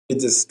Did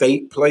the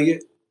state play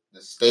it?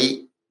 The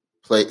state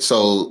played.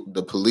 So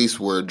the police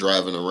were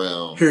driving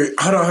around. Here,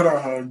 hold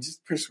on.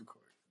 Just press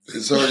record.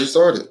 It's already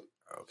started.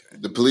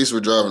 Okay. The police were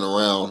driving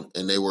around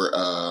and they were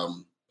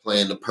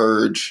playing the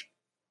Purge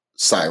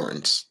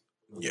sirens.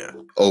 Yeah.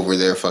 Over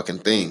their fucking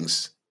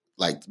things.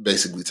 Like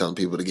basically telling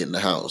people to get in the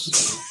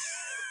house.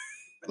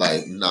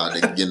 Like, nah,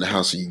 they can get in the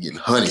house or you getting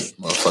honey,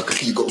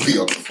 motherfucker. You gonna be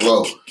on the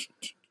floor.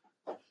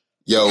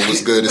 Yo,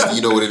 what's good? It's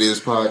You Know What It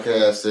Is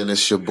podcast, and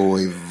it's your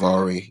boy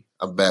Vari.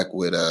 I'm back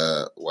with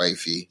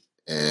wifey,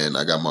 and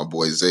I got my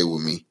boy Zay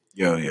with me.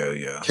 Yo.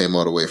 Came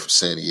all the way from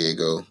San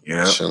Diego.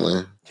 Yeah.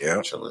 Chilling.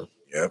 Chilling.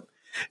 Yep.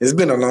 It's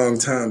been a long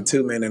time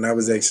too, man, and I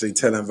was actually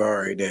telling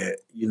Vari that,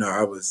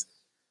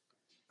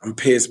 I'm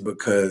pissed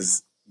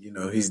because,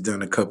 he's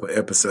done a couple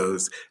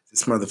episodes.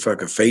 This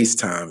motherfucker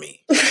FaceTime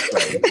me.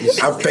 Like,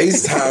 I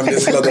FaceTime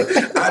this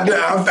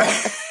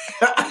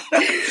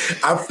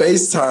I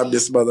FaceTime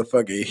this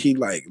motherfucker. He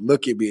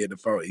look at me in the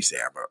phone. He said,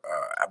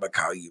 I'm gonna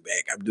call you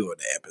back. I'm doing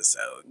the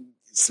episode.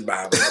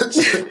 Smiling.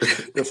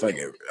 The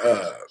fucking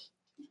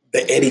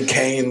the Eddie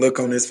Kane look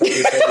on his fucking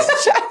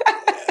face.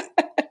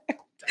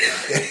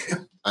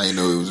 I didn't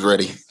know he was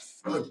ready.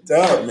 Fucked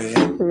up,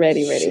 man.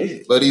 Ready.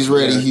 Shit. But he's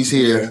ready. He's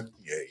here.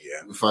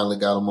 Yeah. We finally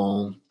got him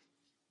on.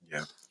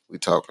 Yeah. We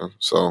talking.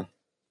 So,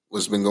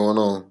 what's been going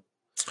on?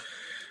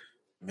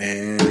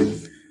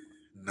 Man,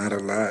 not a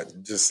lot.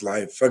 Just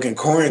fucking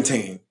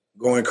quarantine.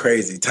 Going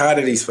crazy. Tired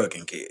of these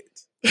fucking kids.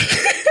 No,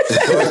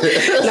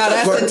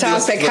 that's the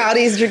topic. How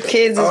these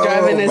kids is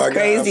driving us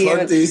crazy.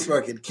 Fuck these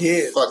fucking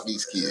kids. Fuck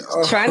these kids.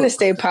 Trying to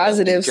stay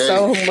positive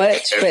so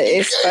much, but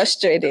it's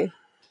frustrating.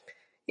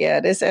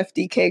 Yeah, this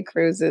FDK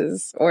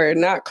cruises or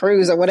not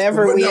cruise or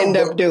whatever we end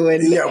up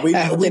doing. Yeah, we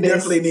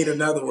definitely need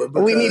another one.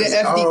 We need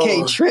an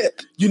FDK trip.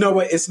 You know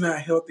what? It's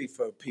not healthy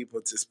for people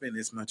to spend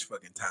this much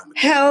fucking time with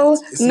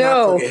Hell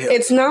no,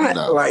 it's not.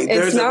 No.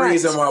 There's a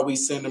reason why we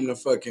send them to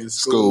fucking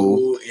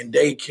school and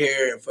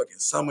daycare and fucking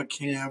summer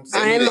camps.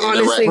 I'm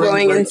honestly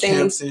going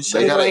insane.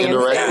 They gotta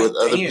interact with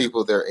other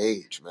people their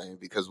age, man.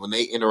 Because when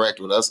they interact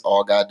with us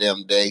all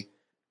goddamn day,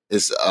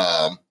 it's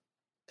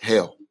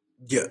hell.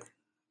 Yeah.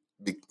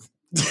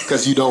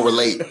 Because you don't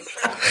relate.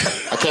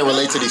 I can't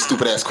relate to these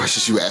stupid ass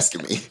questions you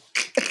asking me.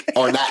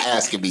 Or not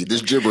asking me.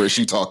 This gibberish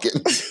you talking.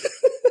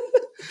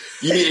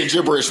 You need a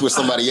gibberish with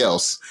somebody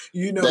else.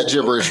 That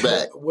gibberish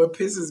back. What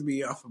pisses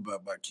me off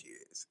about my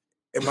kids,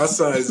 and my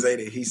son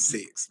Zayden, he's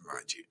 6,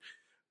 mind you,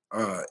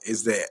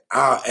 is that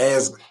I'll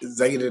ask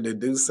Zayden to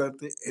do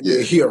something, and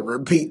then he'll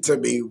repeat to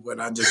me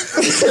when I just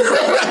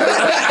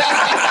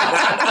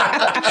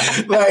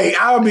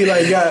I'll be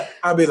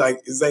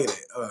like, Zayden,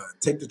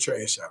 take the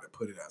trash out and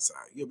put it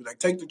outside. You'll be like,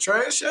 take the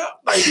trash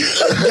out? Like,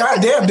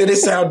 goddamn, did it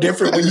sound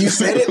different when you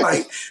said it?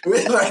 Like,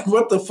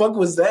 what the fuck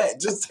was that?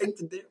 Just take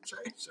the damn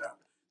trash out.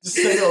 Just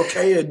say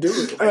okay and do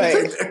it.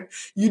 Right.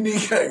 You need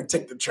to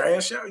take the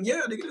trash out?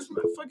 Yeah, nigga, this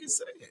motherfucking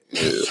say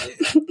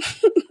it. Yeah.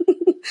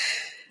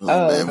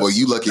 Oh, man. Well,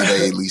 you lucky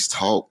they at least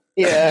talk.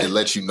 Yeah. And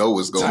let you know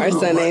what's going on. Our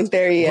son ain't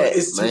there yet.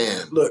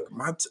 Man. Look,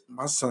 my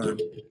son.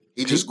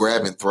 He just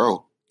grab and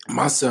throw.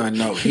 My son,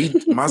 no. He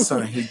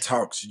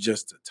talks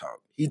just to talk.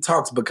 He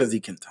talks because he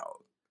can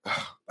talk.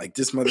 Like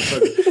this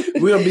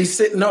motherfucker. We'll be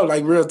sitting,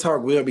 real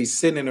talk. We'll be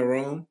sitting in a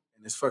room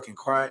and it's fucking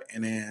quiet,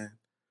 and then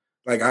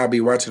I'll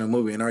be watching a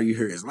movie and all you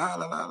hear is la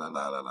la la la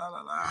la la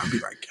la la. I'll be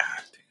like,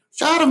 God damn.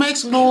 Gotta make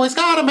some noise.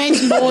 Gotta make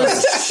some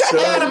noise.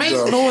 Gotta make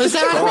some noise.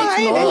 Gotta make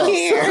some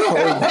noise.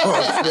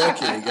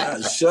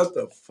 God, shut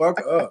the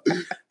fuck up.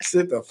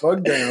 Sit the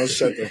fuck down.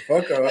 Shut the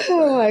fuck up.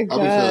 Oh my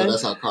God. I be feeling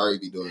that's how Kari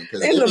be doing.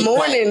 In the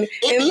morning.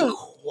 It be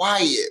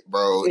quiet,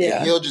 bro. Yeah.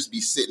 And he'll just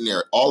be sitting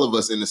there, all of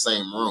us in the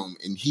same room,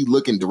 and he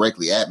looking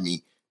directly at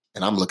me,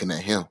 and I'm looking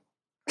at him.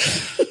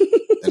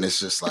 And it's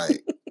just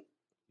like,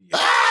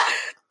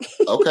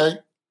 okay.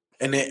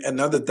 And then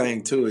another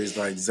thing, too, is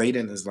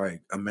Zayden is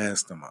like a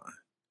mastermind.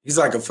 He's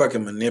like a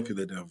fucking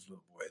manipulative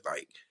little boy.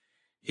 Like,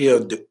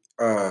 he'll do...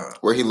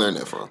 where he learned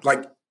that from?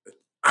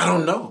 I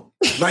don't know.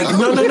 No.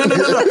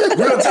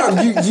 Real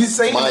talk. You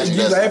say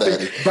you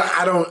laughing, but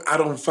I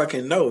don't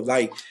fucking know.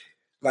 Like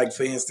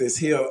for instance,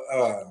 he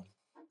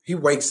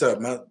wakes up.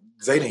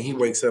 Zayden, he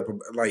wakes up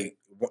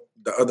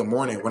the other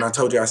morning when I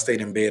told you I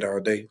stayed in bed all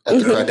day. At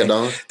the crack of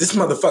dawn? This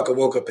motherfucker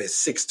woke up at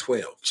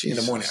 6:12 in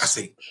the morning. I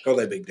say, go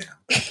lay back down.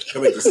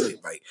 Go back to sleep.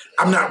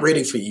 I'm not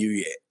ready for you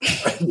yet.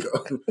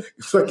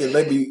 Fucking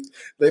let me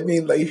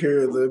lay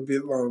here a little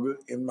bit longer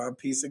in my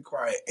peace and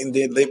quiet, and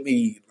then let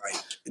me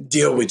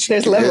deal with you.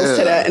 There's levels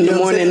to that in the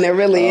morning. There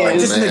really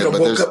is. This nigga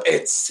woke up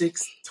at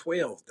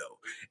 6:12 though,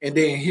 and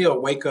then he'll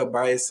wake up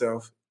by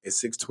himself at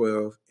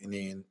 6:12, and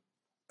then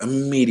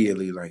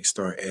immediately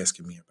start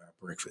asking me about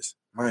breakfast.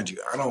 Mind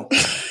you, I don't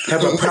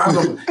have a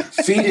problem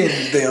feeding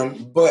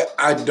them, but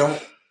I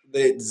don't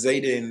let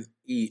Zayden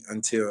eat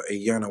until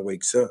Ayana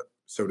wakes up.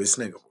 So this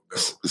nigga will go.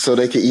 So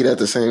they can eat at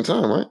the same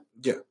time, right?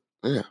 Yeah.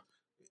 Yeah.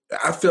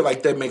 I feel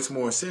like that makes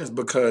more sense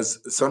because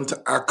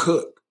sometimes I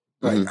cook.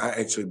 I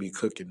actually be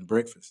cooking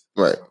breakfast.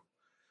 Right.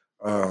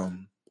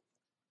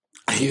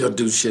 He'll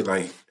do shit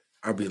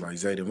I'll be like,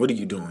 Zayden, what are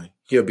you doing?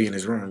 He'll be in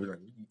his room. I'll be like,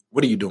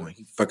 what are you doing?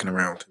 He fucking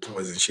around with the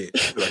toys and shit.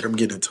 Like, I'm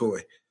getting a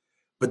toy.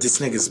 But this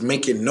nigga's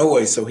making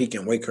noise so he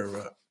can wake her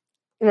up.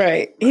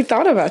 Right. He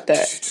thought about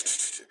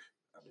that.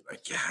 I'd be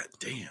like, God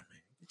damn, man.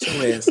 Get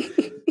your ass.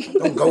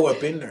 Don't go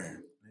up in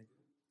there.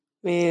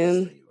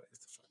 Man.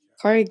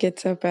 Kari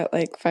gets up at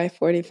like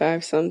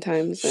 5:45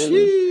 sometimes,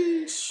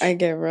 and I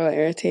get real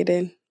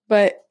irritated.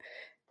 But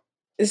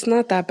it's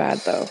not that bad,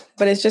 though.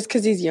 But it's just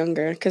because he's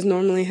younger, because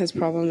normally his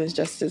problem is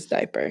just his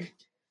diaper.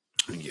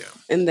 Yeah.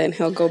 And then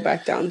he'll go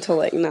back down to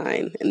like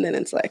 9, and then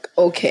it's like,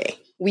 okay,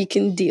 we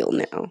can deal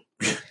now.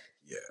 Yeah.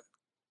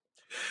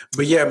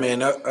 But yeah,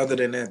 man, other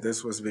than that,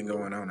 this what's been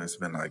going on. It's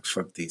been like,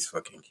 fuck these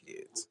fucking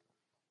kids.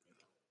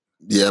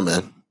 Yeah,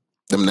 man.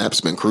 Them naps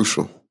been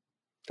crucial.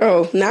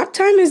 Oh, nap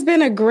time has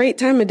been a great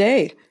time of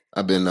day.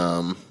 I've been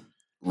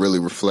really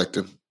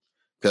reflecting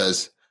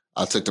because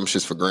I took them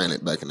shits for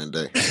granted back in the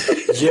day.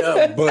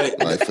 Yeah, but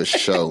like for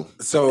sure.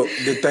 So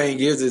the thing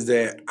is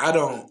that I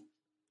don't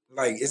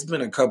like. It's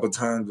been a couple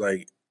times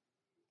like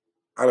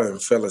I done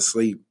fell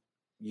asleep,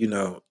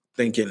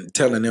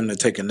 telling them to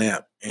take a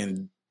nap,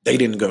 and they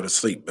didn't go to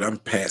sleep, but I'm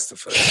past the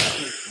fuck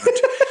out.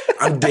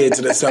 I'm dead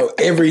to the so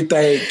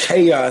everything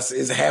chaos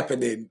is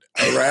happening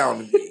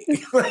around me.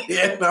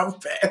 And I'm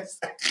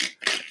past.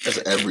 That's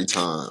every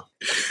time.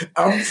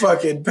 I'm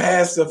fucking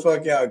past the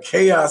fuck out.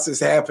 Chaos is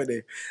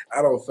happening.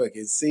 I don't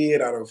fucking see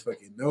it. I don't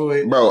fucking know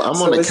it. Bro,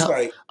 I'm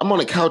on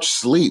the couch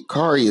sleep.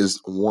 Kari is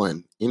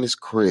 1 in his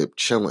crib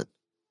chilling.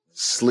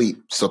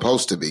 Sleep.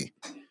 Supposed to be.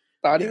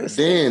 Thought he was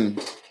then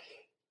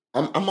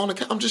I'm on the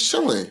couch. I'm just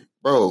chilling.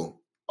 Bro,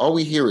 all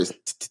we hear is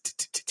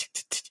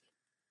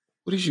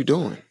what is you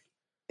doing?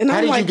 And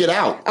How did you get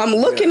out? I'm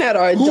looking at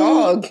our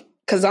dog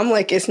because I'm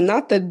like, it's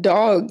not the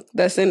dog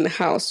that's in the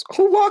house.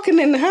 Who walking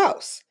in the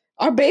house?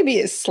 Our baby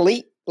is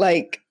asleep.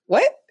 Like,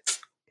 what?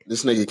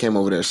 This nigga came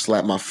over there,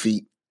 slapped my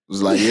feet.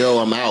 Was like, yo,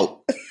 I'm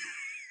out.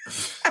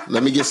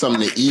 Let me get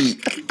something to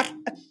eat.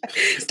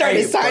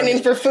 Started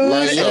signing for food.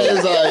 Like,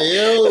 it's like,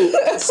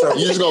 yo, so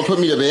you just gonna put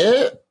me to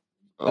bed?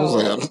 I was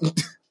like,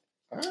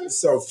 it's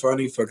so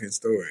funny fucking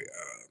story.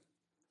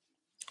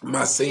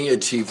 My senior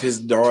chief, his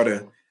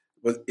daughter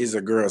is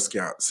a Girl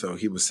Scout, so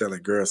he was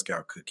selling Girl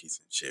Scout cookies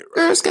and shit.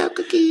 Right? Girl Scout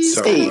cookies.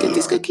 So, get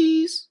these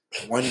cookies.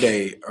 One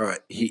day,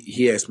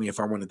 he asked me if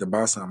I wanted to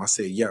buy some. I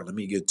said, yeah, let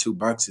me get 2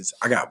 boxes.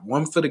 I got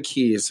one for the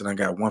kids and I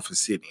got one for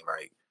Sydney.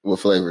 Like, what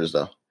flavors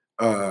though?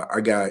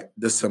 I got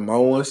the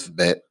Samoas.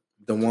 Bet.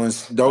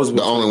 Those were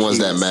the only ones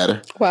that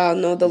matter. Wow,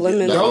 no, the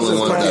lemon. Those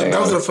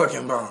are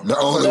fucking bomb. The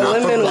only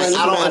lemon ones.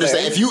 I don't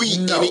understand. If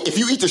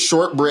you eat the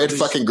shortbread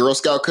fucking Girl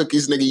Scout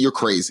cookies, nigga, you're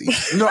crazy.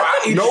 No,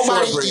 I eat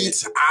nobody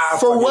eats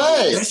for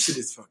what? That shit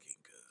is fucking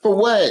good. For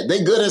what?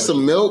 They good in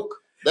some milk.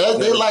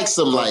 They like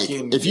some like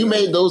if you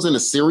made those in a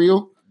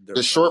cereal,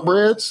 the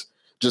shortbreads,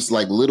 just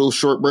like little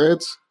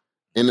shortbreads.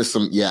 Into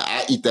some,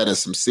 I eat that in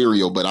some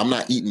cereal, but I'm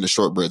not eating the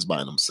shortbreads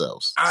by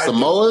themselves.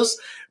 Samoas,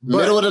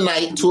 middle of the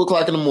night,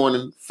 2:00 in the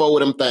morning, 4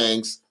 of them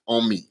things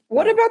on me.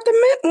 What about the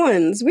mint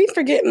ones? We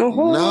forgetting a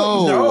whole.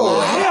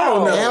 No,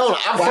 hell no.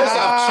 Chocolate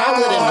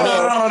and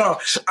mint. No.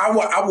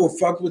 I will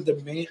fuck with the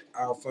mint.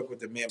 I'll fuck with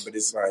the mint, but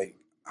it's like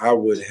I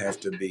would have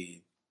to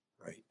be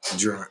like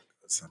drunk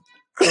or something.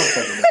 I don't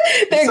fucking know.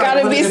 There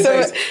gotta be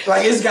some.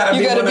 Like it's gotta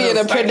be. You gotta be in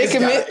a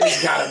predicament.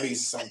 It's gotta be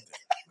something.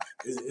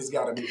 It's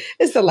gotta be.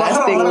 It's the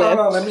last thing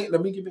left.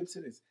 Let me get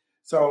into this.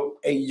 So,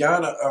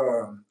 Ayana,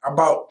 I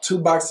bought 2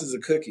 boxes of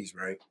cookies,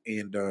 right?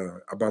 And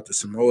I bought the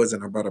Samoas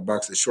and I bought a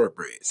box of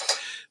shortbreads.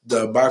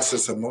 The box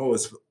of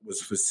Samoas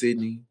was for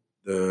Sydney.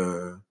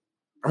 The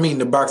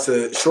box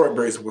of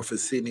shortbreads were for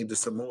Sydney. The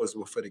Samoas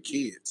were for the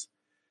kids.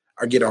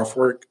 I get off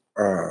work.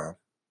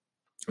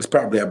 It's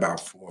probably about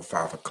 4 or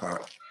 5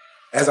 o'clock.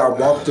 As I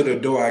walk through the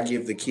door, I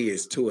give the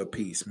kids 2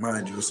 apiece.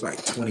 Mind you, it's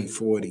like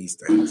 24 of these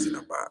things in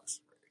a box.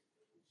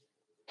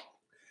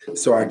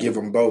 So I give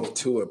them both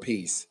 2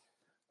 apiece.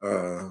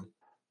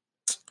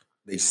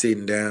 They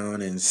sitting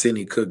down and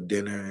Sydney cooked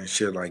dinner and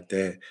shit like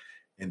that.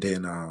 And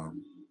then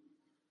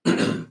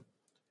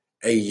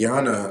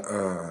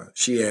Ayana,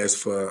 she asked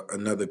for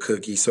another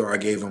cookie, so I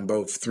gave them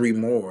both 3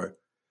 more.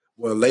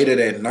 Well, later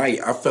that night,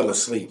 I fell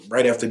asleep.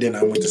 Right after dinner,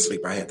 I went to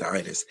sleep. I had the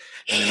itis.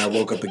 And then I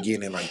woke up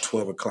again at like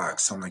 12 o'clock,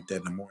 something like that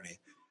in the morning.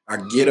 I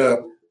get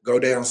up, go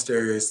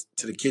downstairs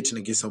to the kitchen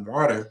to get some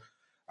water.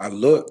 I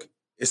look.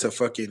 It's a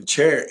fucking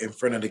chair in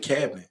front of the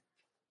cabinet.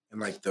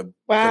 And like the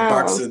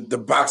box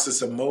of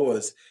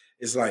Samoas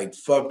is like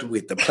fucked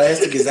with. The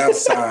plastic is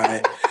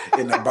outside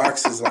and the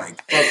box is like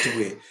fucked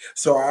with.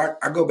 So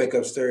I go back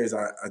upstairs.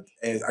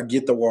 I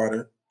get the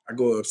water. I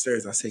go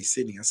upstairs. I say,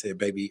 Sydney, I said,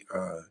 baby,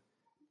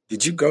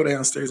 did you go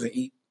downstairs and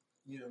eat,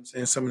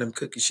 some of them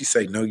cookies? She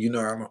said, no,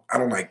 I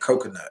don't like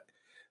coconut.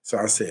 So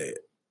I said,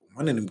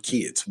 one of them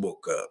kids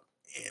woke up.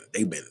 And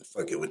they been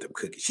fucking with them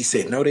cookies. She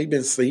said, no, they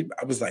been asleep.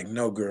 I was like,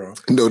 no, girl.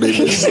 No, they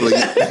been asleep.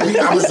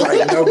 I was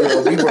like, no,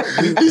 girl. We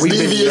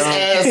been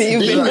young.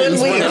 You've been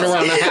running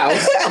around the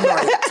house. I'm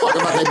like,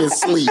 talking about they been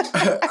asleep.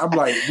 I'm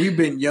like, we've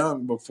been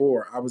young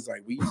before. I was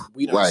like, we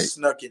done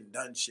snuck and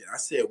done shit. I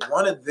said,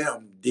 one of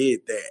them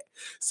did that.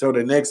 So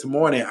the next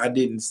morning, I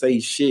didn't say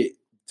shit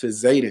to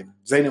Zayden.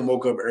 Zayden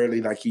woke up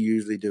early like he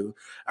usually do.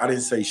 I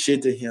didn't say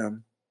shit to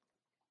him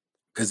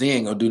because he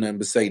ain't gonna do nothing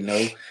but say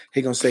no.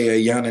 He gonna say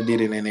Ayana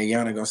did it, and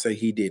Ayana gonna say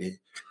he did it.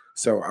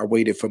 So I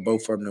waited for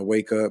both of them to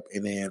wake up,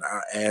 and then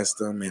I asked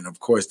them, and of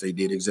course they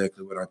did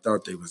exactly what I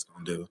thought they was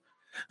gonna do.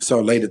 So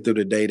later through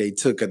the day, they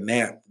took a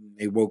nap.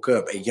 They woke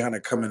up.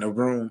 Ayana come in the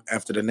room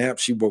after the nap.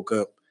 She woke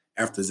up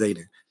after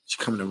Zayden. She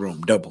come in the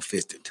room,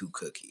 double-fisted 2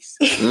 cookies.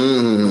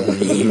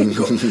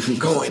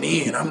 Going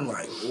in. I'm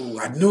like, ooh,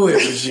 I knew it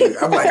was you.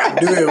 I'm like, I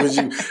knew it was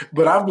you.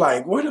 But I'm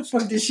like, where the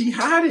fuck did she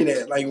hide it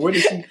at? Like, where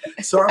did she?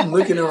 So I'm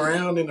looking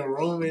around in the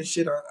room and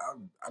shit.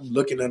 I'm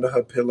looking under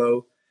her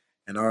pillow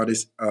and all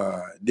this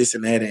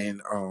and that.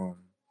 And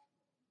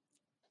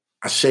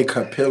I shake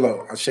her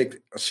pillow. I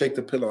shake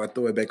the pillow. I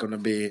throw it back on the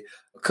bed.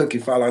 A cookie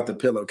fall out the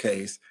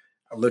pillowcase.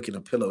 I look in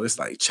the pillow. It's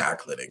like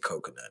chocolate and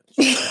coconut.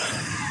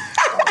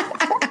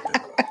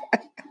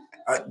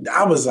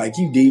 I was like,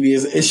 you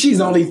devious. And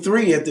she's only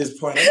 3 at this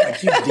point. I'm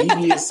like, you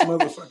devious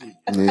motherfucker.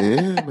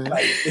 Yeah, man.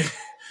 Like,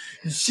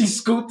 she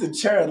scooped the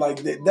chair.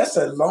 Like, that's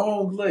a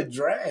long little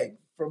drag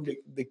from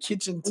the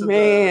kitchen to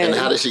And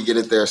how did she get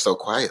it there so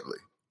quietly?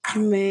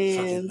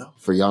 Man.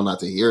 For y'all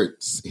not to hear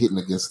it hitting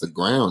against the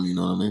ground, you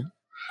know what I mean?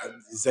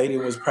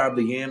 Zayden was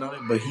probably in on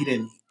it, but he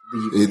didn't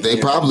leave.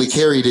 They probably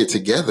carried it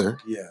together.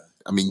 Yeah.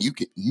 I mean, you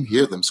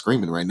hear them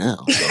screaming right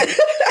now. So,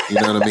 you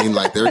know what I mean?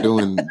 Like they're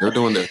doing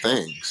their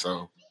thing.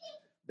 So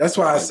that's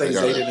why I say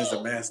Zayden is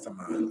a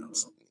mastermind. You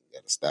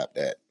gotta stop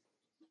that.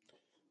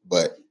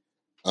 But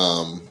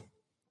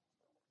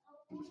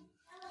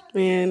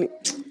man.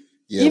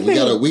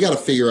 Yeah, we gotta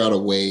figure out a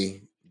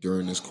way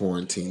during this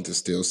quarantine to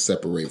still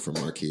separate from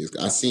our kids.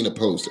 I seen a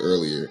post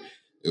earlier.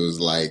 It was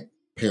like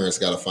parents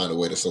gotta find a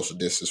way to social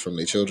distance from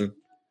their children.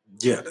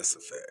 Yeah, that's a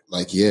fact.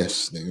 Like,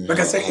 yes. Nigga, like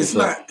I say, it's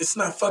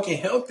not fucking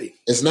healthy.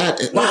 It's not.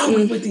 Why are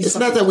we with these? It's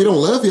not that we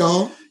don't love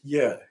y'all.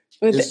 Yeah.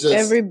 With it's just,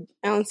 every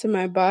ounce of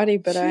my body,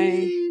 but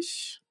I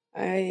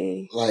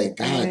like,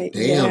 god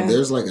damn,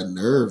 there's like a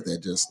nerve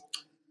that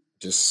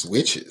just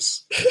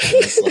switches.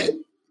 It's like,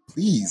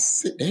 please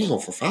sit down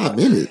for 5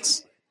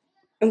 minutes.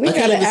 And we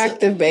got an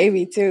active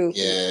baby too.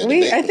 Yeah.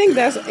 I think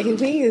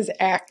he is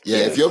active.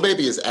 Yeah, if your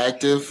baby is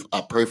active,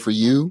 I pray for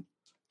you.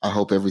 I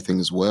hope everything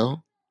is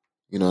well.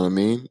 You know what I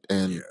mean?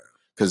 And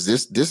because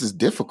this is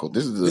difficult.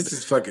 This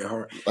is fucking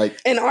hard.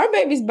 Like, and our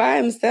baby's by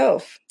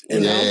himself. You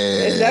know? I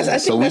think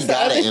that's the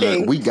other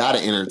thing. We gotta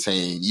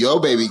entertain.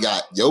 Your baby's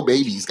got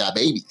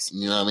babies.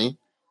 You know what I mean?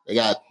 They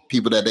got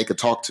people that they could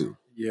talk to.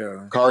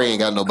 Yeah. Kari ain't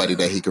got nobody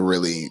that he could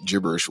really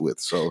gibberish with.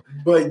 So,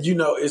 but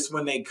it's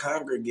when they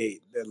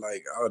congregate that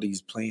like all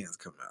these plans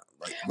come out.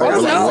 Like, he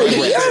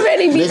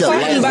already be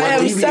fighting by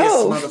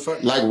himself.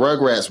 Like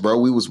Rugrats, bro.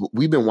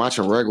 We've been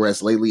watching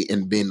Rugrats lately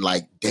and been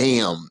like,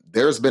 damn,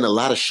 there's been a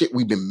lot of shit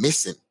we've been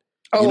missing.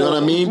 You know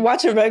what I mean?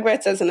 Watching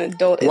Rugrats as an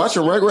adult. As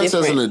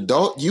an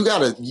adult, you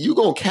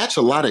gonna catch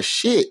a lot of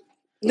shit.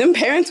 Them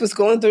parents was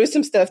going through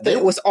some stuff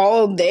that was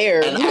all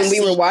there when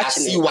we were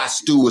watching it. I see why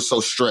Stu was so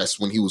stressed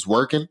when he was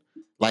working.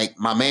 Like,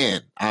 my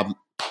man, I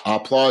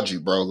applaud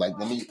you, bro. Like,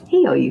 let me.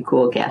 He know you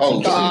cool, Captain.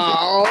 We give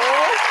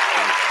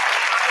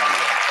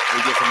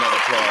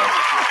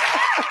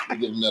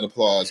him that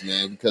applause,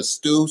 man, because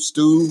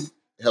Stu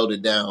held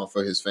it down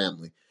for his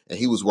family, and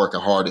he was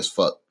working hard as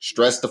fuck,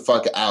 stressed the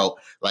fuck out.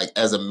 Like,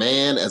 as a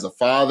man, as a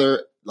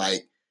father,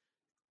 like,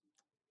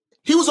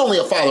 he was only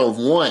a father of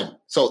 1,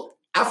 so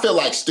I feel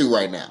like Stu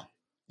right now.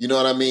 You know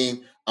what I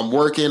mean? I'm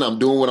working, I'm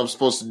doing what I'm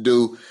supposed to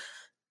do,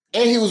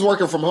 and he was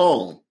working from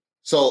home.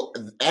 So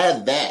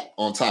add that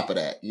on top of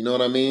that. You know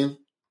what I mean?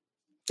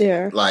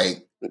 Yeah.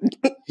 Like,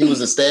 he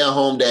was a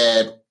stay-at-home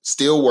dad,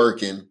 still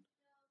working,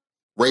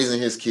 raising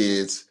his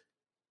kids.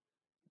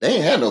 They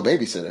ain't had no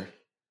babysitter.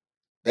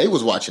 They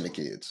was watching the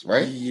kids,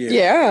 right?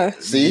 Yeah.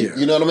 See? Yeah.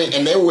 You know what I mean?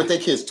 And they were with their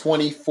kids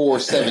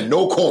 24/7,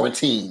 no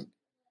quarantine.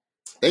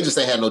 They just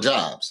ain't had no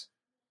jobs.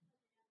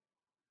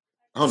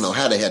 I don't know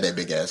how they had that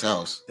big-ass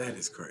house. That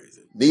is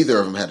crazy. Neither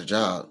of them had a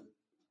job.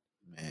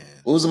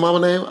 Man. What was the mama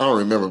name? I don't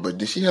remember, but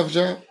did she have a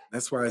job?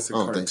 That's why it's a I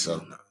cartoon. don't think so.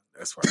 No,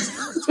 that's why it's a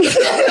cartoon.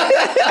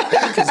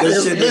 Because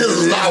this shit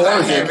is not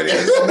working.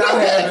 It's not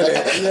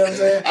happening. You know what I'm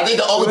saying? I think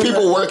the only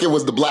people working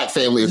was the black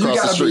family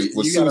across the street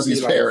with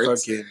Susie's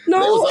parents.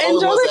 No,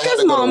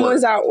 Angelica's mom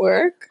was at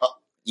work.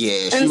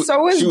 Yeah, and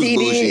so was Dee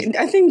Dee.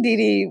 I think Dee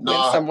Dee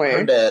went somewhere.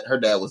 Her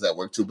dad was at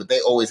work too, but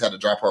they always had to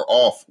drop her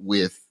off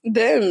with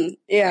them.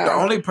 Yeah, the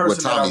only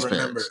person that I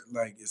remember,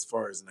 like as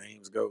far as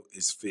names go,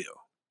 is Phil.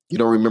 You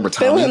don't remember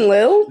Tommy? Phil and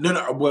Lil?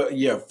 No. Well,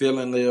 yeah, Phil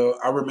and Lil.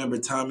 I remember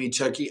Tommy,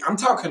 Chucky. I'm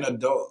talking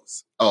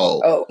adults.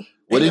 Oh.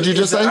 What did you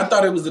just say? I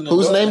thought it was an adult.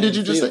 Whose name did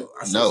you just say?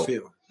 I said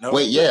Phil. No.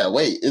 Wait.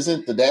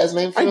 Isn't the dad's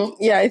name Phil?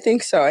 I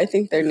think so. I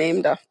think they're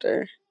named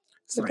after.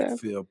 It's like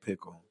Phil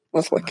Pickle.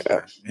 Let's look it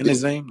up. And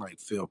his name like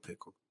Phil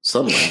Pickle.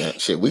 Something like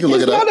that. Shit, we can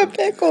look it up. It's not a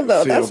pickle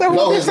though. That's a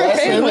whole different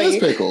family. His last name is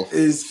Pickle.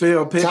 Is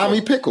Phil Pickle?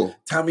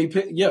 Tommy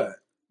Pickle. Yeah.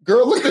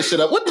 Girl, look this shit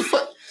up. What the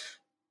fuck?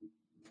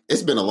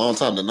 It's been a long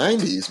time. The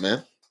 90s,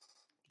 man.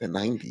 The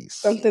 90s.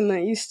 Something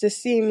that used to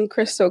seem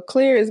crystal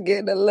clear is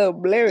getting a little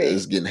blurry.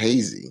 It's getting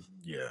hazy.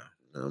 Yeah.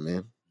 You know what I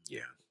mean?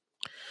 Yeah.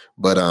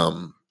 But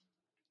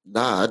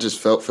I just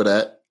felt for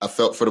that. I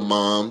felt for the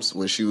moms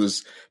when she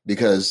was,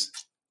 because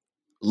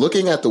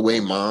looking at the way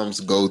moms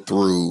go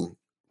through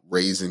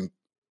raising,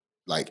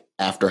 like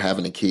after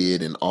having a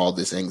kid and all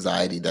this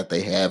anxiety that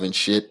they have and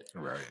shit,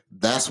 right?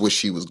 That's what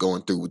she was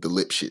going through with the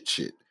lip shit.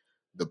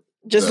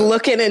 Just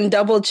looking and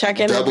double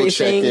checking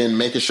everything,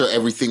 making sure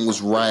everything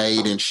was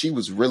right, and she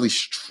was really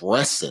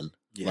stressing.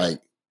 Yeah.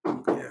 Like,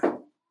 yeah.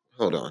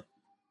 Hold on,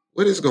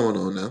 what is going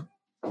on now?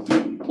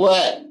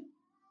 What?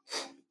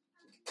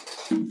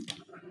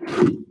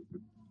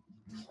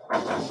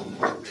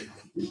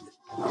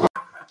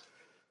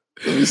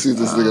 Let me see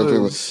this thing up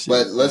here.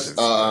 But let's.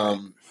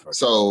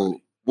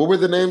 So, what were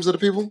the names of the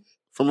people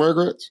from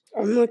Rugrats?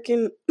 I'm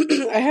looking.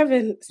 I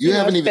haven't. You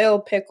haven't even Phil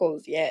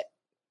Pickles yet.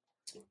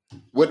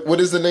 What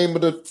is the name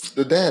of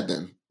the dad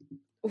then?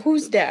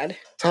 Whose dad?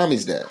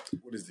 Tommy's dad.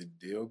 What is it,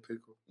 Dill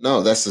Pickle?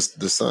 No, that's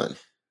the son.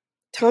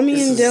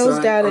 Tommy and Dill's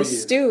dad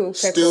is Stu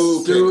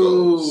Pickles.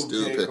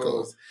 Stu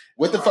Pickles.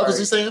 What the fuck is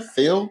he saying?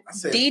 Phil?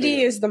 Dee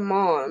Dee is the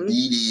mom.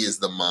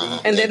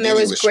 And then there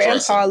was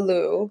Grandpa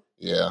Lou.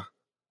 Yeah.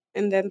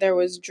 And then there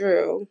was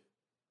Drew.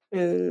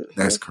 And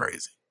that's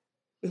crazy.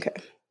 Okay.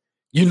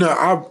 You know,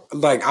 I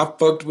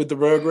fucked with the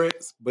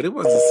Rugrats, but it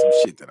wasn't some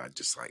shit that I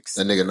just like.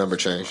 That nigga number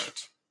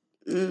changed.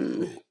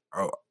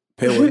 Oh,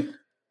 Pele.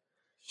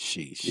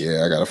 Sheesh.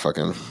 Yeah, I gotta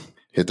fucking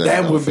hit that.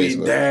 That would be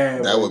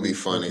that would be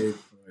funny.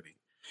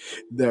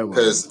 That would,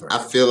 because I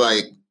feel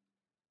like,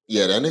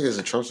 yeah, that nigga's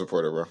a Trump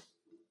supporter, bro,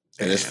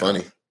 and it's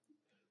funny.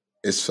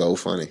 It's so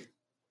funny.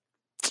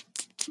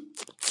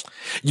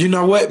 You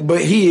know what?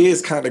 But he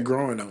is kind of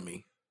growing on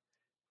me.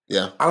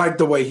 Yeah, I like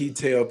the way he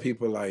tell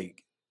people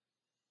like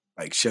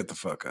shut the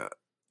fuck up.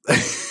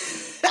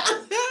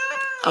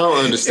 I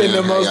don't understand.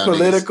 In the most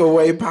political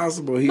way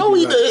possible. It don't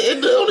even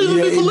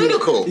be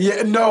political.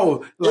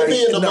 No. Like, it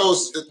be in the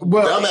most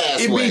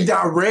dumbass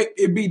way.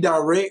 It be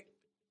direct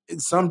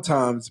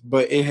sometimes,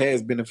 but it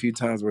has been a few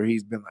times where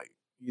he's been like,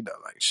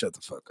 shut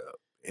the fuck up.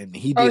 And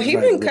he did. He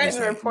been cutting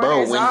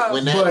reporters off.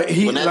 When that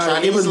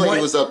Chinese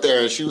lady was up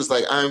there and she was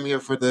like, I'm here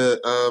for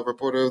the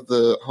reporter of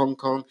the Hong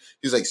Kong.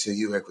 He was like, so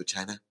you work with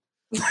China?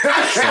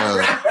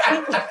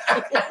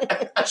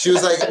 She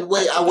was like,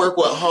 wait, I work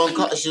with Hong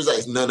Kong. She was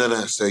like, no,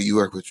 so you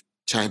work with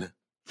China.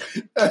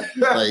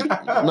 Like,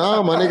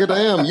 no, my nigga,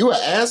 damn, you an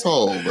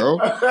asshole, bro.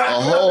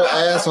 A whole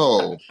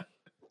asshole.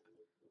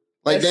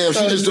 Like, damn,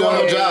 she just doing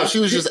her job. She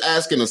was just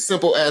asking a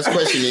simple ass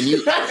question, and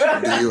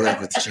do you work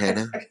with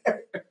China?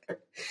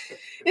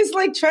 It's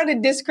like trying to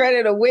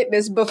discredit a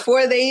witness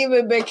before they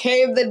even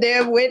became the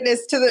damn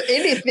witness to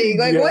anything.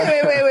 Like,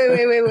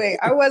 wait.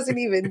 I wasn't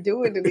even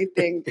doing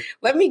anything.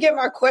 Let me get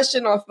my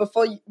question off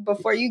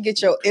before you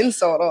get your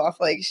insult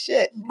off. Like,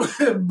 shit.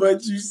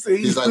 But you see,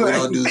 he's like,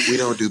 we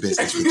don't do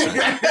business with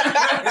China.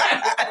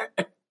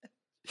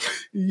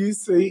 You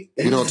see,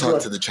 we don't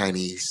talk to the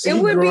Chinese. It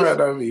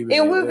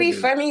would be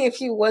funny if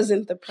he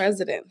wasn't the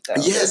president, though.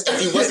 Yes,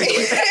 if he wasn't.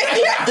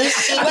 If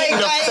this shit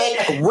didn't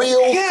affect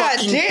real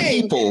fucking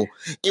people,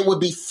 it would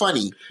be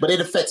funny. But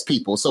it affects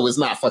people, so it's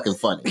not fucking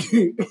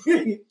funny.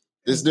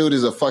 This dude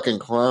is a fucking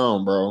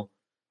clown, bro.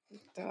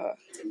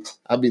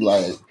 I'd be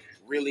like,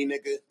 really,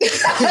 nigga?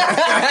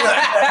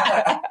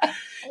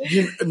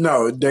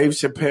 No, Dave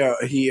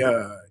Chappelle.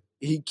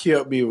 He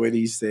killed me when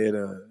he said,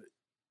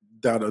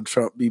 Donald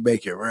Trump be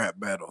making rap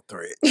battle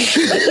threats.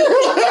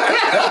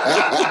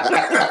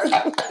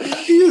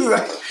 He's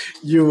like,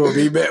 you will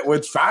be met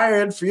with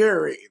fire and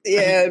fury.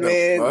 Yeah,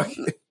 man.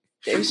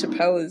 Dave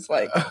Chappelle is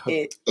like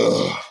it.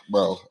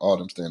 Bro, all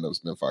them stand-ups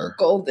been fire.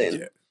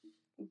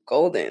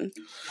 Golden.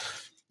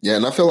 Yeah,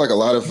 and I feel like a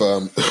lot of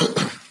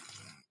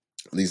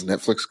these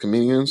Netflix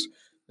comedians,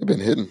 they've been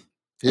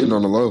hitting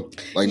on the low.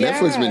 Like,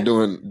 Netflix been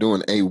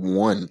doing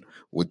A1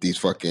 with these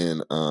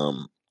fucking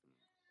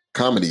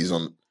comedies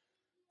on.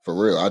 For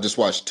real. I just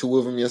watched 2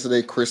 of them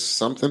yesterday. Chris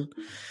something.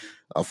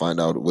 I'll find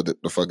out what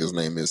the fuck his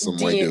name is. Some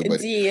white dude. But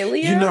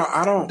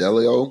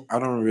Delio? I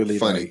don't really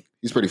funny.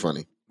 He's pretty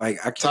funny. Like,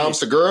 Tom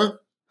Segura,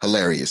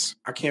 hilarious.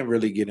 I can't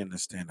really get into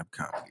stand-up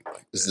comedy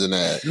like this is an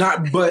ad.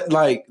 But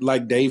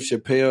like Dave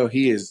Chappelle,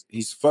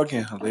 he's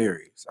fucking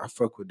hilarious. I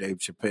fuck with Dave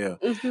Chappelle.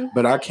 Mm-hmm.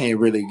 But I can't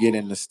really get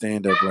into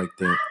stand-up like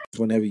that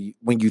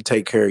when you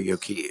take care of your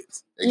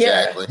kids.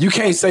 Exactly. You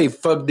can't say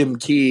fuck them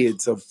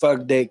kids or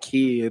fuck that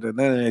kid or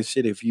none of that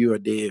shit if you a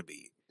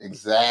deadbeat.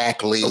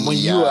 Exactly. When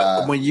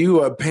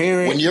you a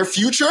parent, when you're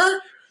future,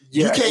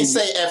 you can't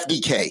say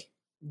FDK.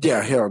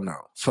 Yeah, hell no.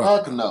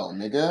 Fuck no,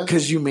 nigga.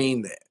 Because you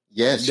mean that.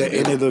 Yes, and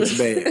it looks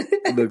bad.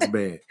 It looks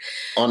bad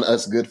on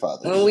us good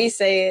fathers. When we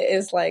say it,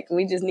 it's like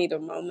we just need a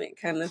moment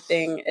kind of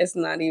thing. It's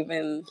not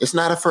even. It's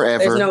not a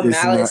forever. There's no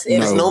malice.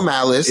 There's no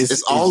malice.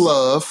 It's all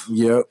love.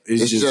 Yep.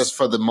 It's just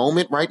for the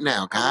moment right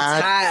now.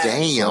 God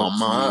damn,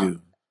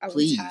 man.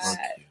 Please.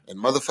 And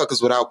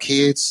motherfuckers without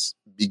kids,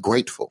 be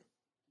grateful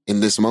in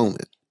this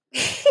moment.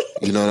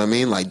 You know what I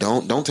mean? Like,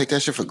 don't take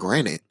that shit for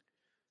granted.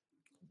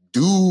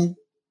 Do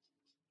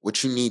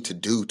what you need to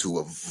do to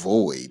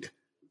avoid.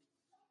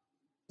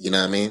 You know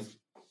what I mean?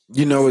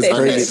 You know, it's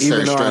crazy.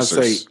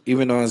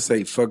 Even though I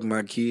say fuck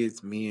my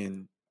kids, me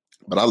and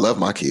But I love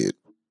my kid.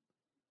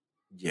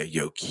 Yeah,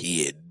 your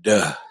kid.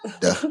 Yeah,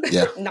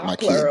 Not my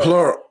plural. kid.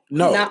 Plural.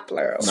 No. Not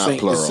plural. Not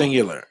plural.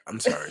 Singular. I'm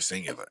sorry,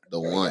 singular. The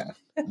one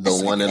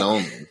and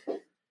only.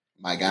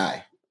 My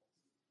guy.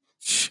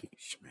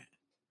 Sheesh, man.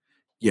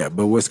 Yeah,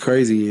 but what's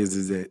crazy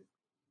is that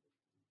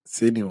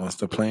Sydney wants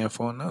to plan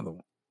for another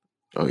one.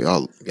 Oh,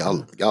 y'all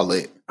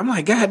lit. I'm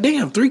like, God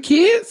damn, 3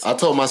 kids? I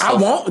told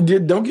myself.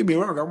 Don't get me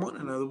wrong, I want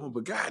another one,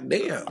 but God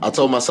damn. I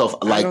told myself,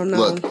 like, don't know.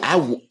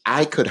 look,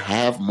 I could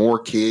have more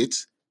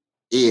kids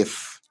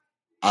if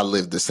I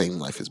lived the same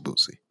life as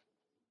Boosie.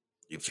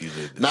 If you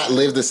live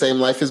live the same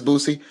life as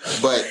Boosie,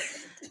 but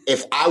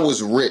if I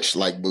was rich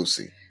like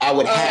Boosie, I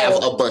would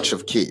have a bunch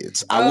of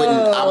kids. I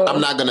wouldn't.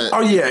 I'm not gonna.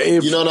 Oh yeah,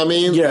 you know what I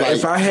mean? Yeah, like,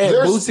 if I had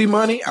Boosie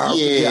money,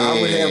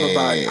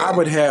 I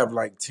would have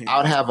like 10. I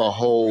would have a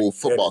whole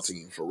football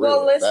team for real.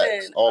 Well,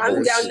 listen, I'm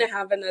Facts. down to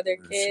have another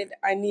kid.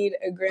 I need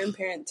a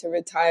grandparent to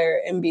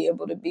retire and be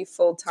able to be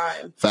full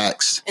time.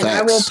 Facts. And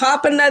I will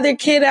pop another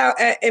kid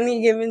out at any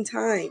given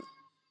time.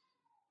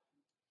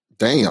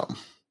 Damn.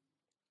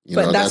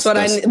 But that's what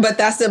I need. But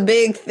that's a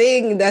big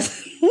thing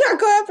that's not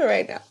going to happen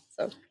right now.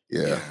 So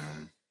yeah.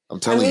 I'm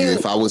telling you,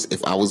 if I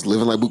was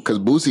living like because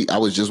Boosie, I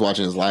was just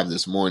watching his live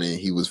this morning.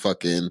 He was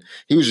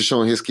just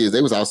showing his kids.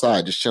 They was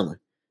outside just chilling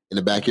in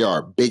the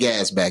backyard, big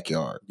ass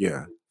backyard.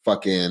 Yeah,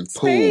 fucking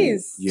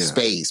space. Pool,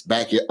 space,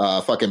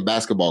 fucking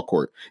basketball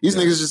court. These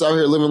niggas just out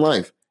here living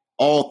life.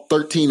 All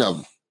 13 of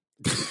them.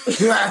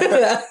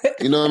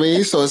 You know what I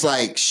mean? So it's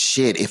like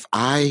shit. If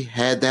I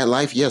had that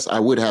life, yes, I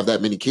would have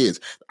that many kids.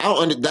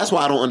 That's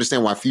why I don't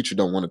understand why Future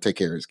don't want to take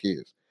care of his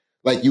kids.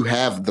 Like, you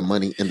have the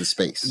money and the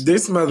space.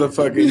 This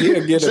motherfucker,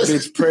 he'll get a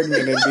bitch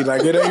pregnant and be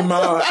like, it ain't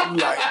mine. I'm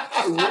like,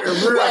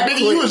 nigga,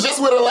 you was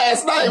just with her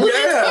last night.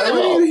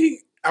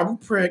 I'm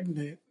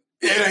pregnant.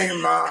 It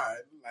ain't mine.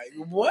 Like,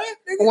 what?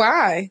 Nigga?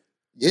 Why?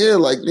 Yeah,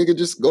 like, nigga,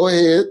 just go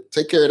ahead.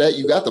 Take care of that.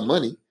 You got the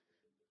money.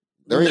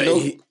 There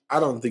ain't I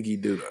don't think he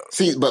do though.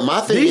 See, but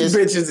my thing these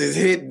bitches is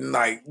hitting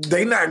like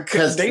they not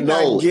getting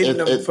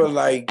them for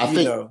like I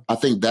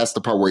think that's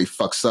the part where he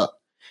fucks up.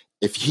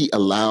 If he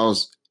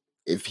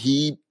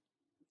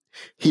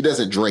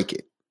doesn't Drake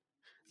it.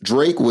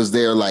 Drake was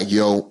there like,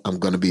 yo, I'm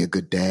gonna be a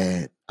good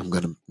dad. I'm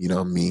gonna, you know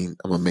what I mean?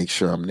 I'm gonna make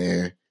sure I'm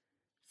there.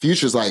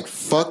 Future's like,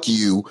 fuck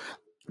you.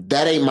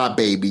 That ain't my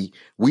baby.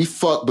 We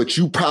fuck, but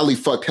you probably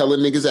fucked hella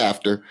niggas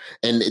after.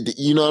 And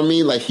you know what I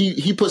mean? Like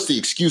he puts the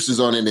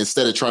excuses on it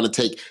instead of trying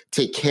to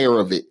take care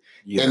of it.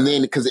 Yeah. And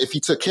then, because if he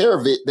took care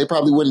of it, they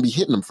probably wouldn't be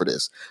hitting him for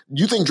this.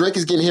 You think Drake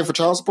is getting hit for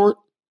child support?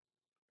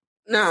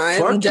 No,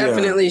 I'm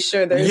definitely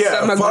sure there's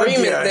some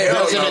agreement there.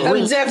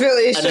 I'm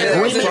definitely sure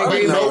there's an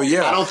agreement.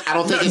 I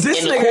don't think it's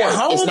in the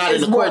court. It's not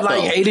in the court,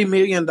 like $80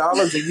 million,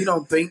 and you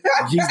don't think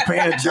he's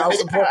paying child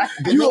support?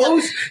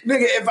 Nigga,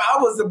 if I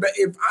was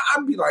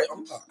I'd be like,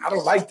 I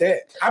don't like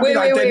that. I'd be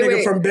like that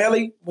nigga from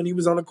Belly when he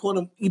was on the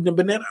corner eating a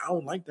banana. I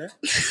don't like that.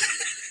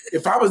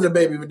 If I was the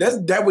baby,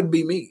 that would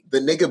be me. The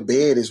nigga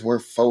bed is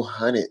worth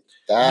 $400,000.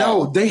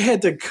 No, they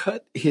had to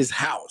cut his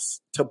house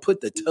to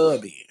put the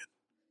tub in,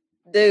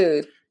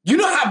 dude. You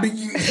know how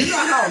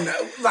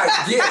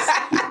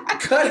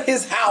cut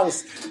his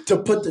house to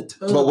put the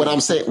tub. But what I'm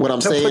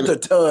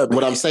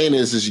saying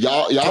is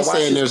y'all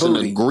saying there's an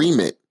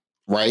agreement,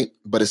 right?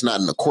 But it's not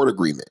in the court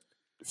agreement.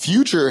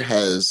 Future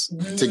has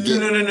to get.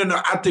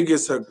 No. I think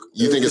it's a.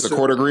 You think it's a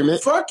court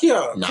agreement? Fuck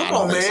yeah! Nah, come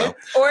on, man. So.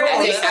 Or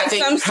does he have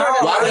some sort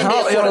of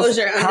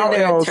disclosure under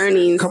their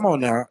attorneys? Come on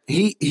now.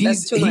 He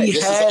has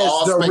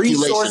the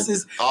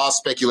resources. All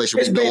speculation.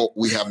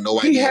 We have no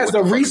idea. He has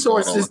the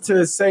resources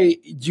to say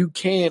you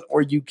can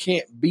or you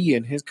can't be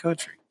in his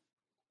country.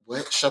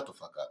 What? Shut the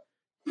fuck up.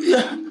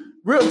 Yeah,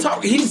 real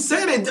talk. He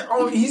said it.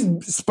 He's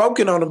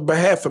spoken on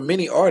behalf of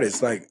many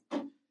artists. Like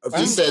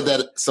he said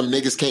that some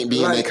niggas can't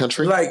be in their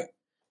country. Like.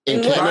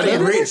 In Canada?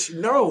 Roddy Rich.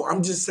 No,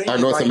 I'm just saying. Or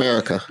North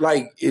America.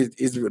 Like,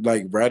 it's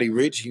like Roddy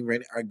Rich. He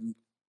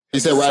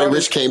said Roddy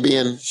Rich can't be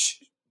in.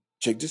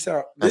 Check this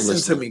out.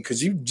 Listen to me,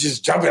 because you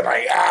just jumping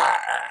like,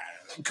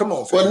 come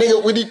on. Well,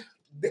 nigga,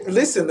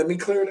 listen, let me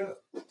clear it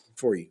up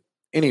for you.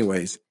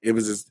 Anyways, it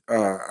was,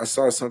 I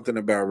saw something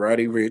about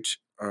Roddy Rich.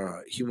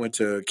 He went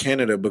to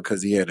Canada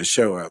because he had a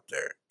show out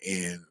there.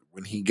 And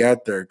when he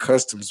got there,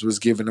 Customs was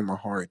giving him a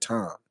hard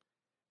time.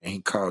 And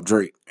he called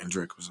Drake, and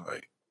Drake was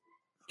like,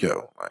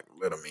 yo, like,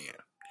 let him in.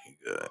 He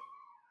good.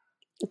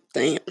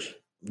 Damn.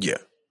 Yeah.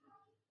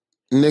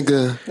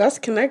 Nigga. That's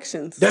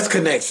connections.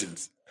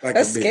 Like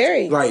that's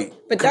scary. Like,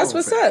 but that's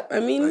what's up. I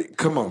mean, like,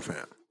 come on,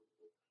 fam.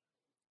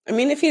 I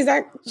mean, if he's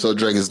so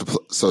Drake's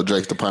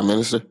the prime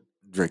minister.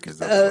 Drake is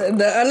the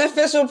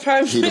unofficial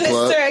prime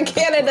minister of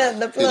Canada.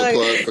 The plug.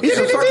 He's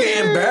a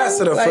fucking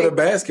ambassador for the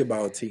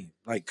basketball team.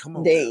 Like, come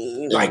on.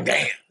 Damn. Like,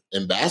 damn.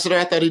 Ambassador?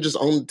 I thought he just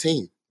owned the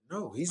team.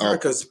 No, he's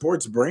like a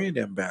sports brand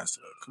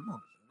ambassador. Come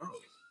on.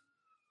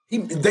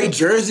 They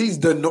jerseys,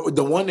 the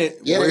one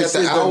that they got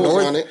the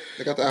owls on it.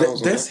 They got the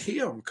owls on it. That's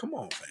him. Come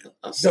on, man.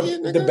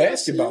 The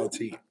basketball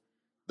team.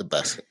 The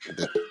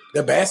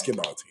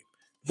basketball team.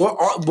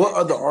 What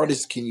other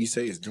artists can you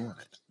say is doing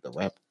it? The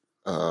rap.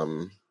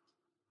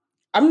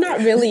 I'm not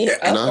really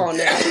up on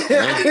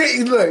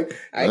that. Look,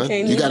 I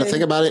can't. You got to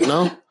think about it.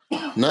 No,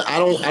 I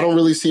don't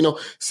really see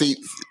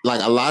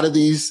like a lot of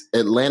these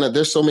Atlanta.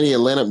 There's so many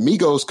Atlanta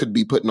Migos could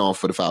be putting on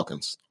for the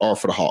Falcons or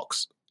for the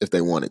Hawks if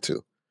they wanted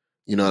to.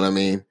 You know what I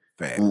mean?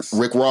 Facts.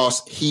 Rick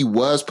Ross, he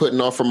was putting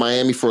on for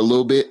Miami for a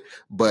little bit,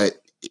 but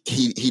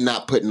he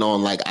not putting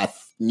on like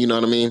you know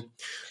what I mean?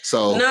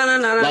 So no.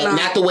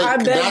 Not the way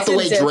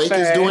Drake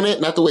is doing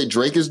it. Not the way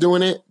Drake is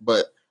doing it,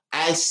 but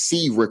I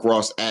see Rick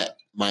Ross at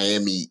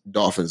Miami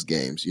Dolphins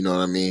games. You know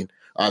what I mean?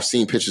 I've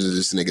seen pictures of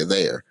this nigga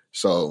there.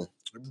 So,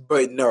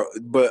 but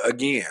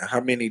again, how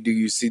many do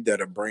you see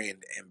that are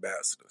brand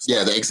ambassadors?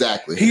 Yeah,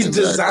 exactly. He's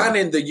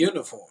designing the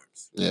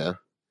uniforms. Yeah,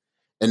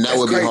 and that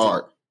would be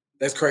hard.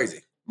 That's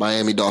crazy.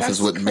 Miami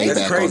Dolphins with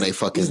Maybach on their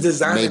fucking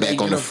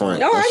Maybach on the front.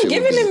 No, I'm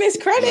giving him his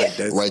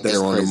credit. Right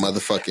there on the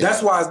motherfucking.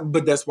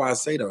 That's why I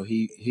say though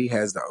he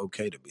has the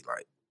okay to be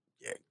like.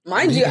 Yeah.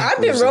 Mind you,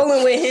 I've been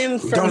rolling with him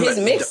from his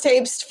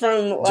mixtapes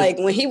from like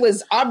when he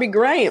was Aubrey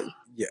Graham.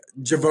 Yeah,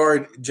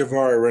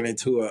 Javar ran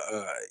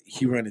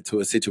into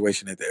a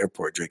situation at the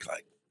airport. Drake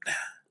like,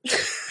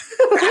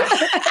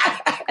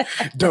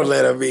 don't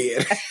let him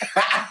in.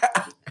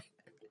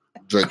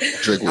 Drake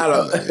I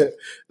don't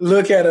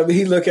look at him.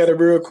 He look at him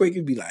real quick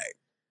and be like,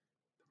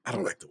 I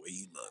don't like the way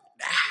you look.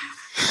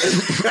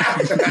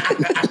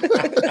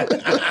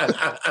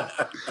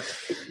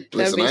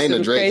 Listen, I ain't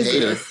a Drake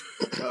hater.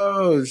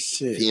 Oh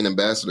shit! He an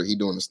ambassador. He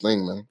doing his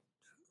thing, man.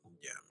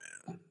 Yeah,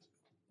 man.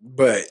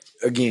 But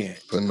again,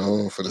 putting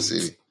on for the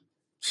city.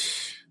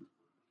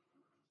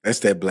 That's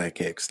that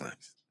black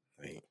excellence.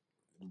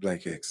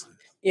 Black excellence.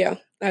 Yeah,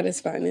 at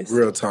his finest.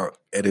 Real talk,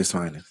 at his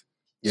finest.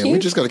 Yeah, we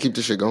just got to keep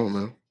this shit going,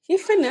 man. He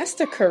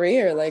finessed a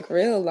career, like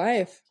real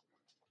life.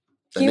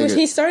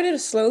 He started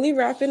slowly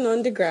rapping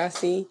on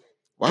Degrassi.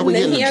 Why are we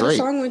getting to Drake? He had a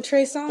song with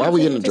Trey Songz. Why are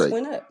we getting to Drake?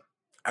 Went up.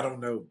 I don't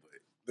know.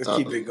 Let's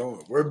keep it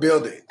going. We're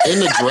building.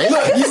 Into Drake?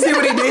 Look, you see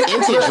what he did?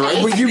 Into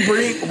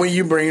Drake? When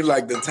you bring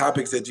like the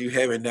topics that you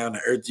having down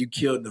to earth, you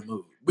killed the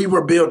mood. We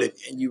were building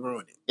and you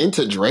ruined it.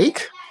 Into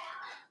Drake?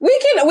 We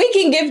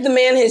can give the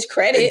man his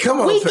credit. Hey, come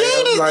on, we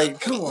fam. Like,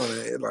 come on,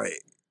 man. Like,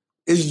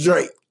 it's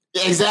Drake.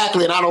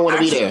 Exactly, and I don't want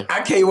to be there.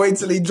 I can't wait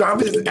till he drop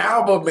his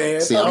album,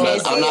 man. See, I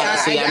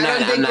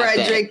don't think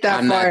Drake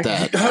that far.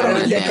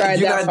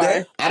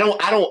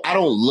 I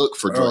don't look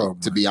for Drake,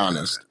 to be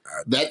honest.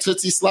 That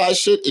Tootsie Slide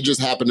shit, it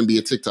just happened to be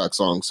a TikTok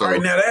song. So all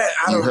right, now that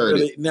I don't heard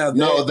it.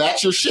 No,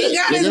 that's your shit. He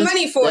got his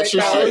money for that's it.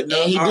 Your shit.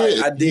 No, he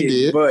did. I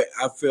did, but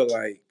I feel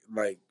like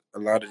a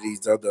lot of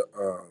these other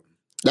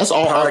that's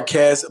all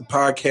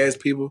podcast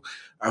people.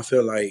 I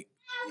feel like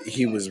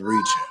he was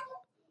reaching.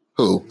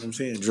 Who? You know what I'm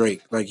saying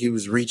Drake, like he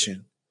was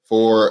reaching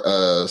for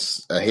a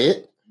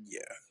hit.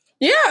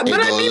 Yeah, but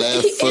I mean,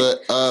 he's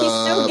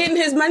still getting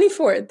his money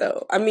for it,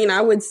 though. I mean,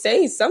 I would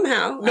say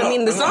somehow. No, I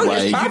mean, the song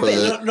is popping.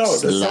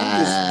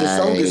 The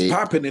song is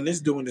popping and it's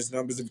doing its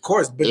numbers, of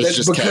course. But it's that's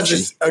just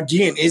because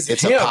catchy.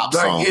 it's him. A pop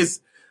song. Is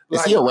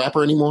he a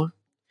rapper anymore?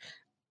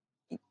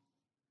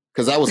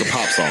 Because that was a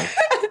pop song.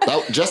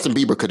 Justin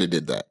Bieber could have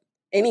did that.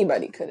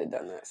 Anybody could have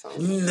done that song.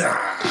 Nah.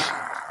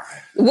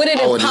 Would it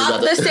have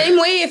popped the same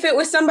way if it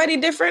was somebody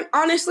different?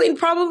 Honestly,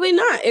 probably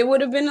not. It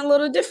would have been a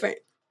little different.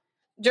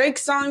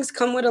 Drake's songs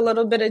come with a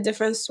little bit of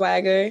different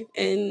swagger,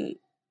 and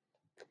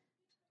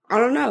I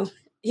don't know.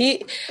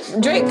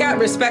 Drake got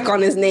respect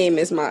on his name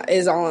is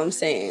all I'm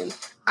saying.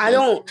 I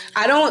don't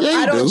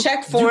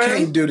check for him. You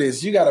can't do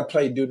this. You got to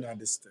play Do Not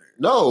Disturb.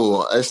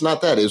 No, it's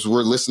not that. It's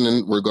we're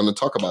listening. We're going to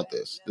talk about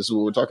this. This is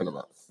what we're talking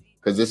about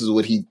because this is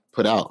what he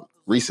put out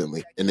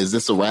recently. And is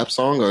this a rap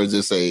song or is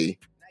this a?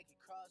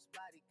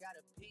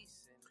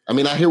 I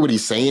mean, I hear what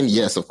he's saying.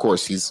 Yes, of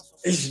course, he's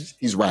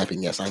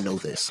rapping. Yes, I know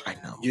this. I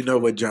know. You know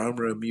what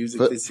genre of music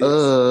this is?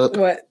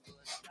 What?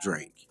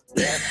 Drake.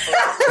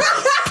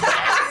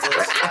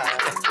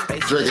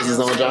 Drake is his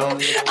own genre.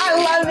 I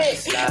love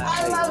it.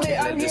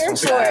 I'm here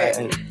for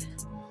it.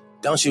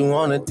 Don't you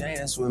wanna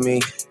dance with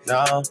me?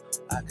 No,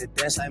 I could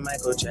dance like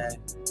Michael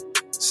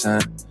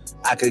Jackson.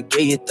 I could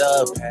get you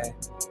the pay.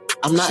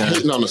 I'm not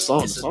hating on the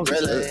song. The song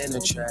is in the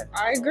track.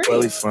 I agree. Where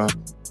we from?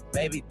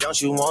 Baby, don't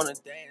you wanna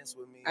dance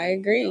with me? I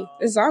agree.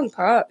 The song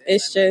pop.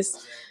 It's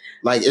just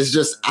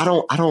I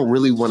don't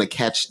really want to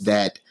catch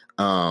that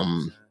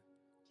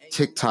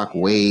TikTok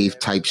wave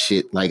type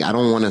shit. Like I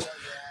don't want to.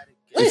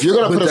 If you're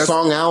gonna put a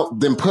song out,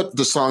 then put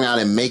the song out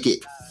and make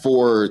it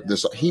for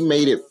this. He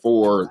made it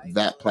for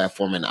that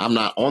platform, and I'm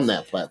not on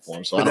that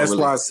platform. So that's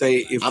why I say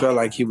it felt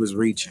like he was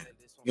reaching.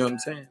 You know what I'm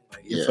saying?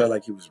 Like, it felt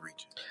like he was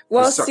reaching.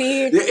 Well,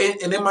 see,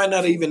 and it might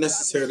not even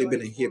necessarily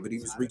been a hit, but he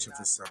was reaching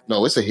for something.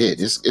 No, it's a hit.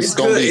 It's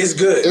gonna good. Be. It's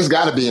good. It's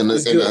got to be in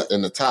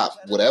the top,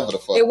 whatever the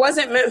fuck. It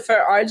wasn't meant for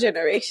our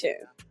generation.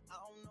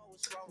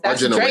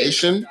 That's our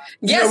generation?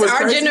 Great. Yes,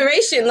 our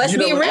generation. Let's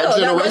be real.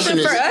 That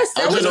wasn't for us.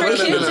 That was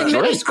for kids in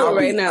middle school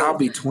right now. I'll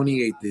be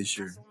 28 this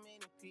year.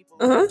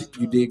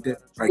 You dig that?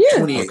 Like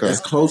 28. Okay. That's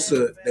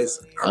closer.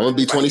 I'm gonna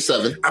be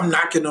 27. I'm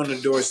knocking on the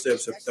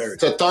doorsteps of 30.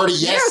 To 30,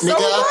 yes,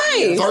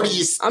 nigga. So 30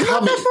 is I'm coming.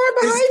 not that far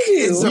behind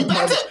you.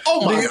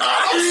 Oh my god,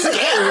 I'm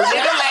scared.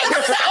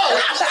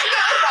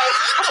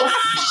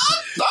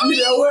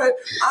 You know what?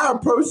 I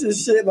approach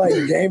this shit like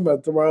Game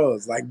of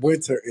Thrones. Like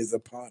winter is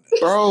upon us,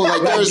 bro.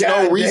 Like there's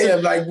no reason.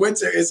 Damn, like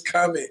winter is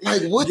coming.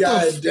 Like what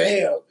God the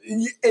damn.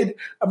 And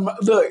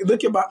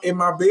look at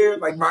my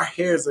beard. Like my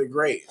hairs are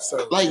gray.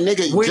 So like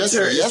nigga, just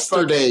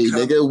yesterday,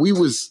 nigga, we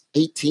was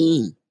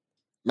 18,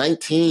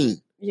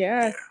 19.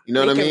 Yeah. You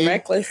know what I mean?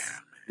 Reckless.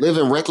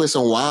 Living reckless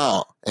and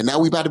wild. And now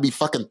we about to be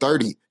fucking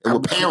 30. And we're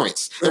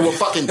parents. And we're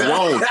fucking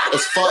grown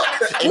as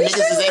fuck. And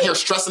niggas is in here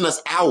stressing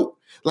us out.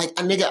 Like,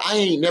 nigga,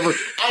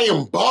 I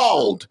am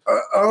bald.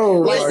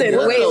 Listen,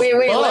 wait.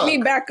 Let me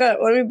back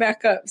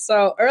up.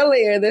 So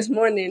earlier this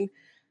morning,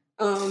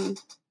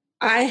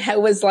 I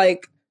was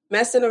like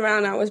messing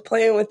around. I was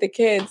playing with the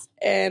kids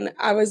and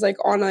I was like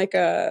on like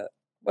a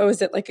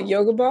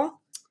yoga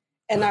ball?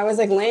 And I was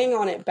like laying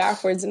on it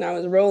backwards and I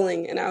was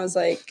rolling. And I was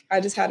like,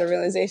 I just had a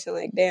realization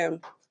like, damn,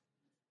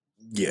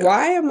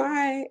 why am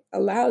I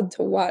allowed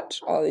to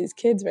watch all these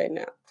kids right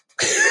now?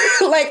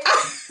 Like,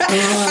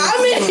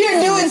 I'm in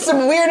here doing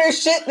some weirder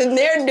shit than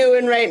they're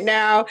doing right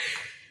now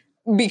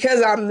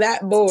because I'm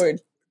that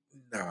bored.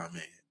 Nah,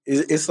 man.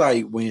 It's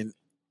like when,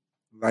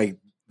 like,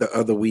 the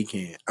other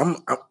weekend,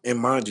 and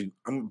mind you,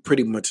 I'm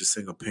pretty much a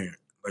single parent.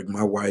 Like,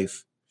 my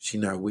wife, she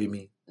not with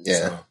me.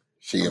 Yeah. So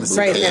she in boot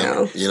right camp,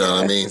 now. You know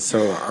what I mean?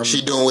 So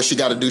she doing what she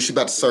got to do. She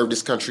about to serve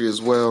this country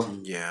as well.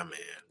 Yeah, man.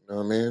 You know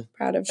what I mean?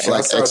 Proud of her.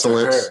 Black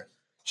excellence.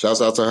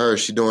 Shouts out to her.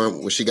 She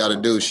doing what she got to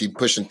do. She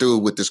pushing through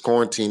with this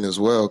quarantine as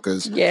well.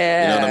 Because, you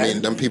know what I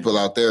mean? Them people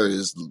out there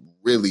is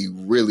really,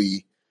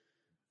 really,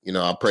 you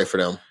know, I pray for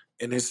them.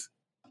 And it's,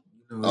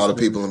 you know, all the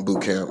people in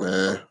boot camp,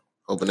 man.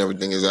 Hoping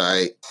everything is all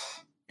right.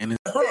 And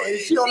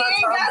she ain't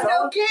got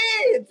no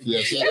kids. Yeah,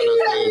 she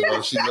ain't got no kids,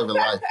 bro. She living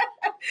life.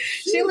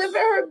 She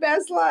living her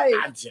best life.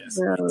 I just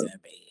went to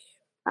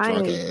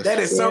bed. That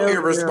is so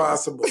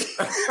irresponsible. We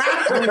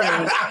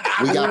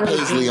got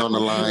Paisley on the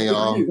line,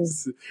 y'all.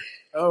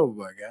 Oh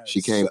my God.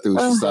 She came through.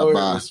 She stopped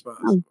by.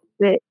 I'm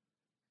sick.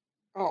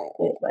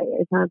 Oh. Like,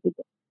 it's time to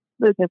go.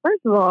 Listen,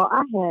 first of all, I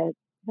had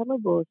hella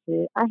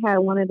bullshit. I had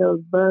one of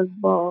those buzz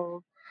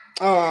balls.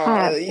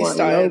 Oh, you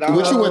started off.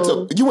 What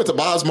you went to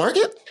Bob's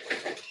Market?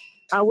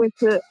 I went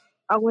to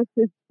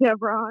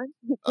Chevron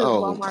because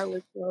Walmart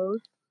was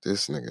closed.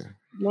 This nigga.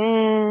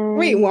 Man.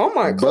 Wait,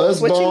 Walmart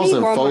closed? Buzz What you balls mean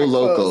and Walmart Faux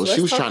Locos. closed?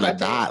 She was Let's trying talk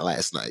to about die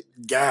last night.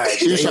 God,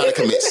 she was trying to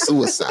commit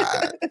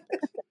suicide.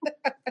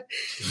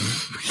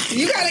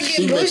 You gotta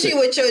get bougie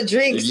with your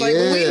drinks. Like,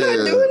 we're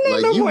not doing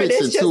that no more.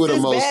 That's just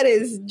as bad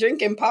as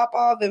drinking Pop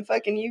Off and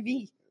fucking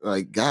UV.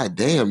 Like, god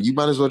damn, you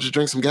might as well just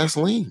drink some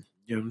gasoline.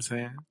 You know what I'm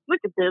saying? Look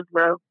at this,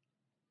 bro.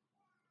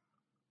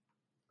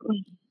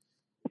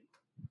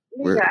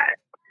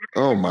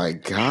 Oh my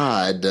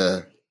god.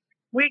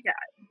 We got.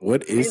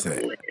 What is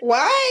that?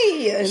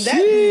 Why? That's why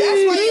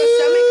your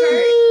stomach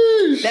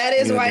hurt. That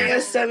is why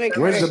your stomach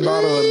hurt. Where's the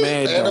bottle of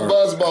Mad Dog? And a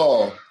Buzz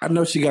Ball. I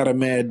know she got a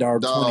Mad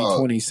Dog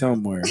 2020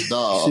 somewhere.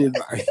 Dog.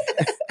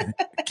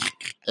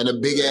 And a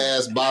big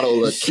ass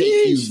bottle of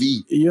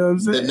KQV. You know what I'm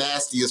saying? The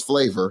nastiest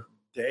flavor.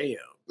 Damn.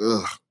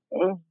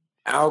 Ugh.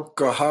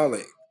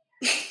 Alcoholic.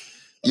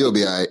 You'll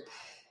be all right.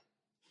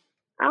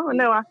 I don't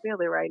know. I feel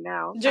it right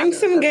now. Drink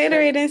some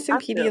Gatorade and some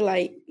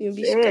Pedialyte. You'll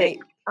be straight.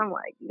 I'm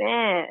like,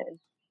 man.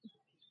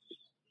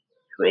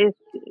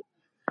 Twisted.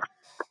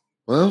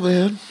 Well,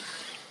 man.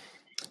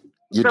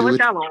 So what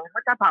y'all on?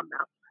 What y'all talking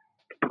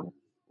about?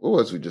 What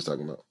was we just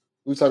talking about?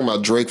 We were talking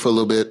about Drake for a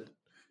little bit.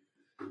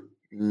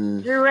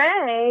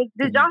 Drake?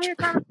 Did y'all hear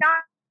Travis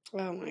Scott?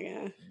 Oh my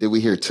God. Did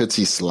we hear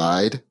Tootsie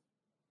Slide?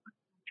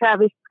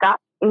 Travis Scott,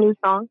 a new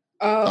song.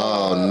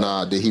 Oh,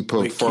 nah. Did he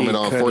perform it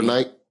on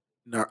Fortnite?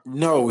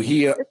 No,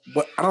 he.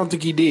 But I don't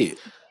think he did.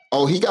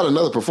 Oh, he got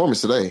another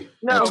performance today.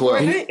 No,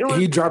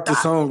 he dropped a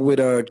song with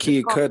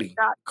Kid Cudi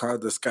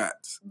called The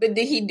Scotts. But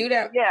did he do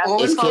that? Yeah.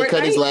 Is Kid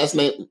Cudi's last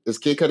name? Is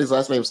Kid Cudi's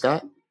last name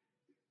Scott?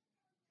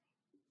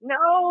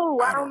 No,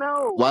 I don't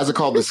know. Why is it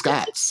called The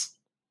Scotts?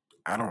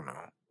 I don't know.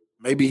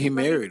 Maybe he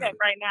married him.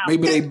 Right now.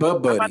 Maybe they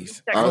butt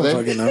buddies. I don't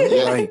fucking know.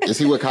 Yeah. Like, is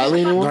he with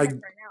Kylie anymore? Like,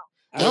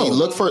 hey,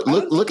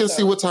 look and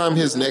see what time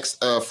his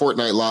next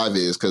Fortnite live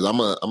is, because I'm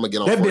gonna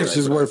get on. That Fortnite bitch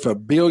is worth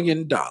 $1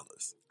 billion.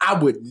 I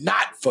would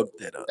not fuck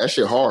that up. That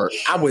shit hard.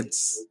 I would.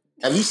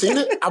 Have you seen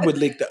it? I would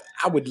lick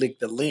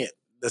the lint,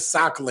 the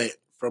sock lint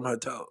from her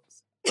toes.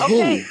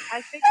 Okay,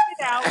 I figured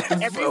it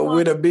out. Everyone,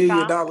 with $1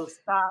 billion.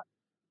 Stop.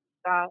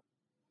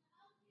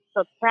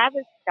 So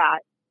Travis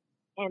Scott,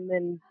 and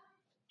then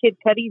Kid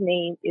Cudi's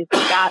name is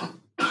Scott.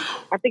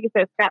 I think it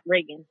says Scott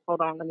Reagan.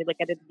 Hold on, let me look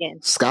at it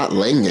again. Scott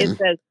Langan. It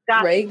says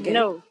Scott Reagan.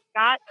 No,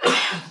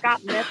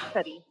 Scott Mess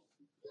Cuddy.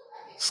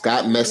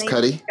 Scott Mess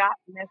Cuddy. Scott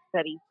Mess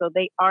Cuddy. So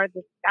they are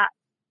the Scotts.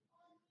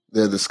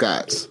 They're the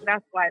Scotts.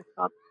 That's why it's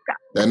called Scott.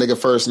 That nigga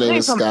first name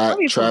is Scott.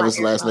 Travis'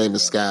 last name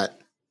is Scott.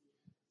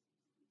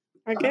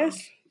 I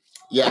guess.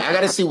 Yeah, I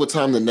gotta see what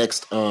time the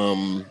next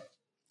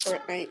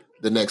Fortnite.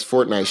 The next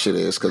Fortnite shit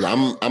is, because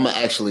I'm gonna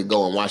actually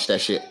go and watch that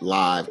shit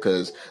live,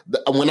 because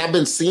when I've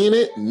been seeing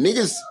it,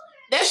 niggas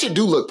that shit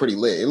do look pretty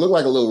lit. It looked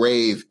like a little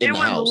rave in It the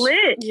was house.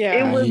 lit.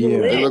 Yeah. It was Yeah.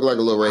 lit. It looked like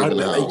a little rave in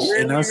the house.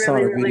 And I saw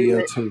the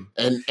video too.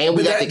 And we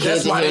But got the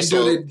kids in here.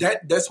 So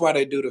that's why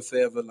they do the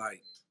forever.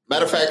 Like,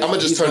 matter of fact, I'm gonna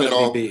just he's turn it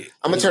gonna on. be big.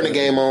 I'm gonna turn the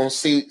game on.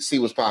 See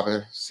what's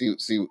popping. See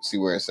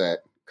where it's at.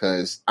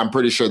 Because I'm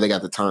pretty sure they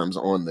got the times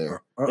on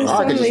there. I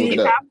can just look it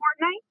up.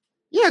 Fortnite?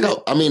 Yeah,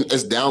 go. I mean,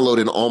 it's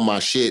downloaded on my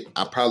shit.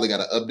 I probably got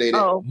to update it.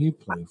 Oh, He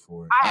play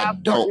for it. I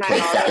don't play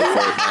fucking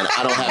Fortnite.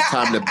 I don't have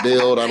time to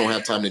build. I don't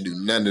have time to do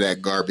none of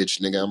that garbage,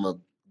 nigga.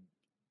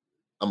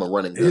 I'm a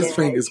running girl. His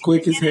finger's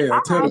quick as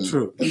hell. Tell the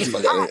truth. Get the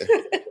fuck out of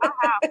here.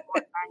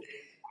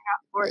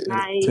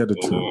 Fortnite. Tell the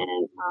truth.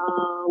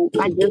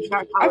 And I just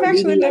got Call I've of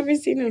actually Duty. never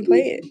seen him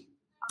play it.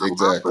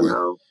 Exactly.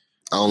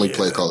 I only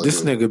play Call of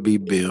This Duty. nigga be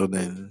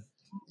building.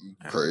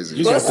 Crazy.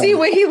 You We'll got see them-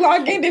 when he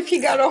log in if he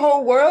got a whole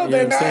You world know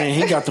or what I'm not. saying?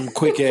 He got them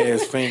quick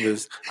ass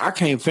fingers. I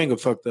can't finger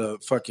fuck the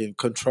fucking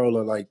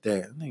controller like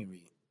that.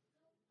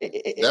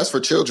 That's for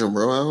children,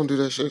 bro. I don't do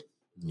that shit.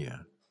 Yeah.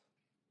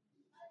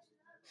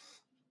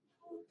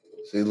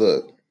 See,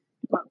 look.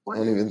 I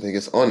don't even think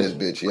it's on this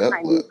bitch.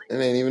 Yep, look. It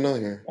ain't even on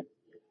here.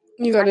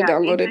 You gotta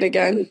download it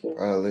again.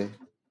 Probably.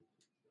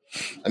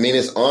 I mean,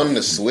 it's on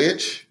the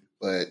Switch,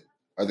 but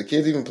are the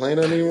kids even playing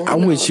that anymore? I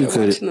wish you they're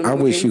could. watching the I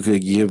wish movie. you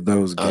could give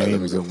those All right, let me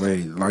games go. away,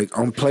 like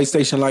on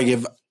PlayStation. Like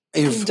if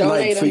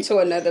Donate like, them to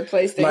another like,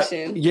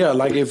 PlayStation. yeah,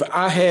 like if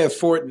I had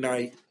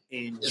Fortnite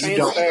and you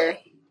don't, Transfer.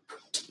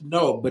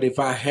 no, but if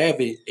I have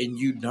it and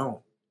you don't,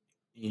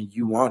 and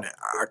you want it,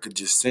 I could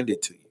just send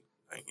it to you.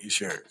 Like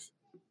it's yours.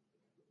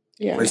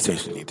 Yeah,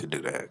 PlayStation need to do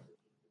that.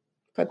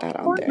 put that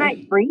out there.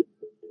 Fortnite free?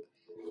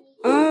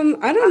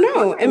 I don't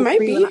know. It might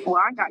be. Well,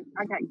 I got Game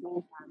Pass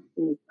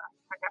and stuff.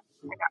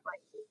 I got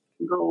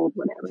like gold,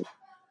 whatever.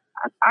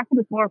 I could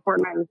have sworn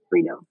Fortnite was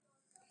free though.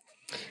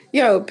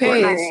 Yo, Fortnite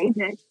Paige,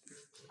 and Apex.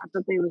 I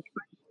thought they was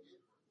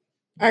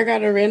free. I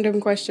got a random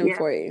question Yeah.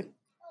 for you.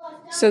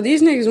 So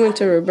these niggas went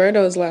to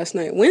Roberto's last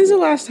night. When's the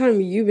last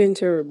time you been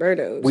to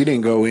Roberto's? We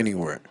didn't go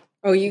anywhere.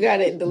 Oh, you got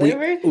it We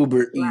delivered?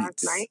 Uber Last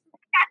Eats. night.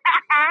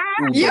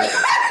 Uber. You-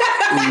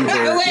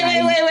 Uber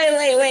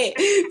wait.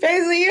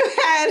 Paisley, you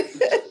had.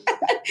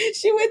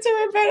 She went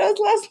to Roberto's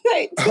last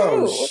night too.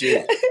 Oh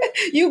shit!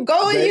 You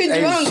go and you Hey,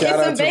 drunk. shout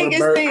out It's to a Vegas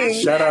Robert-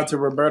 thing. Shout out to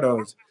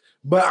Roberto's.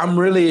 But I'm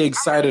really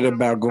excited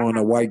about going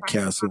to White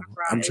Castle.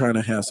 I'm trying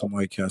to have some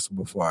White Castle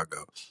before I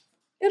go.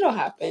 It'll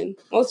happen.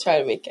 We'll try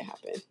to make it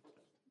happen.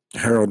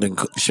 Harold and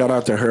shout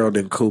out to Harold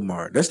and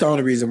Kumar. That's the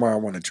only reason why I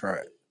want to try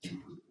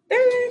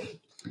it.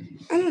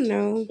 I don't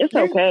know. It's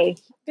okay.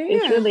 Yeah.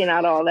 It's really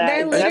not all that.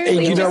 They're It's literally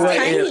definitely you know just what?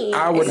 tiny.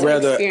 I would It's an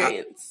rather-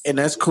 experience. And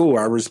that's cool.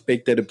 I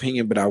respect that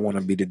opinion, but I want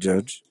to be the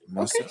judge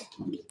myself.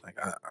 Like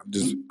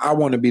I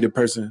want to be the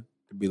person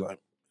to be like,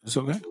 it's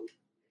okay.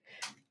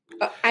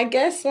 I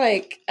guess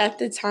like at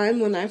the time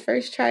when I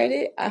first tried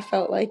it, I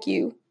felt like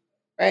you,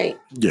 right?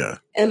 Yeah,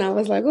 And I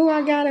was like, oh,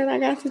 I got it. I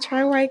got to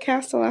try White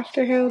Castle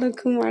after Harold and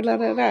Kumar, da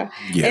da da.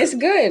 yeah. It's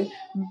good.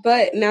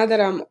 But now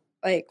that I'm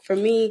like, for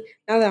me,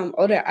 now that I'm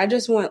older, I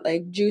just want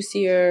like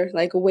juicier,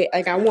 like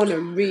I want a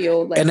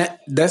real like And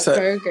that's a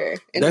burger.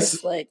 And that's-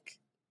 it's like,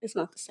 it's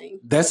not the same.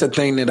 that's a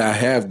thing that I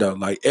have though.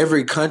 Like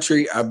every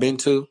country I've been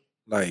to,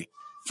 like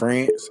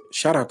France,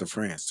 shout out to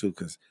France too,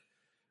 because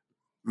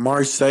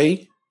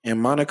Marseille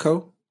and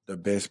Monaco, the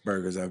best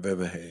burgers I've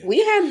ever had. We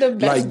had the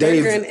best Like,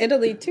 they've- burger in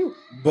Italy too.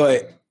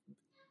 But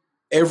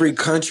every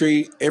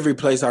country, every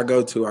place I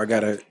go to, I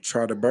gotta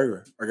try the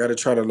burger. I gotta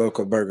try the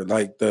local burger.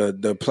 Like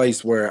the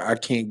place where I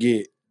can't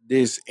get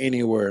this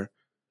anywhere.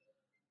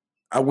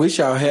 I wish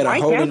y'all had a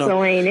White holding Castle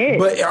on. ain't it.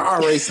 But all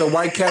right, so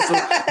White Castle,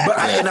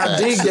 and I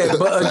dig that.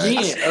 But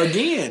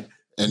again,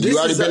 And this you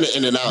already is been a- to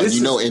In-N-Out. this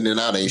You know is-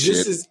 In-N-Out ain't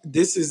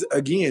this shit. is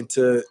again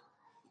to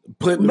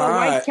put But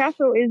my White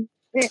Castle isn't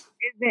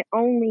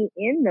only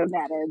in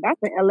Nevada. That's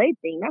an LA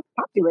thing. That's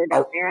popular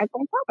down there. That's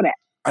on top of that.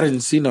 I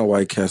didn't see no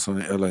White Castle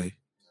in LA.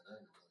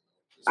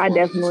 I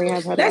definitely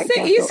have had That's White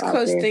an Castle East out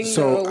Coast there. thing,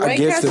 So though. I White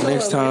guess the Castle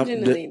next time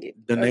originally-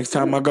 the next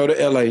time I go to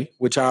LA,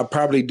 which I'll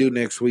probably do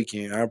next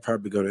weekend, I'll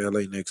probably go to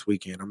LA next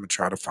weekend. I'm gonna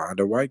try to find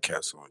a White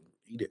Castle and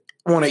eat it.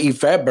 I want to eat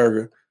Fat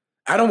Burger.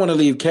 I don't want to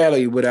leave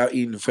Cali without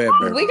eating Fat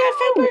Burger. We got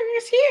fat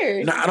burgers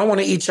here. No, I don't want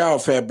to eat y'all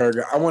Fat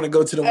Burger. I want to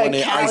go to the one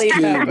that Cali Ice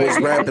Cube Fat was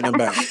Burger. rapping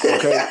about.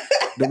 Okay,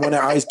 the one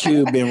that Ice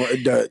Cube been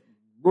the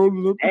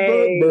rolling up the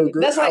Hey, Fat Burger.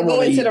 That's I like wanna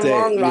going to eat the that,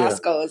 wrong yeah.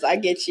 Roscoe's. I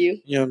get you.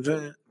 You know what I'm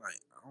saying? Like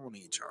I want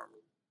to eat y'all.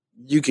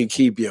 You can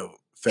keep your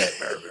Fat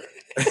Burger.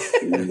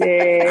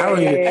 Yeah. I don't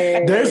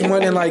even, there's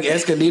one in like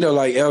Escondido,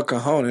 like El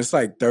Cajon. It's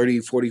like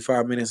 30,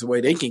 45 minutes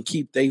away. They can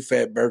keep their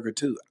Fat Burger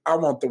too. I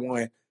want the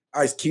one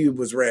Ice Cube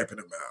was rapping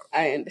about.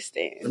 I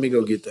understand. Let me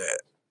go get that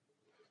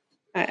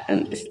I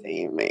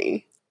understand,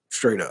 man.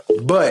 straight up.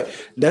 But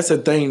that's the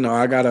thing though.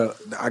 I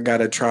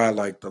gotta try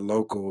like the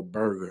local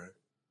burger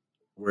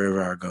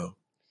wherever I go.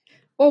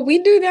 Well, we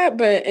do that,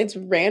 but it's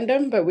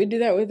random. But we do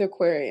that with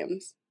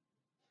aquariums.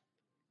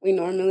 We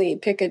normally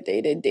pick a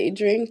day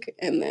drink,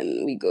 and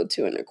then we go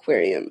to an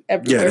aquarium Yeah,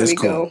 everywhere that's we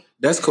cool. go.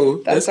 That's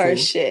cool. That's our cool.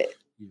 shit.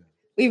 Yeah.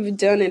 We've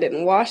done it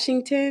in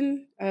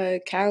Washington,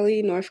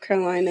 Cali, North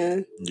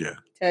Carolina, Yeah.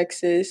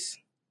 Texas.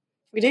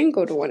 We didn't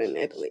go to one in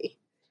Italy.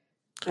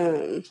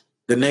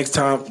 The next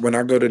time when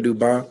I go to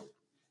Dubai,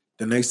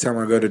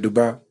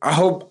 I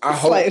hope.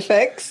 Flight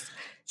effects.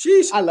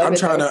 Jeez, I love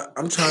it.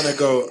 I'm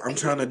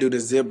trying to do the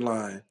zip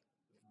line,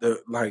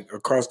 like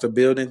across the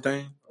building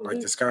thing,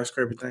 like the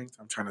skyscraper thing.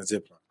 I'm trying to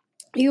zip line.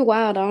 You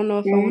wild. I don't know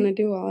if I want to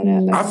do all of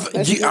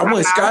that. I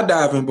went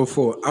skydiving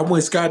before. I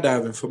went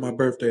skydiving for my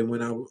birthday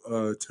when I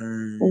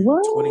turned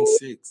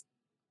 26,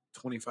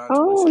 25.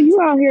 Oh, 26.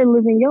 you out here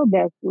living your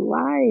best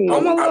life.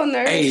 I'm a little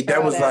nervous. Hey,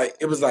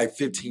 it was like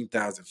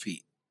 15,000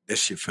 feet. That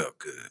shit felt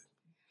good.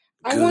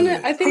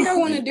 I think I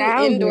want to do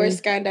indoor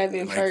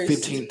skydiving like first.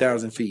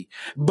 15,000 feet.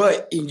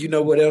 But you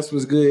know what else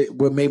was good?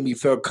 What made me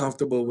feel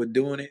comfortable with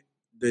doing it?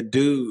 The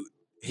dude,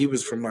 he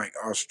was from like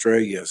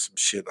Australia, some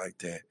shit like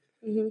that.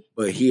 Mm-hmm.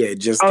 But he had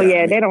just.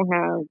 They don't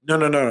have.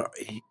 No.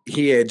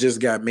 He had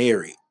just got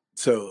married,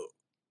 so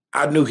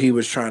I knew he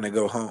was trying to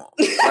go home.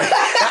 You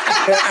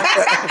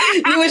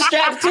were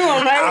strapped to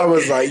him, right? I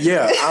was like,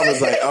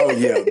 oh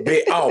yeah,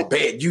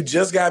 bet you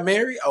just got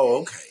married.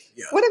 Oh, okay.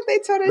 Yeah. What if they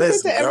told that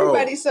shit to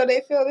everybody so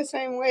they feel the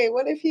same way?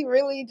 What if he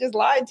really just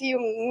lied to you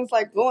and was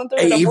like going through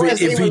the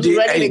divorce and he was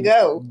ready to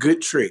go?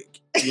 Good trick.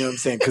 You know what I'm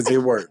saying? Because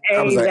it worked.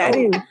 I was like, that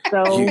is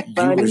so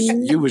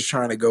funny. You was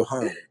trying to go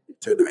home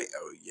tonight.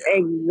 Oh yeah.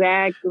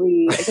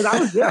 Exactly. Because I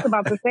was just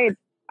about to say,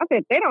 I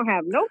said, they don't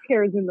have no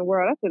cares in the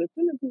world. I said, as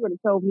soon as he would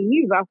have told me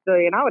he was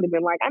Australian, I would have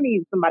been like, I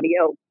need somebody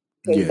else.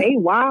 Because they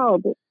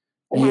wild.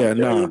 Yeah,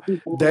 no.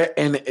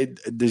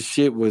 The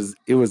shit was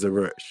a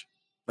rush.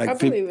 Like I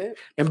believe it.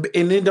 And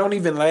it don't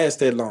even last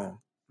that long.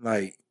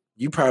 Like,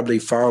 you probably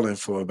falling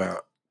for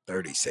about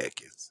 30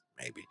 seconds,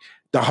 maybe.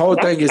 The whole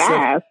thing is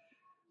fast.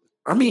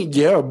 I mean,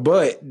 yeah,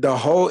 but the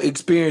whole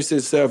experience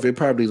itself, it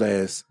probably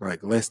lasts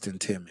like less than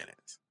 10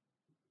 minutes.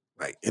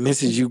 Like, and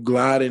this is you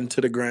gliding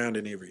to the ground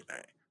and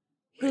everything.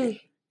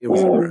 Like, it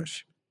was a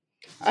rush.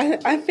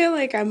 I feel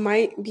like I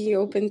might be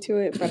open to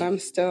it, but I'm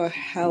still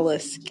hella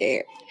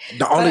scared.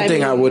 The only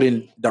thing I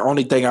wouldn't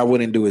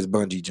do is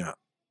bungee jump.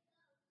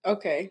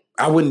 Okay.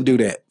 I wouldn't do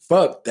that.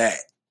 Fuck that.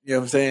 You know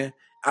what I'm saying?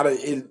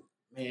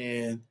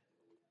 Man,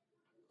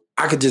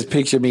 I could just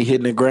picture me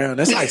hitting the ground.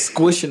 That's like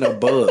squishing a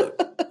bug. You know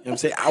what I'm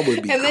saying? I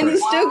would be. And then you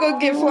still gonna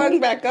get flung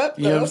back up.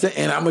 Though. You know what I'm saying?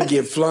 And I'm gonna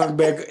get flung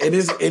back, and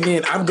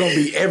then I'm gonna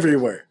be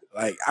everywhere.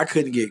 Like, I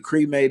couldn't get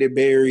cremated,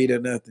 buried, or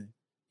nothing.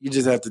 You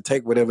just have to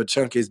take whatever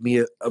chunk is me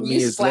is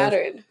left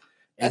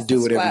and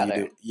do whatever you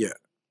do. Yeah.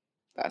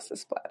 That's a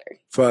splatter.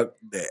 Fuck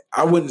that.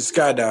 I wouldn't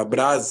skydive, but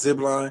I zip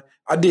line.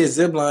 I did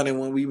zip lining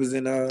when we was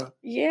in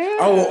Yeah.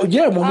 Oh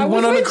yeah, when we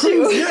went on a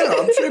cruise. Yeah,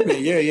 I'm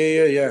tripping.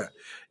 Yeah.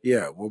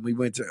 Yeah. When we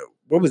went to,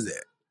 what was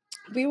that?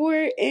 We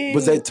were in.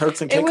 Was that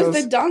Turks and Caicos? It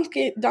was the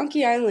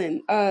Donkey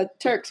Island, Grand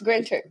Turks.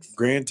 Grand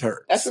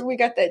Turks. That's where we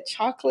got that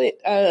chocolate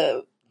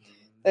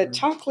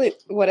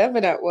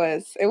whatever that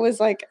was. It was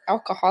like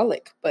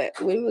alcoholic,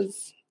 but we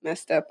was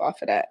messed up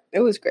off of that. It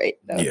was great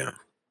though. Yeah.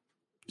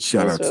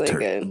 Shout out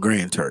to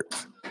Grand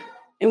Turks.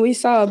 And we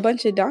saw a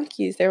bunch of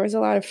donkeys. There was a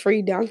lot of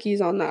free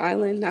donkeys on the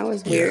island. That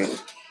was weird. Yeah.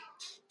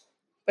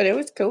 But it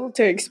was cool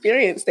to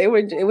experience. It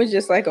was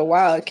just like a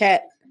wild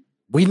cat.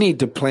 We need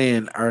to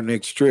plan our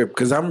next trip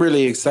because I'm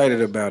really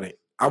excited about it.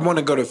 I want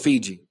to go to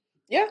Fiji.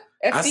 Yeah.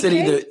 FBK? I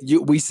said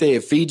we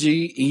said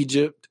Fiji,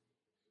 Egypt.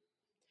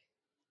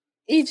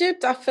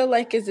 Egypt, I feel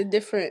like is a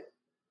different.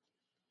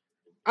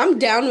 I'm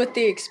down with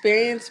the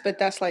experience, but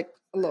that's like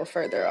a little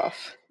further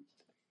off.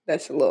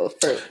 That's a little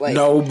further. Like,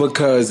 no,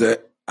 because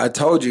I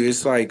told you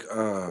it's like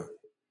for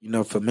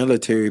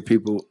military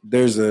people.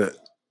 There's a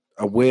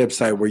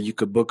website where you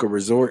could book a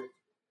resort.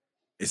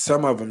 And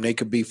some of them they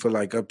could be for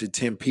like up to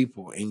 10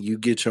 people, and you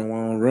get your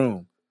own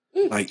room.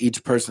 Like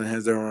each person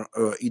has their own.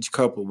 Each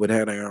couple would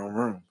have their own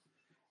room,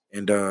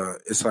 and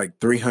it's like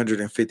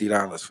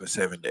 $350 for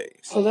 7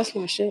 days. Oh, that's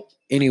not shit.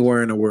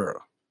 Anywhere in the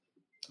world.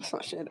 That's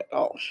not shit at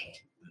all.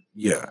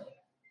 Yeah.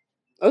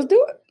 Let's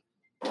do it.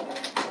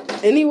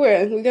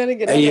 Anywhere. We got to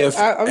get out.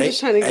 I'm just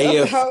trying to get out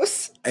the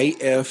house.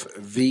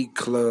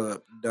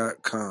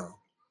 AFVclub.com.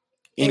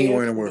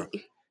 Anywhere in the world.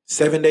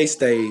 7-day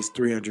stays,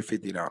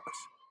 $350.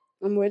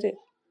 I'm with it.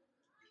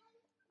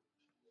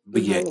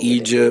 But yeah,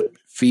 Egypt,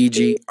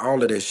 Fiji,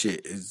 all of that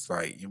shit is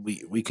like,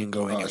 we can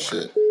go anywhere. Oh,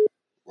 shit.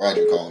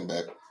 Roger calling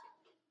back.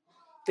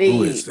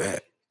 Who is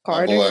that?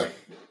 Carter. My boy.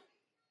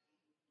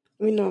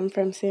 We know him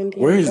from San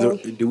Diego. Where is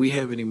do we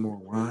have any more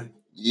wine?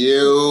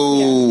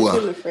 You. Yeah, it's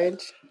in the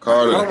fridge.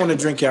 Carter. I don't want to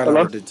drink out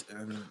of it.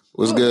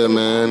 What's good,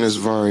 man? It's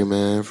Vari,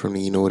 man, from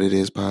the You Know What It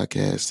Is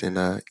podcast,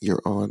 and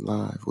you're on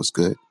live. What's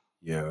good?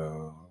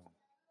 Yo.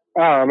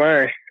 Oh,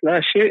 man.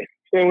 Nah, shit.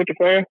 Staying with the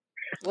fam.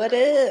 What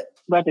up?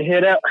 About to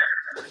head out.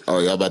 Oh,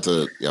 y'all about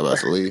to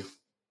leave?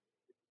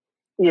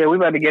 Yeah, we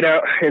about to get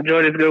out.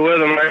 Enjoy this good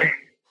weather, man.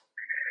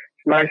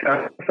 It's nice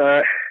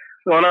outside.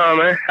 What's going on,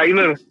 man? How you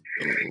living?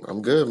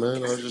 I'm good, man.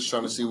 I was just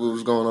trying to see what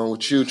was going on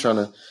with you, trying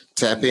to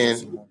tap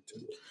in.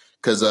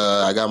 Because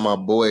I got my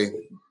boy,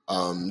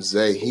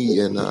 Zay.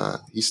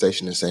 He's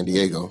stationed in San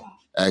Diego,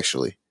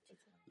 actually,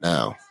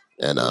 now.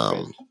 And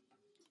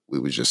we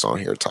was just on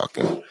here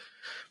talking.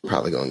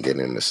 Probably going to get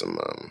into some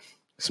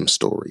some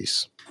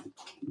stories.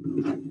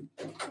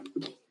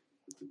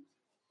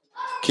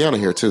 Kiana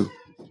here too.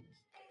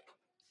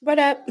 What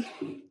up?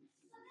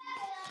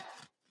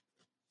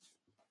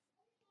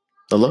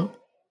 Hello?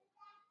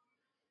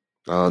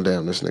 Oh,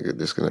 damn, this nigga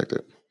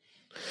disconnected.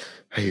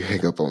 How you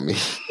hang up on me?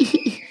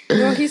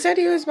 Well, he said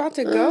he was about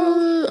to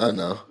go. I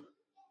know.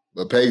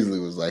 But Paisley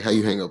was like, how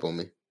you hang up on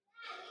me?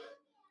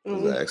 It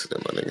was an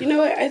accident, my nigga. You know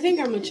what? I think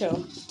I'm going to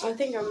chill. I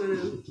think I'm going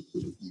to...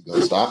 You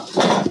gonna stop?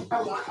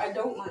 I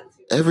don't want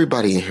to.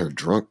 Everybody in here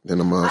drunk than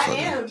a motherfucker. I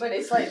am, but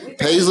it's like...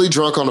 Paisley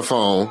drunk on the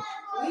phone.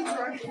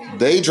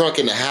 They drunk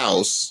in the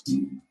house.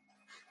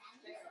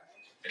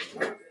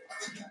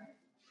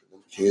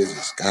 Kids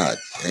is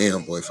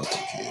goddamn boy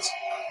fucking kids.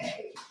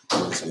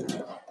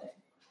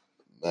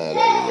 Mad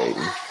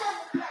aggravating.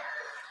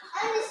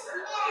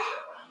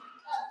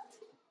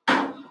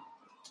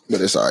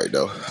 But it's alright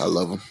though. I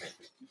love them.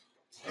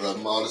 I love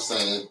them all the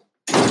same.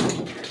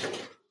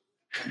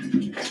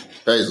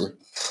 Paisley.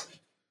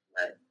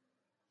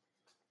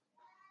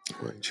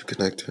 Why didn't you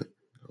connect it?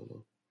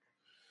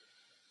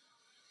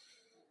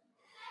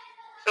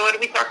 So what are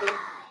we talking about?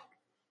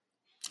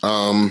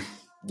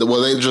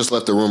 Well, they just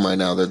left the room right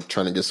now. They're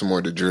trying to get some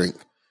more to drink.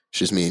 It's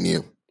just me and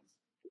you.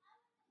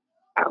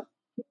 Oh.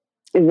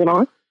 Is it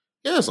on?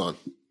 Yeah, it's on.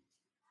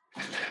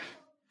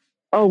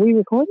 Oh, we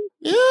recording?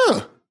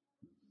 Yeah.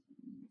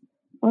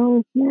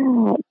 Oh,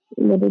 yeah.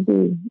 What it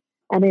do?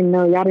 I didn't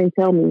know. Y'all didn't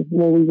tell me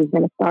when we was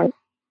going to start.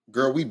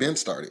 Girl, we been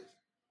started.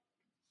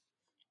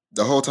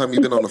 The whole time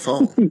you've been on the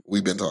phone,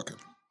 we've been talking.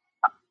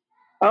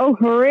 Oh,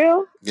 for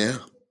real? Yeah.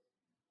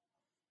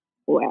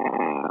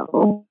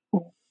 Wow.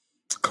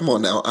 Come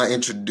on now. I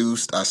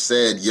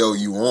said, yo,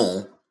 you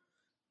on.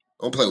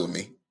 Don't play with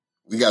me.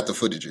 We got the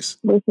footages.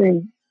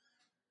 Listen.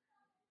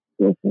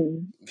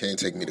 You can't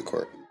take me to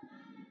court.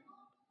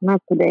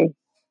 Not today.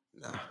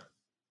 Nah.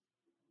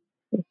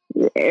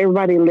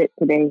 Everybody lit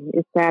today.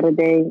 It's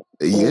Saturday.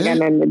 Yeah. Ain't got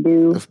nothing to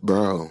do.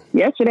 Bro.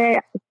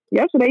 Yesterday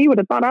you would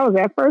have thought I was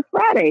at First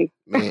Friday.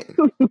 Man.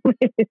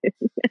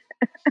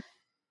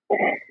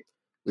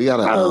 We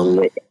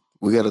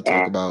gotta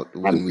talk about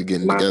when we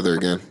getting together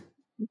again.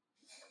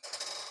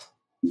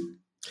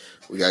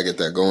 We gotta get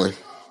that going.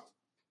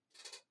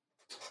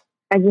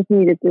 I just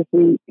need it this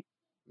week.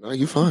 No,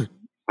 you fine.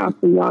 I'll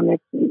see y'all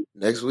next week.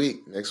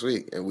 Next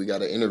week. And we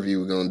got an interview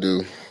we're gonna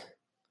do.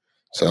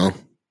 So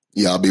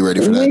y'all be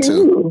ready for that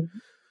too.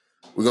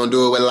 We're gonna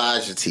do it with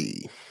Elijah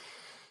T.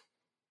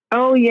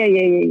 Oh yeah.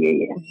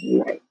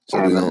 Right. So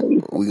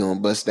we're gonna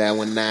bust that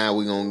one now.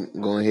 We're gonna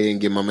go ahead and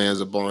get my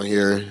man's up on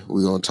here.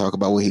 We're gonna talk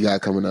about what he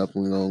got coming up.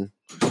 We're gonna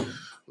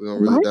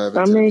really dive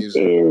into the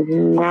music. My stomach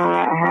is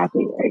not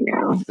happy right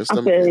now. These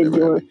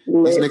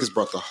niggas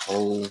brought the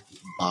whole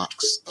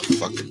box of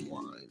fucking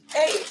wine.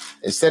 Hey,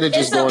 instead of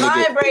just going to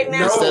get right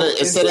now.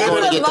 Instead of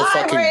going to get the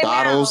fucking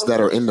bottles that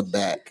are in the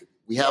back.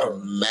 We have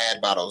mad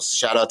bottles.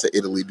 Shout out to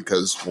Italy,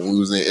 because when we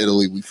was in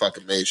Italy, we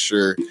fucking made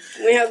sure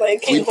we had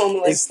came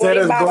home with instead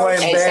of going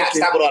back.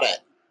 Stop with all that.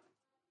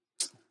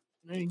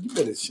 Man, you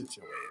better shut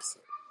your ass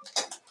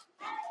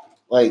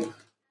up.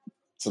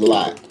 It's a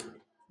lot.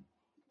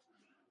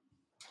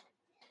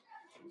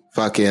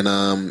 Fucking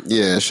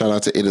yeah. Shout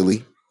out to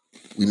Italy.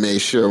 We made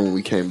sure when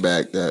we came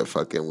back that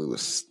fucking we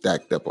was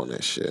stacked up on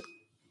that shit.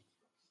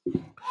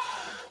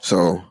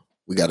 So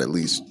we got at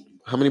least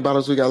how many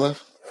bottles we got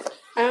left?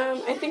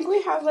 I think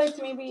we have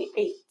maybe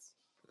 8.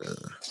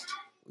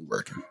 We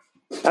working.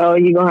 Oh,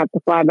 you're gonna have to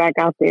fly back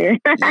out there.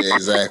 Yeah,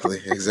 exactly.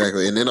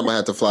 And then I'm gonna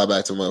have to fly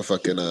back to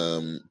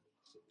motherfucking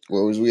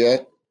where was we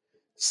at?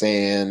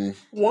 San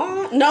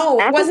Juan? No,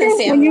 it wasn't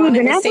San Juan.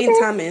 It was St.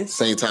 Thomas.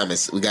 St.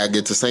 Thomas. We gotta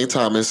get to St.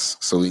 Thomas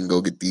so we can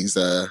go get these.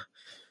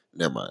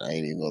 Never mind. I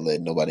ain't even gonna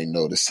let nobody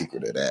know the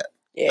secret of that.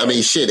 Yeah. I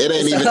mean, shit. It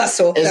ain't even a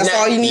hustle. That's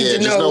all you need to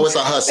know. Just know it's a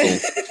hustle.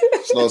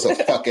 Just know it's a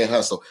fucking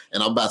hustle.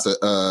 And I'm about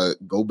to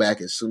go back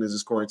as soon as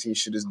this quarantine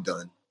shit is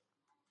done.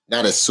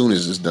 Not as soon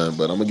as it's done,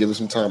 but I'm gonna give it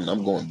some time and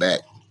I'm going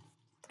back.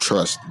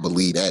 Trust,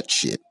 believe that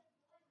shit.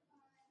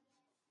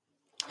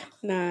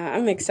 Nah,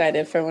 I'm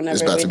excited for whenever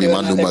it's about to be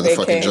my new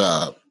motherfucking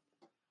job.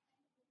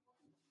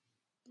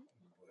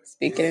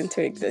 Speak it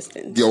into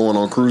existence. Going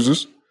on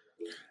cruises?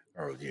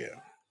 Oh yeah.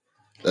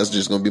 That's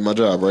just gonna be my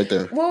job right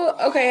there. Well,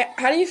 okay.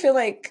 How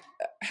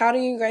do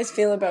you guys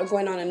feel about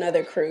going on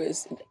another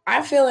cruise?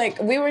 I feel like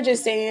we were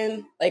just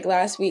saying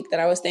last week that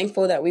I was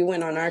thankful that we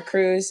went on our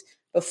cruise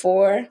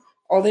before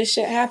all this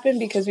shit happened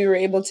because we were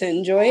able to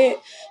enjoy it.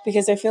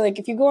 Because I feel like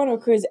if you go on a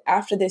cruise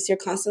after this, you're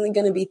constantly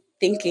going to be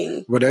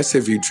thinking. Well, that's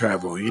if you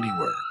travel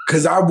anywhere.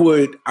 Because I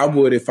would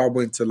if I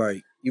went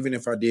to even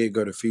if I did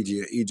go to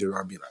Fiji or Egypt,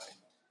 I'd be like,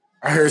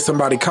 I heard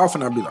somebody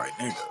coughing, I'd be like,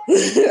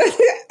 nigga.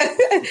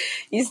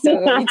 You still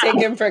gonna be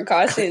taking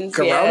precautions.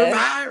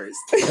 Coronavirus.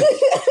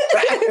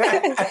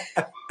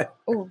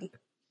 Ooh.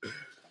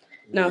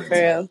 No, for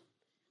real.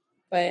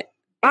 But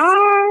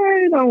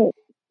I don't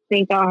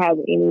think I'll have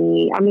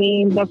any. I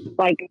mean, I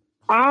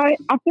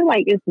feel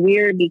like it's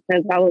weird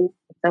because I was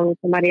telling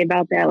somebody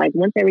about that.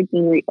 Once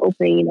everything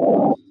reopened,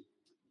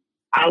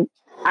 I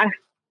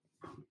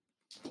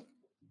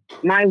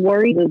my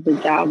worry is the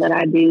job that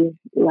I do.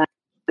 Like,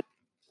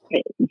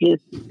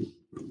 just,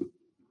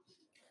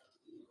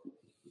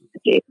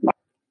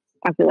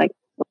 I feel like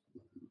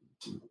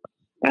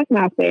that's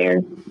not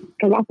fair.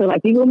 Because I feel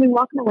like people will be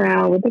walking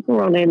around with the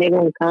corona and they're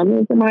going to come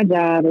into my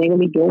job and they're going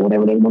to be doing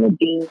whatever they want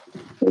to do.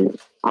 And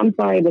I'm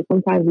sorry, but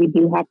sometimes we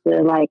do have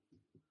to like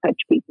touch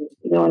people.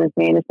 You know what I'm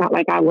saying? It's not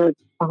like I work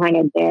behind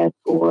a desk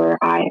or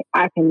I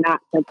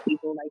cannot touch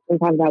people. Like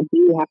sometimes I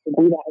do have to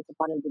do that as a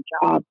part of the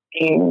job.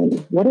 And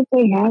what if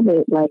they have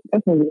it? Like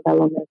that's going to be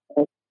hella messed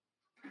up.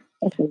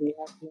 That's going to be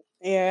hella messed up.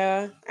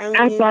 Yeah.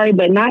 I'm sorry,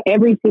 but not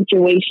every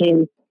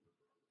situation.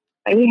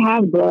 Like we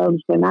have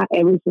gloves, but not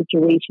every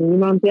situation. You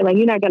know what I'm saying? Like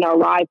you're not gonna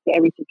arrive to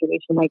every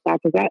situation like that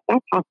because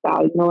that's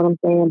hostile. You know what I'm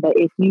saying? But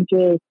if you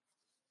just,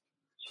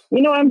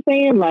 you know what I'm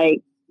saying?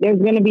 Like there's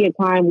gonna be a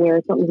time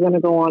where something's gonna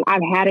go on. I've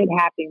had it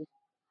happen.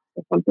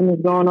 If something is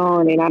going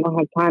on and I don't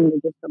have time to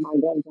just put my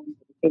guns on,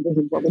 okay, this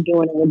is what we're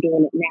doing and we're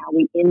doing it now.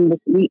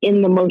 We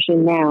in the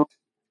motion now.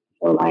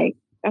 So like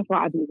that's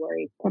why I'd be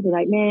worried. I'd be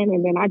like, man,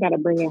 and then I gotta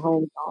bring it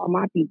home to all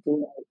my people.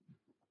 Like,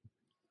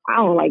 I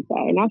don't like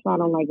that. And that's why I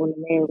don't like when the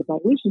mayor was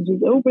like, we should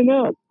just open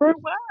up. For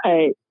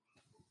what?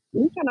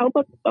 We trying to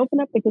open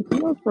up the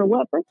casinos for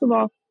what? First of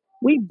all,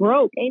 we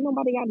broke. Ain't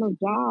nobody got no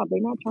job. They're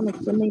not trying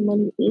to spend their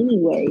money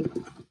anyway.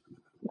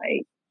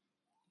 Like,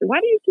 why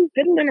do you keep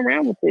fiddling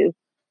around with this?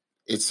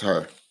 It's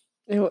her.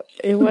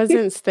 It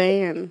wasn't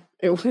staying.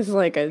 It was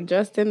like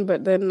adjusting,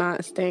 but then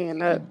not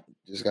staying up.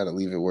 Just got to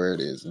leave it where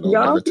it is. Don't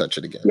ever touch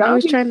it again. I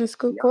was trying to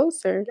scoot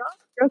closer. Y'all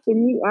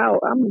stressing me out.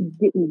 I'm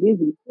getting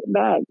busy. Sit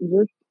back.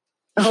 Just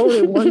hold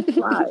it one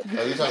spot.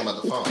 Oh, you're talking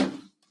about the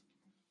phone.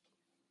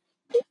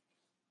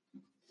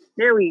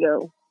 There we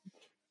go.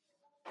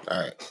 All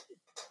right.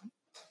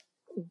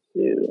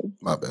 Dude.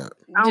 My bad.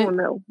 I don't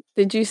know.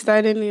 Did you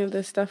start any of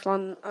the stuff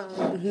on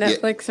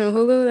Netflix and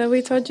Hulu that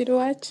we told you to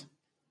watch?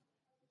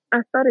 I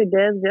started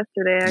Devs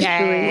yesterday, actually.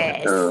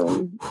 Yes.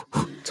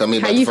 Tell me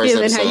about the first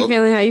episode.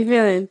 How you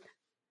feeling?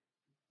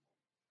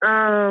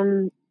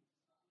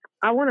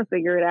 I want to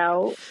figure it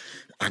out.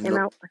 I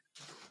know.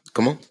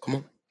 Come on.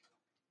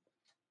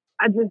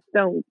 I just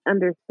don't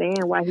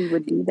understand why he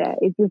would do that.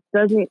 It just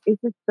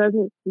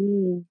doesn't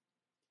seem.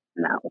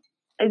 No,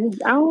 I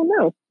don't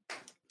know.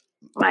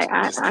 Like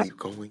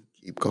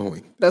keep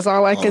going. That's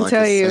all I can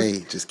tell you.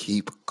 Say, just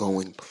keep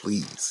going,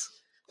 please.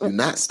 Do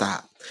not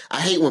stop.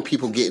 I hate when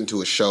people get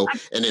into a show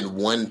and then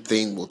one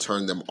thing will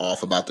turn them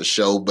off about the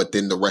show, but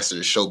then the rest of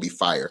the show be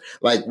fire.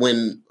 Like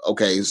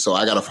so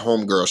I got a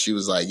homegirl. She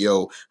was like,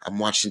 yo, I'm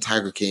watching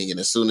Tiger King. And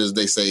as soon as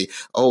they say,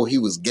 oh, he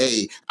was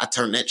gay, I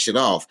turn that shit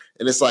off.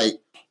 And it's like,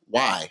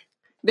 why?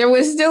 There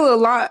was still a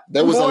lot.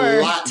 There was more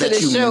a lot to that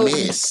the you show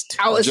missed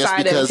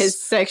outside of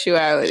his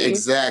sexuality.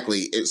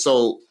 Exactly.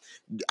 So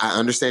I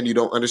understand you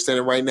don't understand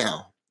it right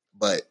now,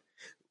 but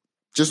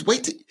just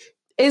wait.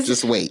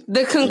 Just wait.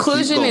 The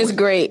conclusion is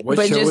great. What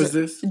show is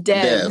this?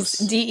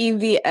 Devs.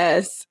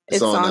 DEVS.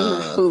 It's on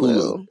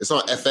Hulu. It's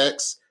on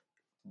FX,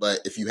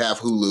 but if you have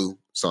Hulu,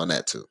 it's on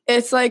that too.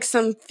 It's like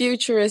some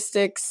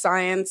futuristic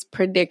science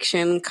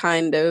prediction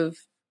kind of.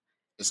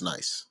 It's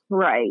nice.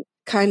 Right.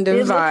 Kind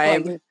of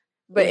vibe.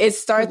 But it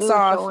starts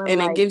off and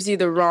it gives you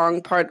the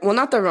wrong part. Well,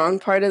 not the wrong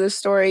part of the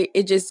story.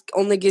 It just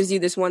only gives you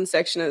this one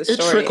section of the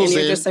story. And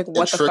you're just like,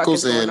 what the fuck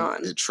is going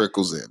on? It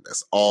trickles in.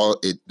 That's all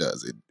it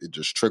does. It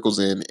just trickles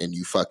in and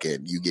you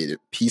get it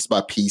piece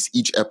by piece.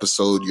 Each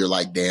episode, you're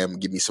like, damn,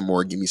 give me some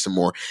more.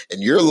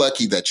 And you're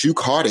lucky that you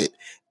caught it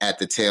at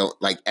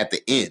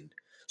the end.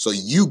 So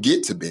you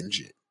get to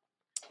binge it.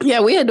 Yeah,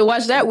 we had to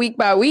watch that week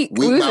by week.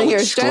 We was in here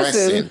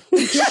stressing.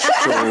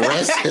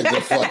 Stressing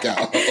the fuck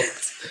out.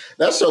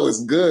 That show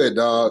is good,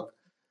 dog.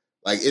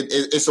 Like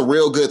it's a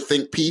real good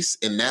think piece,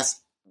 and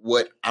that's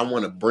what I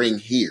want to bring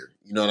here.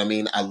 You know what I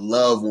mean? I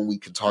love when we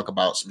can talk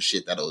about some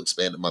shit that'll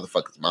expand the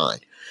motherfucker's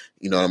mind.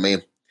 You know what I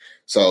mean?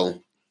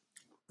 So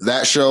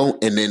that show,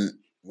 and then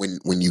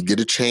when you get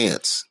a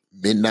chance,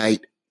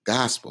 Midnight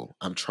Gospel.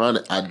 I try to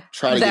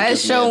that get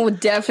this show man.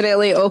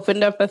 Definitely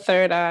opened up a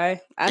third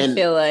eye. I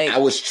feel like I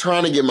was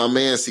trying to get my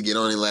man to get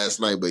on it last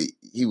night, but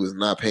he was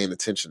not paying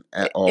attention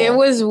at all.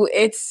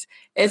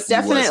 It's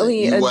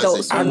definitely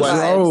adult I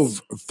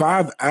drove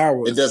 5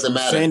 hours. It doesn't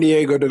matter. San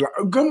Diego to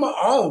come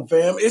on,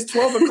 fam. It's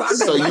 12 o'clock.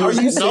 So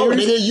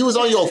you was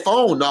on your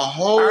phone the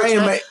whole time.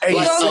 Listen, like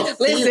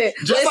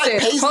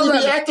Paisley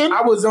be acting.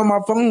 I was on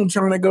my phone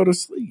trying to go to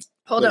sleep.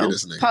 Hold on.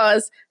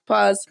 Pause.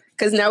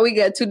 Because now we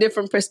got two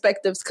different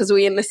perspectives because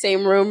we in the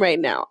same room right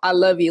now. I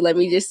love you. Let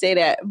me just say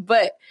that.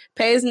 But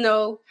Paige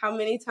know how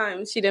many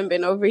times she done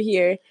been over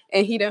here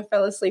and he done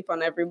fell asleep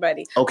on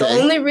everybody. Okay.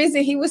 The only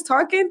reason he was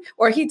talking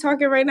or he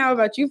talking right now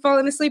about you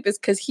falling asleep is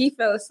because he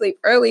fell asleep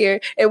earlier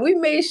and we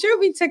made sure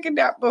we took it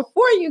out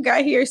before you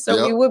got here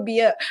so we would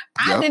be up.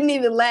 I didn't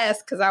even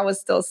last because I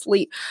was still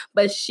asleep.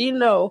 But she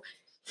know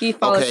he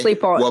fall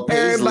asleep on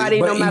everybody,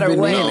 no matter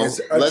what.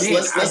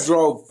 I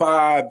drove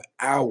 5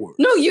 hours.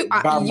 No,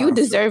 you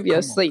deserve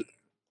your sleep.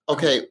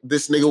 Okay,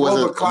 this nigga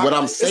wasn't. What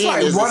I'm saying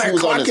like is he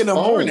was on his phone.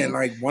 Morning,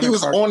 like he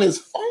was on his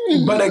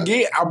phone. But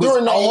again, I was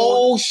during the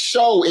whole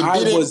show.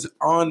 I was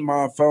on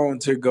my phone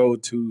to go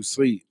to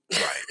sleep.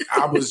 Like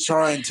I was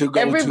trying to go.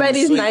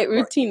 Everybody's to sleep. night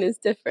routine is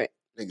different.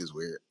 Niggas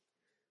weird.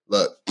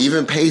 Look,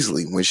 even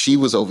Paisley, when she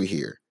was over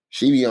here,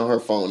 she be on her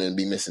phone and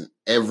be missing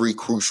every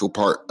crucial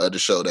part of the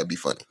show that'd be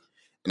funny.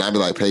 And I'd be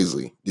like,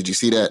 Paisley, did you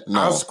see that?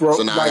 No.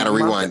 So now I gotta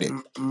rewind it.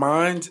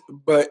 Mine,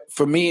 but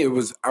for me, I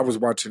was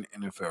watching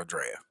NFL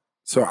draft.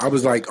 So I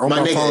was like on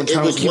my phone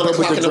trying to keep up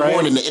with the draft.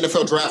 Morning. The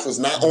NFL draft was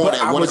not on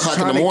at 1 o'clock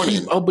in the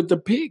morning. Keep up with the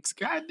picks.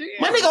 God damn.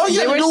 My nigga, all you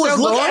had to do was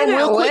look at it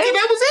real quick and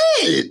that was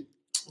it.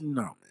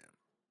 No, man.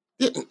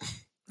 Yeah.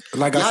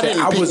 Like y'all I said,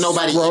 didn't pick was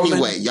nobody scrolling.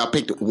 anyway. Y'all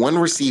picked one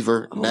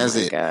receiver. And that's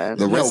it. God.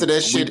 The rest of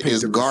that shit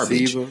is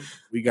garbage. Receiver.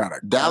 We got a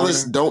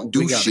Dallas corner. don't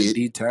do shit.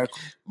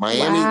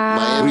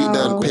 Miami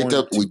done picked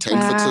up. We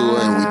tanked for Tua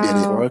and we did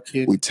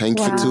it. We tanked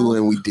for Tua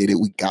and we did it.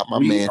 We got my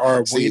man. We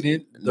are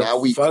winning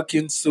the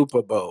fucking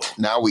Super Bowl.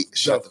 Now we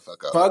shut the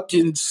fuck up.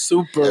 Fucking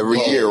Super Bowl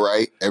every year,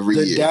 right? Every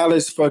year. The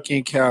Dallas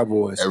fucking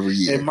Cowboys. Every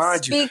year. And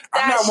mind you, Speak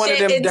I'm not one of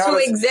them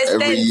Dallas.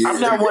 Every year.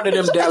 I'm not one of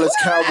them Dallas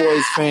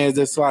Cowboys fans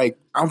that's like,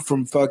 I'm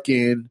from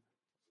fucking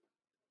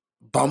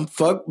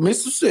bumfuck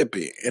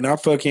Mississippi, and I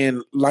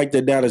fucking like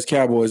the Dallas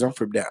Cowboys. I'm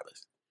from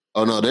Dallas.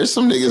 Oh no, there's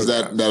some niggas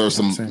that are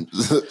some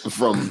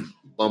from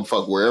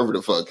bumfuck wherever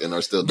the fuck and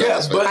are still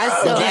Dallas fans. But I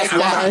still like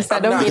Dallas. I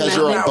don't mean because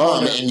you're a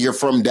bum and you're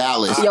from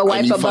Dallas. Your wife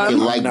and you a bum?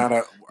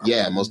 Like,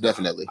 yeah, most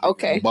definitely.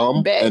 Okay,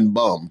 bum and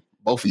bum.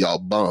 Both of y'all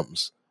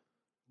bums.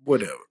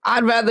 Whatever.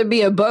 I'd rather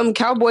be a bum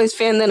Cowboys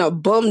fan than a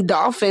bum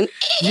Dolphin.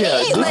 Yeah,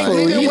 like,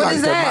 nigga, what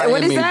is that?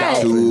 What is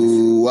that?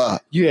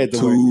 You had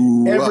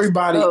to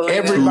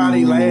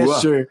everybody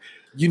last year.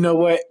 You know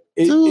what?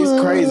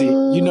 It's crazy.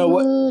 You know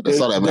what?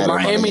 The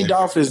Miami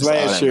Dolphins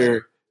last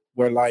year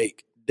were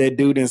like that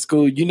dude in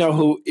school. You know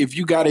who? If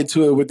you got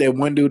into it with that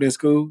one dude in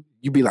school,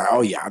 you'd be like,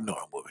 "Oh yeah, I know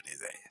I'm whooping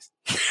his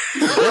ass."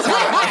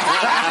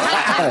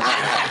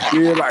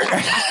 You're like,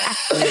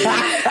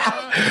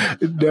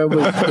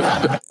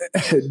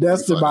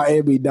 that's the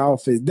Miami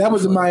Dolphins. That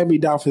was the Miami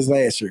Dolphins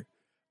last year.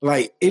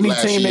 Like any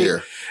team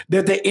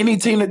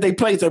that they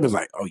played, they was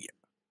like, "Oh yeah,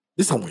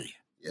 this on me."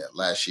 Yeah,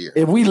 last year.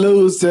 If we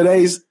lose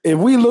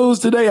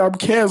today, I'm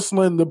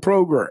canceling the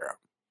program.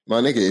 My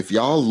nigga, if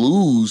y'all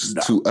lose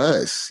to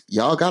us,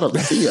 y'all gotta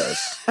see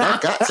us. Y'all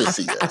got to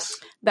see us.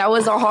 That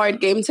was a hard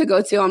game to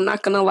go to. I'm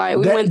not gonna lie.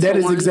 That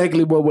is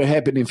exactly what would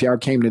happen if y'all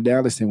came to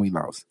Dallas and we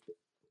lost.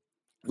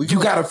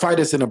 You gotta fight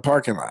us in the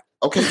parking lot.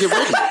 Okay, get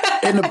ready.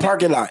 In the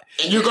parking lot.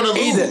 And you're gonna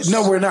lose.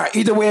 No, we're not.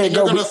 Either way it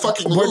goes,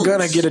 we're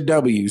gonna get a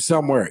W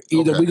somewhere.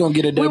 Either we're gonna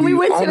get a W. When we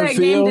went to that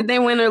game, did they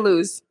win or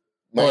lose?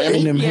 Miami?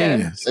 In them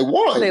hands. They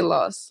won. They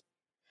lost.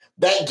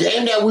 That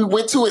game that we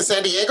went to in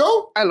San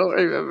Diego? I don't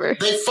remember.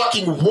 They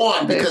fucking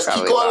won because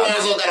Kiko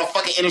Alonso got a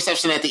fucking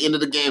interception at the end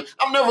of the game.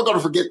 I'm never going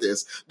to forget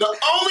this. The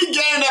only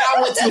game that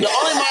I went to, the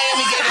only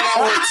Miami game that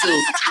I went to,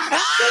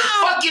 they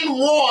fucking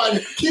won.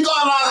 Kiko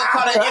Alonso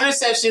caught an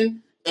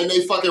interception and they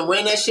fucking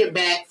ran that shit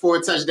back for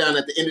a touchdown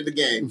at the end of the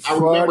game. I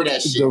remember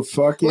that shit. The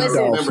fucking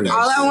Dolphins.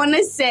 All I want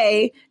to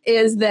say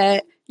is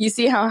that you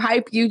see how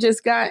hype you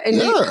just got, and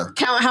you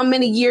count how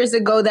many years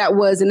ago that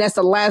was, and that's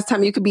the last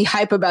time you could be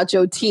hype about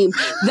your team.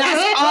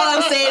 That's all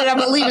I'm saying, and I'm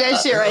gonna leave that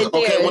shit right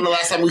there. Okay, when the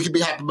last time we could be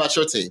hype about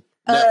your team?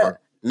 Never.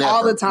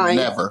 All the time.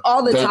 Never.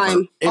 All the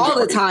time. All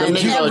the time.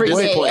 Every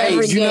day.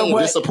 Every you know game.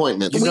 what?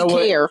 Disappointments. You know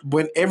we care.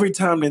 When every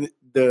time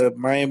the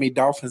Miami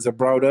Dolphins are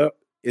brought up,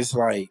 it's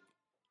like,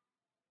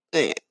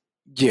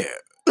 yeah.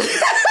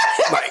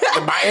 Like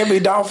the Miami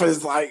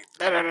Dolphins, like,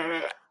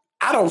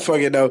 I don't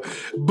fucking know.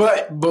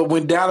 But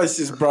when Dallas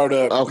is brought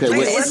up, okay,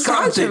 it's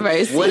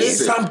controversy. What is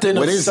it? Something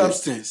of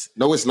substance.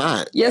 No, it's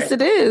not. Yes,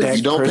 it is.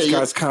 You don't pay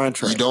your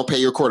contract. You don't pay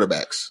your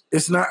quarterbacks.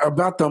 It's not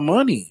about the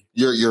money.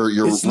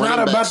 It's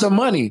not about the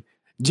money.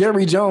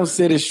 Jerry Jones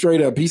said it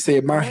straight up. He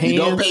said, "My hands." You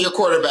don't pay your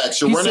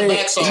quarterbacks. Your running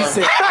backs are. He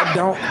said, "I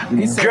don't."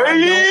 He said,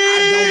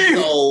 I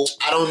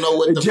don't know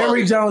what the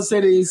Jerry Jones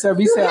said it himself.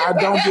 He said, "I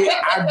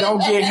don't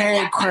get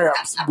hand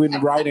cramps when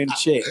writing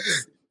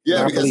checks."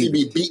 Yeah, because he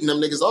be beating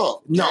them niggas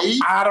off. No,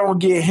 I don't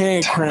get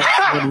hand cramps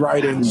when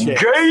writing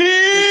checks.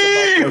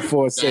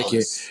 For a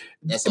second.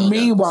 That's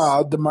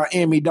meanwhile, the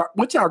Miami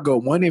what y'all go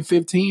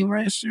 1-15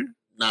 last year?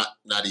 Not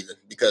even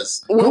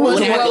because what was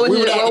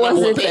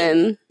it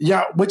then?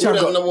 Yeah, what y'all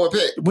go number one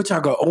pick? What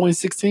y'all go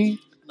 0-16?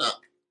 No,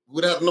 we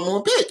would have the number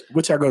one pick.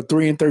 What y'all go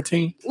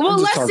 3-13? Well,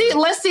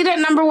 let's see that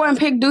number one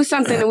pick do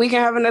something, and we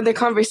can have another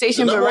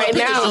conversation. But right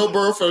now, Joe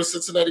Burrow for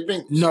Cincinnati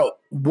Bengals. No,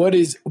 what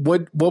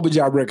would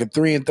y'all reckon?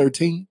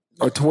 3-13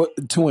 or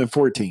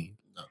 2-14?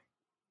 No,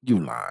 you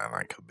lying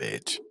like a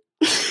bitch.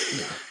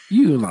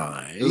 You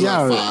lying? It was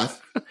like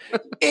 5.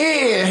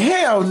 Yeah,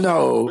 hell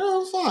no. No, it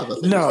was 5. I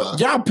think no, it was 5.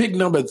 Y'all picked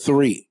number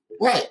 3.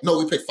 Right? No,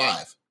 we picked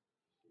 5.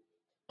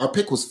 Our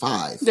pick was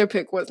 5. Their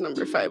pick was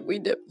number 5. We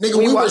did. Nigga,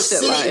 we watched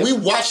it live. We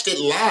watched it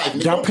live.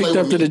 Nigga, y'all picked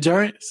up to the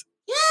Giants?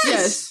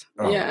 Yes.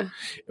 Oh. Yeah.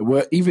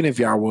 Well, even if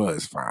y'all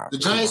was 5. The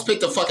Giants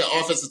picked a fucking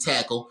offensive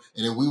tackle,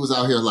 and then we was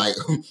out here like,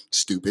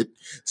 stupid.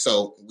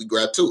 So we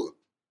grabbed Tua.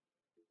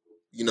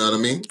 You know what I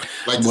mean?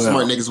 Like the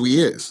smart niggas we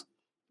is.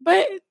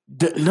 But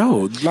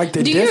no, like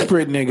the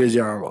desperate niggas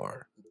y'all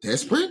are.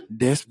 Desperate?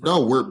 Desperate.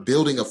 No, we're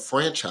building a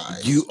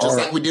franchise. Just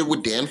like we did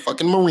with Dan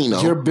fucking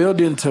Marino. You're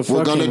building to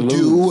fucking gonna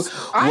lose.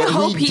 I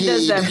hope he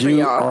does that for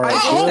y'all.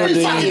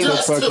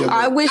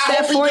 I wish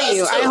that for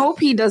you. I hope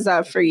he does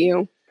that for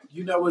you.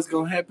 You know what's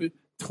gonna happen?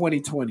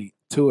 2020.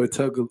 Tua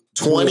Tuggle.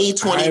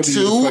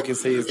 2022.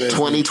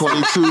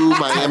 2022.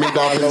 Miami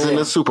Dolphins in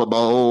the Super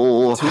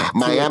Bowl.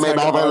 Miami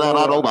Dolphins in the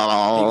Super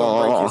Bowl. He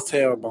gonna break his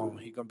tailbone.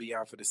 He gonna be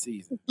out for the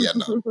season. Yeah,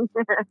 no.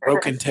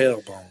 Broken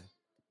tailbone.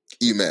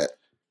 You mad?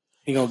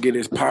 He gonna get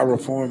his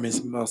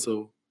piriformis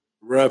muscle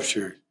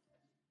ruptured.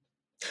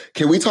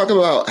 Can we talk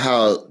about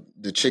how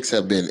the chicks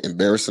have been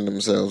embarrassing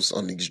themselves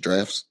on these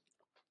drafts?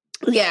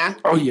 Yeah.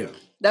 Oh yeah.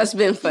 That's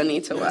been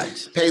funny to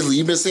watch. Paisley,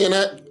 you been seeing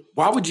that?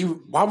 Why would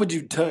you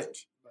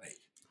touch?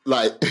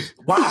 Like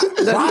why?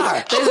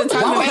 Why? There's a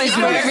time and place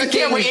for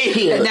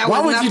everything. That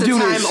was not the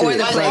time or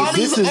the place.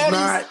 This is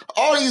not.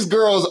 All these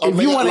girls are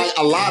making, like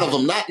a lot of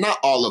them, not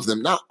all of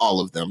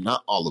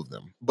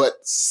them, but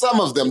some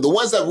of them, the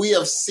ones that we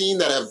have seen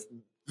that have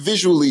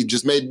visually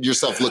just made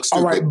yourself look stupid.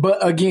 All right,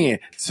 but again,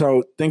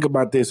 so think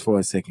about this for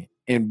a second.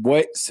 In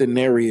what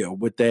scenario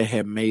would that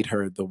have made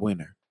her the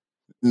winner?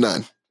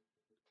 None.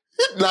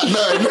 Not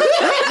none. You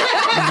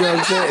know what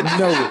I'm saying?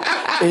 No.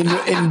 In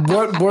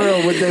what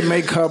world would they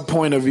make her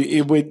point of view?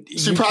 It would.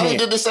 She probably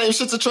did the same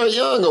shit to Trae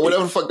Young or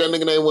whatever the fuck that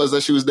nigga name was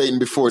that she was dating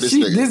before this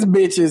nigga. This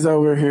bitch is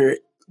over here.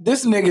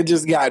 This nigga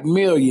just got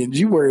millions.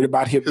 You worried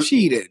about him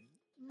cheating.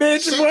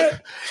 Bitch,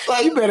 what?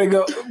 Like, you better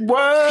go.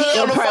 What? He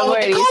on the phone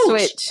with the coach.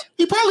 Switch.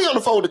 He probably on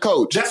the phone with the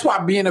coach. That's why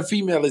being a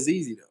female is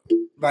easy, though.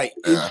 Like,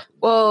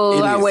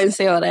 well, I wouldn't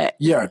say all that.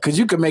 Yeah, because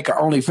you can make an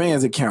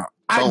OnlyFans account.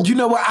 You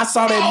know what? I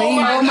saw that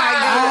meme. Oh my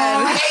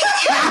God.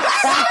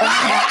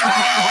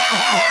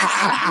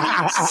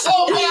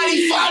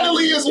 Somebody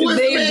finally is with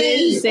me.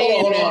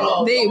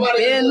 They've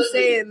been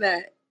saying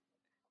that.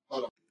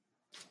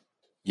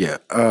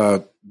 Yeah.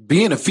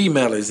 Being a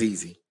female is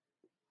easy.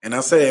 And I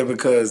say it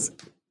because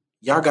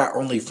y'all got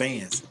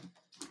OnlyFans.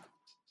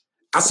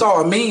 I saw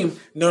a meme.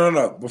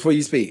 No. Before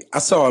you speak, I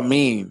saw a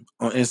meme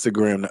on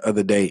Instagram the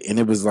other day, and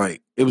it was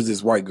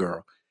this white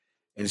girl.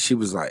 And she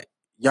was like,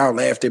 y'all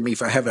laughed at me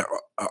for having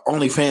an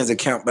OnlyFans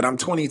account, but I'm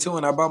 22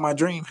 and I bought my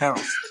dream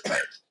house.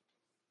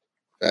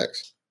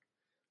 Facts.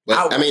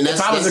 But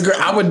if I was a girl,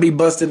 I would be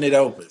busting it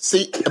open.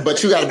 See,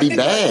 but you got to be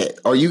bad,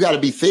 or you got to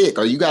be thick,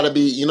 or you got to be,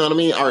 you know what I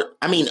mean? Or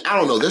I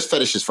don't know. There's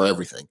fetishes for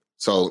everything,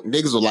 so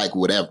niggas will like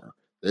whatever.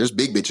 There's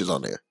big bitches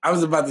on there. I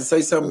was about to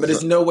say something, but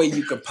there's no way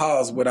you could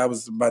pause what I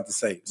was about to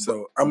say.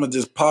 So I'm gonna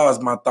just pause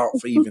my thought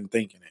for even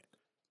thinking it.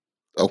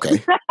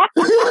 Okay.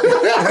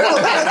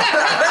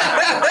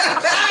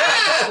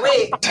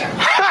 Wait.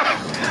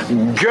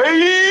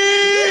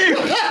 Gay.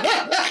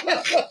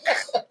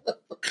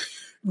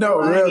 No,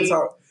 real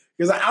talk.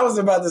 Because I was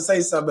about to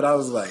say something, but I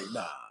was like,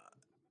 nah.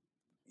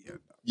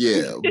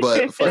 Yeah,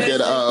 but fucking.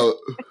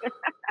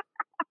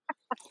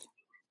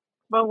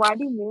 But why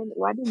do men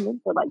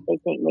feel like they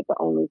can't make an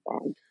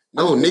OnlyFans?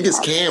 No,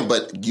 niggas can,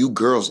 but you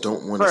girls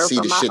don't want to see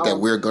the shit that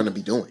we're going to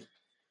be doing.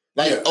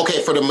 Like,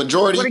 okay, for the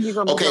majority.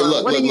 Okay,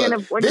 look.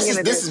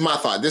 This is my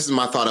thought. This is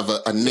my thought of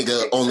a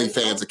nigga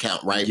OnlyFans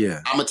account, right? Yeah.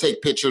 I'm gonna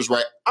take pictures,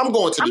 right? I'm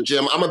going to the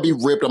gym. I'm gonna be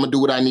ripped. I'm gonna do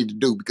what I need to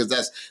do because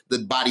that's the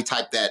body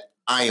type that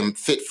I am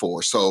fit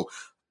for. So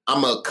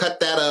I'm gonna cut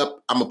that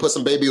up. I'm gonna put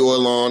some baby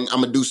oil on.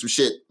 I'm gonna do some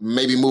shit.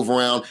 Maybe move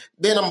around.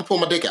 Then I'm gonna pull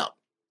my dick out.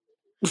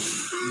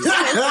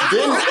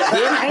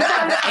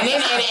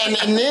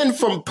 and then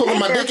from pulling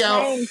my dick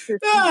out,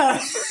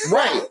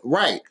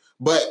 right.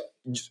 But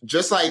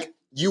just like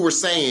you were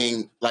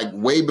saying, like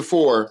way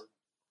before,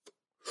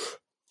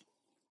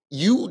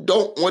 you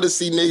don't want to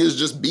see niggas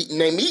just beating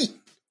their meat.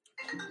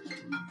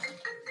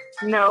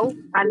 No,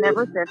 I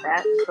never said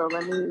that. So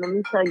let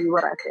me tell you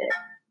what I said.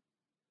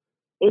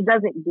 It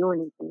doesn't do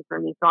anything for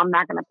me, so I'm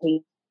not gonna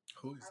pay.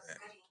 Who is that?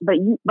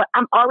 But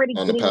I'm already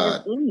on getting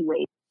it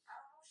anyway.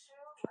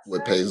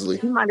 With Paisley,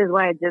 you might as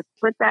well just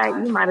put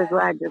that. You might as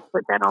well just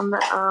put that on the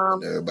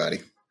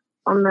everybody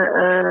on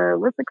the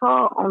what's it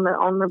called on the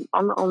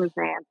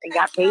OnlyFans and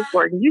got paid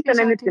for it. You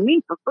sending it to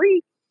me for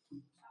free,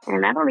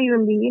 and I don't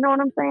even be. You know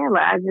what I'm saying?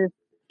 Like I just.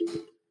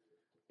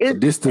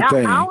 This the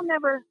thing. I'll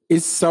never.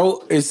 It's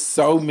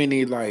so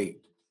many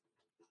like.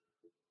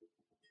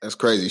 That's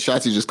crazy.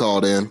 Shotzi just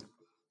called in.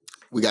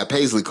 We got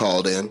Paisley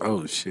called in.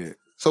 Oh shit!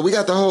 So we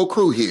got the whole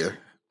crew here.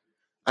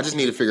 I just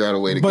need to figure out a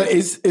way to. But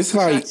it's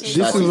like this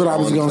is what I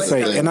was gonna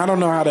say, and I don't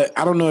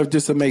know if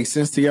this will make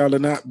sense to y'all or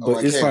not.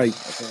 But it's like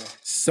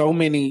so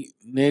many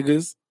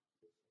niggas.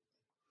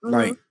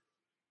 Like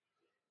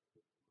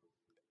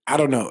I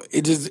don't know.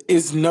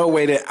 It's no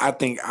way that I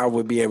think I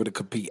would be able to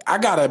compete. I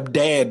got a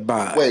dad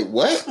bod. Wait,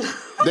 what?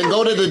 Then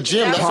go to the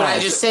gym. That's what I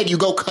just said. You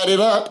go cut it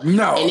up.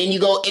 No, and then you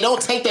go. It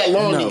don't take that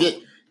long to get.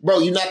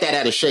 Bro, you're not that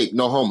out of shape.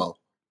 No homo.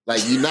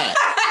 Like you're not.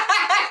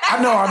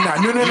 I know I'm not.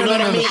 No. You know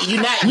what I mean?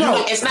 You're not.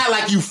 No, it's not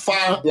like you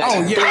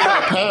 500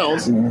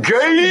 pounds.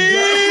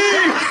 Gay.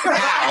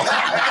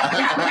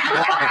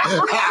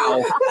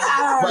 How?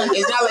 But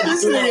it's not like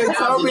This nigga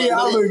told me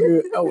I look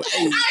good. Oh,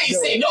 hey, I ain't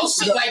say no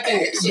shit like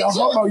that. Yo,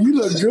 homo, you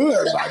look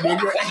good, my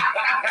nigga.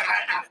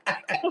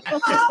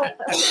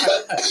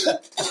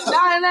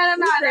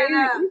 No.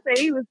 You say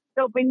he was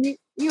scoping you.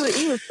 He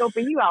was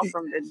scoping you out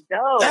from the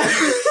door.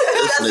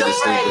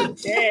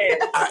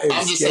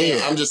 I'm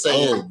just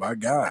saying. Oh my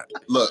God.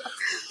 Look.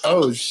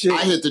 Oh shit.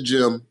 I hit the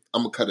gym.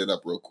 I'm gonna cut it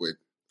up real quick.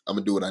 I'm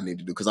gonna do what I need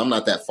to do because I'm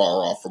not that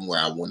far off from where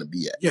I want to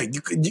be at. Yeah,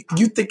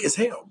 you think it's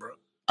hell, bro.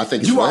 I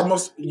think you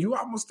almost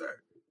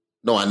there.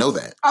 No, I know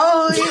that.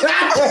 Oh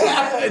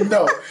yeah.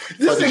 No,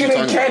 this nigga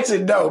didn't catch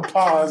it. No,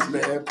 pause,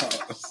 man.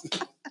 Pause.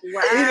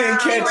 Wow. He didn't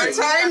catch it.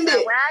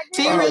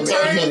 He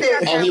returned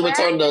it. Oh, he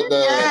returned the.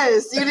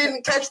 Yes, you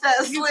didn't catch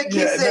that slick. He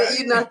said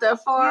you're not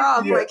that far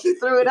off. Yeah. Like he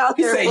threw it out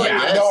there. He said,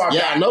 I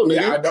know,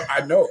 nigga. Yeah,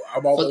 I know.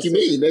 I'm almost. What you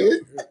mean, nigga?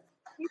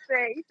 He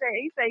said.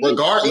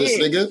 Regardless,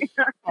 nigga. He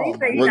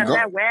said you got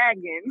that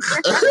wagon.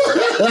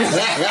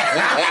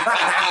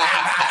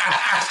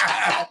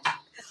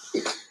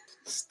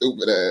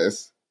 Stupid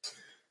ass.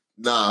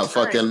 Nah,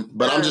 fucking.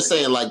 But I'm just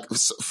saying, like,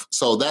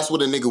 so that's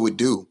what a nigga would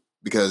do.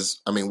 Because,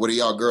 I mean, what are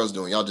y'all girls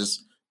doing?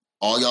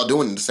 All y'all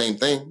doing the same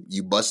thing.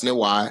 You busting it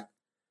wide,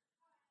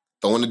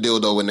 throwing the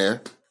dildo in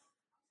there.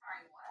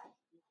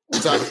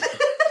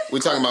 We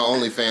talking about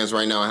OnlyFans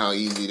right now and how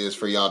easy it is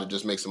for y'all to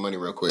just make some money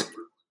real quick.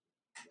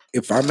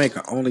 If I make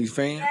an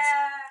OnlyFans,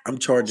 I'm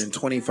charging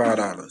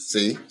 $25.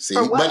 See?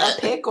 For what, a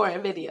pic or a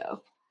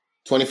video?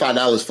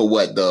 $25 for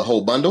what? The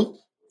whole bundle?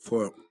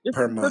 Per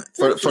month.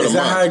 For the month.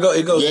 How it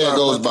goes? It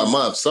goes by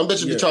month. Some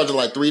bitches be charging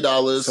like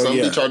 $3. Some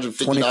be charging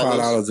 $50.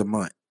 $25 a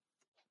month.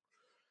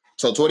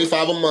 So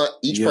 $25 a month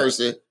each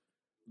person.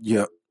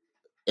 Yep.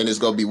 And it's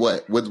gonna be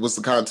what? What's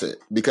the content?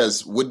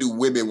 Because what do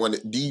women want?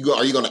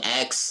 Are you gonna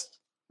ask?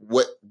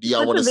 What do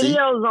y'all want to see? Put the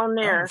videos on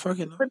there. Put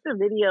the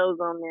videos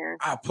on there.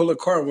 I pull a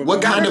card with.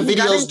 What kind of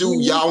videos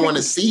do y'all want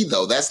to see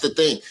though? That's the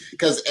thing.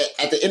 Because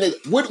at the end of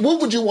what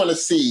would you want to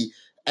see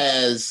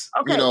as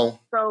okay, you know?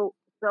 So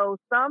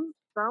some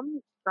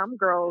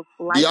girls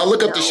like. Do y'all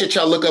look up the shit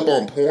y'all look up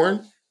on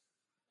porn?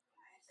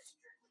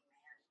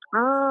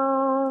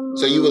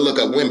 So you would look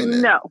up women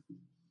then? No.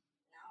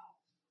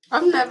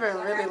 I've never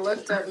really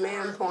looked up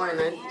man porn.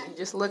 I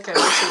just look at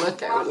what you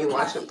look at when you're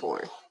watching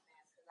porn.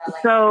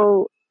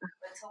 So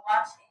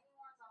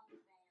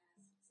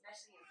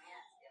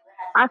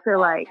I feel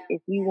like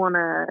if you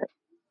wanna,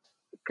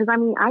 because I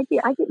mean I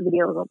get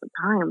videos all the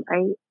time,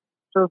 right?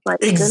 So it's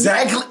like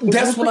exactly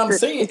that's what I'm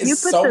saying. If you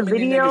put so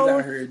many niggas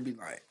out here, it'd be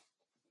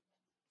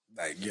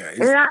like yeah.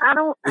 And I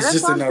don't. It's that's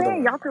just what I'm another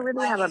saying. Y'all can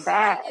really have a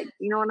bag.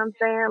 You know what I'm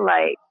saying?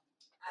 Like.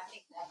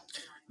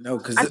 No,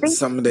 because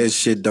some of that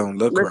shit don't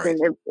look right.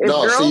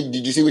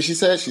 Did you see what she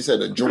said? She said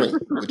a joint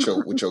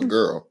with your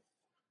girl,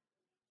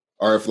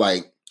 or if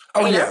like.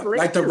 Oh yeah,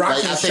 like the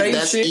rock and shake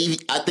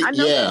shit. I think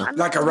yeah,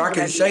 like a rock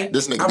and shake.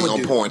 This nigga be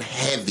on porn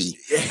heavy.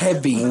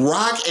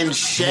 Rock and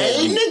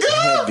shake,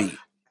 nigga.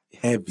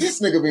 Heavy. This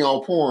nigga be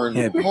on porn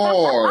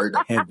hard.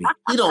 Heavy.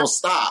 He don't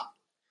stop.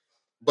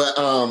 But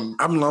I'm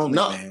lonely,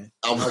 man.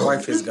 My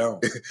wife is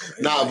gone.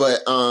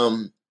 But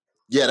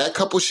yeah, that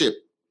couple shit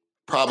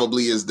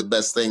probably is the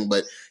best thing.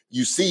 But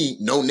you see,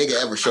 no nigga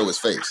ever show his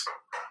face.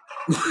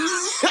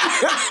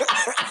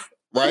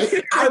 Right?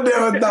 I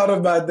never thought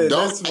about that.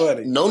 That's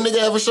funny. No nigga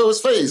ever show his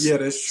face. Yeah,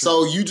 that's true.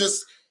 So you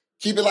just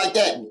keep it like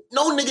that.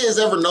 No nigga is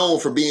ever known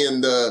for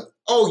being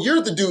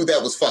you're the dude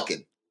that was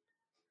fucking.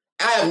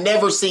 I have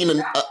never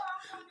seen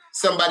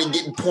somebody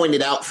getting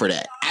pointed out for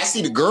that. I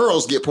see the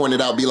girls get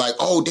pointed out, be like,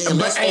 oh, damn,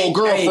 that's old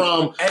girl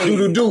from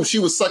doo-doo-doo. She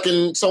was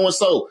sucking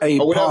so-and-so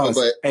or whatever.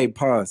 Pause.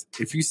 Pause.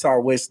 If you saw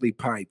Wesley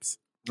Pipes.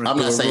 I'm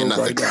not saying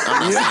nothing.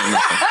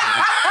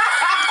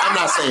 I'm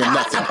not saying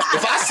nothing.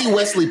 If I see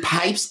Wesley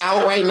Pipes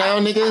out right now,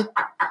 nigga,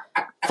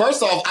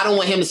 first off, I don't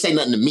want him to say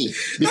nothing to me.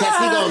 Because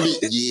he gonna be,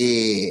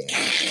 yeah.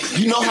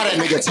 You know how that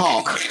nigga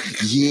talk.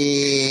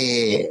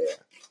 Yeah.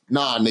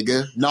 Nah,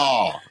 nigga.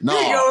 No. He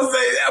gonna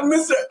say,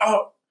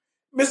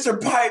 Mr.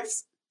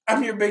 Pipes,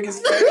 I'm your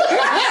biggest fan.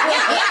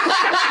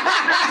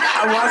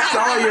 I watched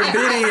all your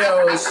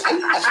videos.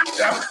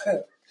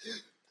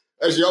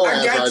 That's your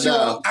ass right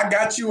now. I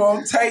got you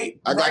on tape.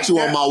 I got you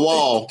on my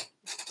wall.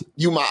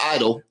 You my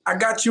idol. I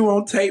got you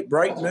on tape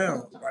right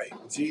now. Like,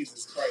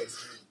 Jesus Christ.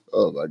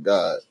 Oh, my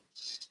God.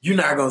 You're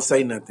not going to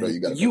say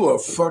nothing. No, you a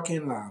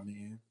fucking lie,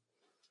 man.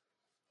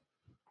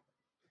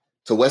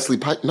 To Wesley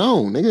Pipes?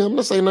 No, nigga. I'm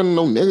not saying nothing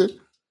to no nigga.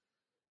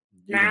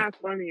 Nah, it's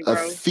funny, bro.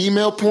 A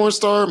female porn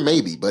star,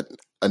 maybe. But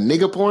a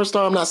nigga porn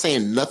star, I'm not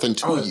saying nothing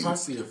to you. If I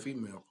see a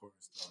female porn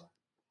star,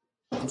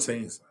 I'm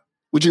saying something.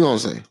 What you going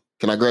to say?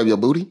 Can I grab your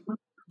booty?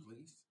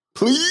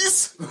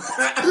 Please?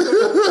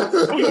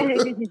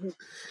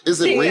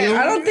 Is it real?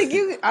 I don't think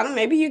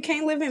maybe you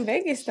can't live in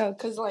Vegas though,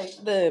 because like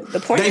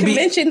the porn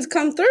conventions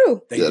come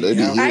through. They do.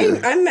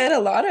 I met a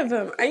lot of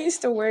them. I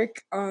used to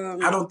work. I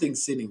don't think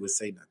Sydney would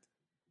say nothing.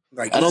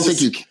 Like I don't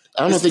think you can.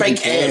 I don't think you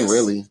can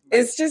really.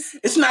 It's just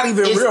it's not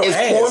even real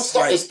ass.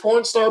 Is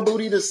porn star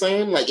booty the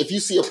same? Like if you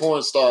see a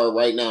porn star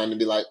right now and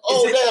be like,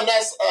 oh damn,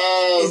 that's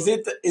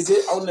is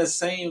it on the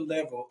same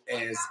level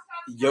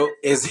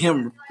as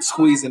him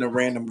squeezing a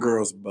random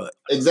girl's butt?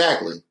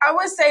 Exactly. I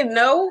would say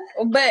no,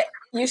 but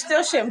you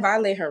still shouldn't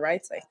violate her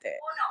rights like that.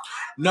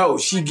 No,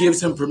 she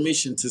gives him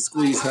permission to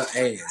squeeze her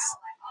ass.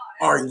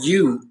 Are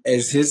you,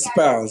 as his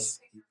spouse,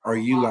 are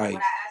you like,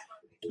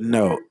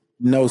 no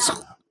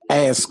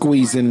ass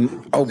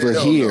squeezing over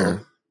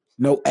here?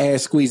 No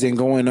ass squeezing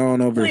going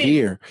on over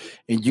here.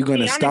 And you're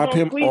going to stop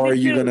him, or are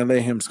you going to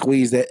let him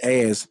squeeze that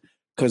ass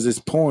because it's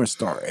porn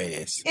star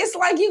ass? It's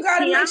like you got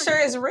to make sure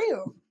it's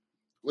real.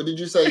 What did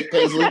you say,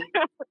 Paisley?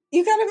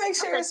 You got to make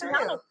sure it's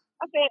real.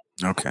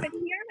 Okay.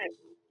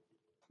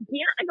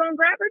 Deanna gonna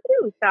grab her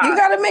too. Stop. You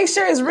got to make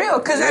sure it's real,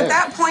 because at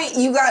that point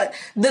you got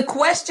the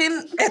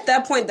question. At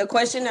that point, the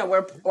question that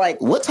we're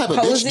like, what type of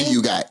bitch do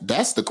you got?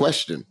 That's the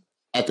question.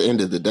 At the end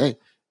of the day,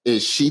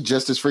 is she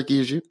just as freaky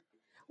as you?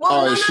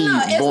 Well, or is she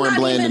born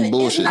bland and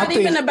bullshit? It's not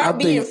even about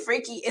being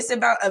freaky. It's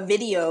about a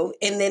video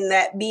and then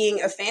that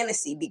being a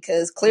fantasy,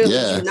 because clearly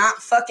you're not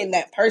fucking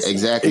that person.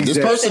 Exactly. This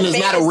person is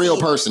not a real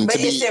person. To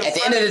be at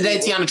the end of the day,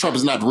 Tiana Trump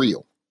is not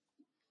real.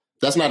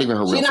 That's not even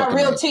her real. She's not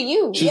real to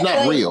you. She's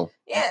not real.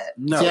 Yeah.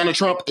 No. Tiana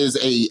Trump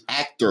is a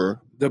actor.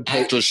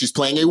 Actor. She's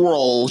playing a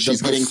role.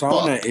 She's getting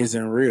fucked.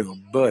 Isn't real,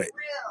 but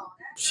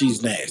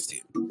she's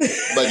nasty.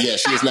 But yeah,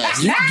 she is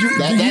nasty.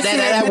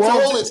 That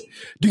role is.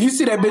 Do you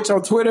see that bitch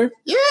on Twitter?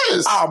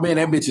 Yes. Oh man,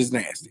 that bitch is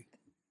nasty.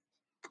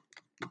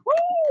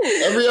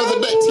 Every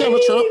other day, Tiana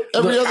Trump.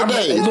 Every other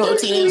day.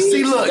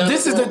 Look,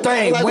 this is the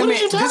thing. Like, women.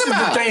 This is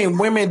the thing.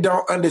 Women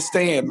don't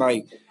understand.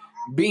 Like,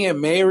 being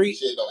married,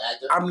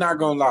 I'm not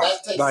gonna lie.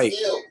 Like,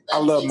 I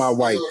love my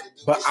wife,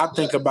 but I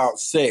think about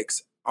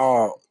sex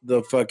all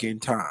the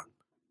fucking time.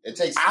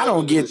 I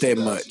don't get that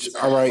much.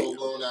 All right,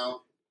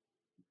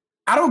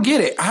 I don't get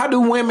it. How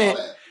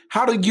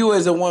do you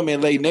as a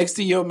woman lay next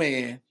to your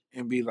man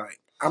and be like,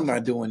 I'm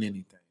not doing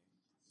anything?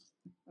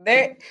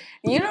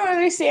 You don't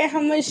understand how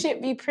much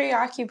shit be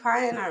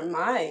preoccupying our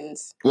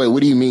minds. Wait,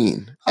 what do you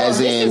mean? This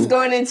is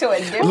going into a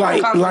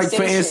different conversation. Like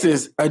for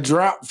instance, a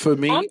drought for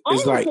me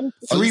is like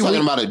 3 weeks.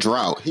 Talking about a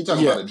drought. He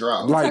talking about a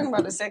drought. Like, talking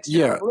about a sex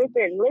drought.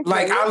 Listen.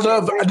 Like I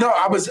love. No,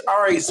 I was all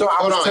right. So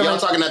I was hold on, y'all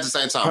talking at the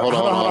same time. Hold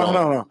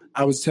on.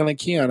 I was telling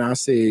Keon. I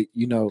said,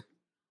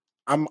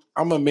 I'm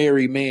a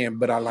married man,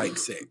 but I like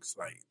sex.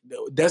 Like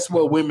that's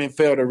what women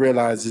fail to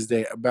realize is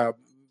that about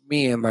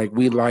men. Like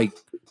we like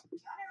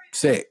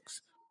sex.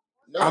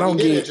 No, I don't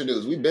get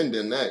introduced. We've been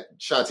doing that.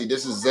 Shotty,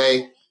 this is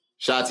Zay.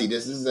 Shotty,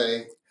 this is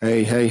Zay.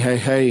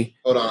 Hey.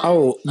 Hold on.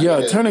 Oh,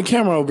 yeah, turn the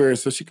camera over here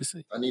so she can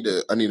see. I need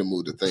to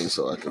move the thing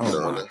so I can get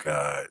her on there. Oh, my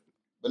God.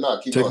 But no,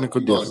 keep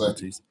technical going,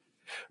 difficulties.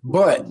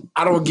 But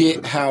I don't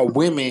get how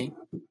women,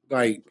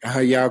 like, how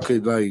y'all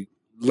could, like,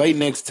 lay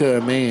next to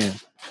a man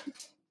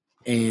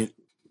and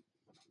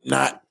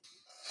not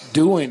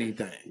do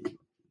anything.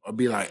 Or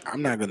be like,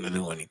 I'm not going to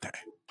do anything.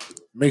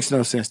 Makes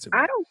no sense to me.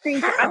 I don't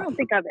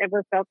think I've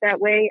ever felt that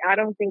way. I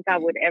don't think I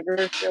would ever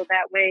feel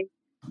that way.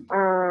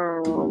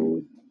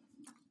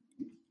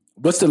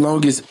 What's the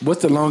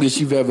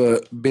longest you've ever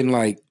been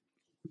like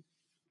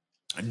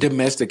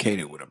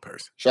domesticated with a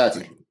person?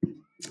 Shotty.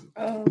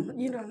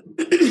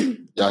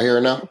 Y'all hear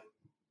her now?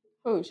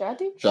 Who,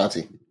 Shotty?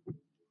 Shotty.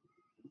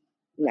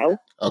 No.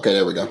 Okay,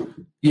 there we go.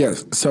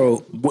 Yes.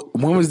 So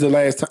when was the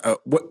last time?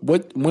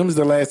 When was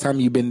the last time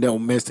you've been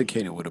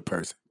domesticated with a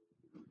person?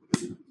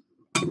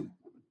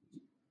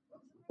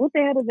 What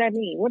the hell does that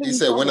mean? He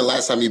said, when the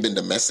last time you've been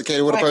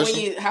domesticated with a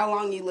person? How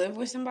long you live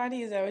with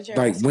somebody? Is that what you're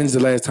like, asking? when's the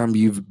last time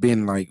you've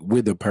been, like,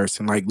 with a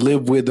person? Like,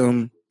 live with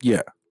them?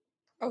 Yeah.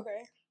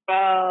 Okay.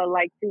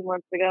 Like 2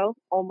 months ago.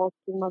 Almost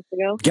 2 months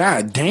ago.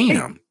 God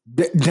damn.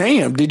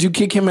 Damn. Did you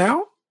kick him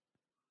out?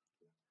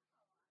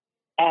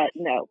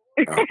 No.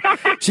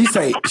 She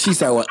said,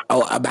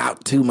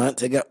 about 2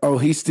 months ago. Oh,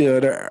 he's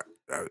still there.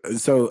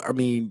 So, I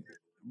mean,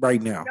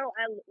 right now. No,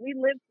 we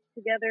lived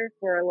together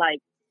for, like,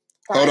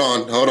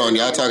 Hold on.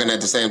 Y'all talking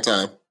at the same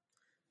time.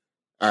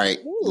 All right.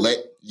 Ooh. Let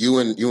you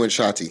and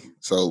Shotty.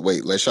 So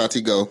wait, let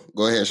Shotty go.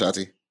 Go ahead,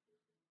 Shotty.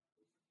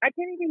 I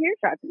can't even hear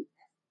Shotty.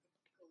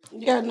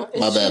 Yeah, no,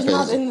 my bad. She's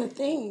not in the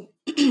thing.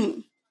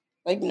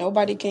 Like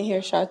nobody can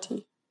hear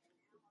Shotty.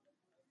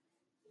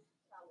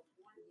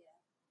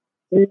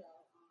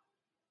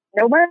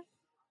 Nobody.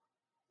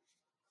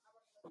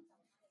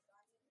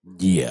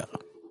 Yeah.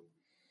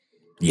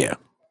 Yeah.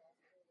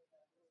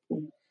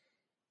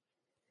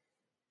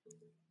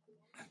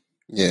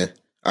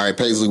 All right,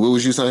 Paisley, what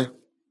was you saying?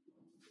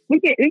 We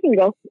can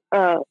go.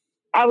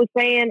 I was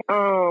saying,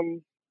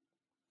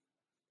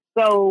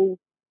 so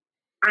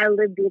I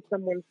lived with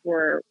someone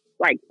for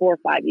like 4 or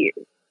 5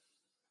 years.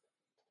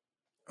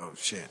 Oh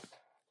shit.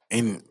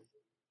 And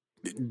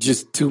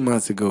just 2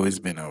 months ago it's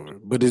been over.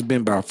 But it's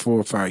been about 4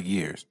 or 5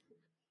 years.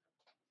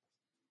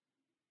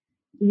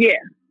 Yeah.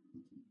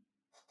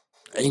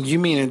 And you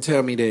mean to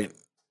tell me that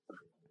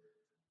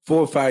 4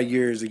 or 5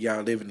 years of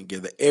y'all living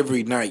together,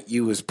 every night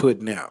you was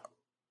putting out?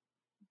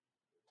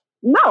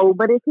 No,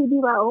 but if he be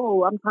like,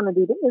 oh, I'm trying to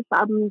do this,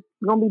 I'm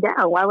gonna be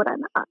down. Why would I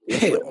not?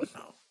 Hell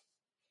no.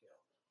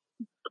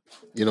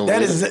 You know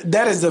that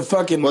is a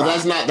fucking. Well,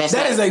 that's not.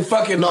 That is a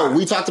fucking. No,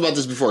 we talked about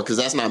this before because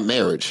that's not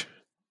marriage.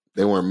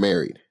 They weren't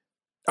married.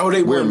 Oh,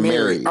 they were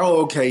married.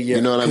 Oh, okay, yeah.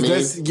 You know what I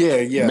mean?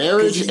 Yeah.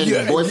 Marriage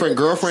and boyfriend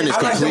girlfriend is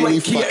completely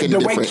fucking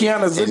different. The way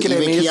Kiana's looking at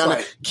me,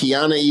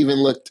 Kiana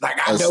even looked like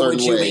I know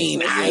what you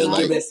mean. I ain't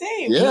like the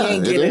same. Yeah,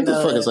 it ain't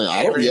the fucking same.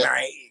 Every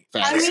night.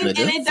 Facts,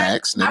 nigga.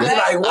 Facts, nigga.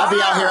 Like, wow.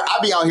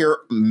 I'll be out here.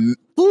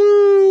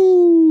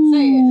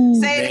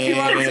 Say it if you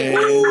want to.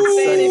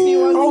 Say it if you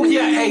want to. Oh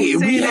yeah, hey,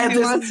 we had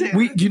this.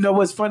 You know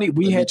what's funny?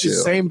 We had the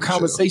same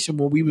conversation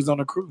when we was on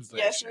a cruise.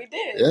 Yes, we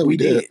did. Yeah, we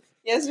did.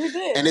 Yes, we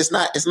did. And it's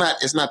not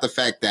the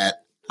fact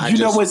that you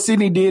know what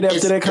Sydney did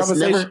after that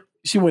conversation?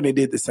 She went and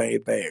did the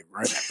same thing,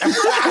 right?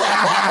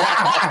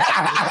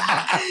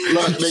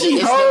 Look, nigga, she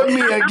heard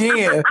me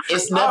again.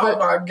 It's never. Oh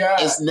my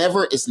God. It's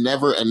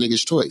never a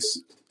nigga's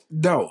choice.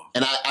 No.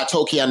 And I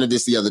told Kiana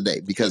this the other day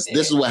because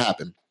this is what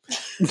happened.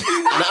 And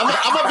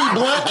I'm gonna be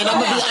blunt and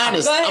I'm gonna be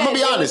honest. I'm gonna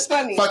be honest.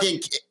 Fucking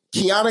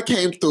Kiana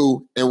came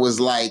through and was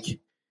like,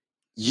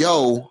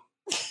 "Yo,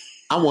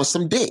 I want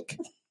some dick."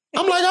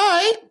 I'm like, "All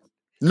right,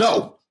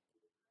 no."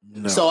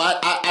 So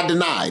I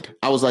denied.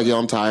 I was like, "Yo,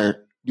 I'm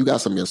tired. You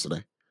got some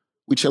yesterday.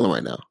 We chilling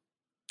right now."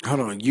 Hold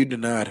on, you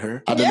denied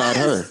her. I denied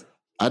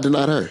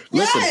her.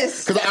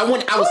 Listen, because I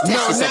was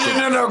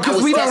testing no,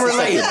 because we don't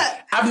relate.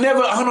 I've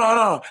never, hold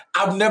on.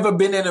 I've never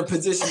been in a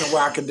position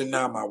where I could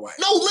deny my wife.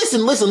 No,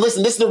 listen. This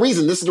is the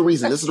reason.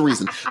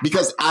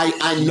 Because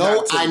I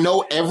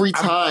know every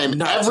time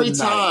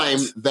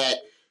that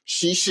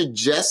she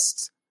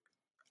suggest,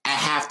 I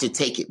have to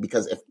take it.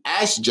 Because if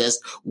I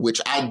suggest,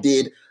 which I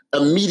did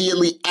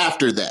immediately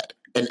after that,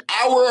 an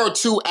hour or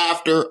two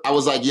after, I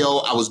was like, yo,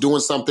 I was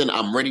doing something.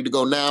 I'm ready to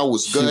go now.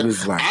 Was good. She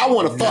was like, I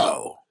want to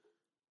fuck.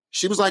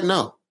 She was like,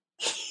 no,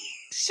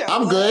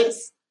 I'm good.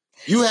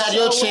 You had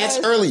your chance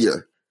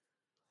earlier.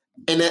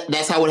 And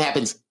that's how it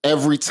happens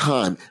every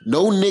time.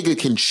 No nigga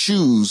can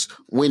choose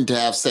when to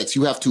have sex.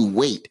 You have to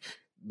wait.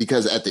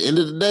 Because at the end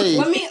of the day,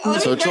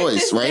 it's her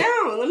choice, right?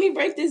 Let me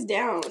break this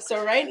down.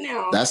 So right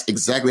now, that's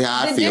exactly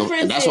how I feel.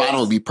 And that's why I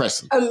don't be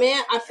pressing. A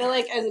man, I feel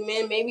like as a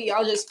man, maybe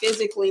y'all just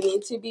physically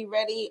need to be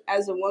ready.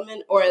 As a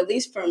woman, or at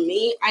least for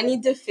me, I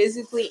need to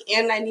physically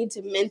and I need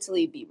to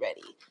mentally be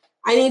ready.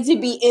 I need to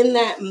be in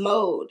that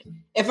mode.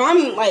 If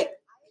I'm like,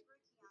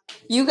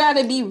 you got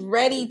to be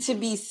ready to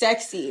be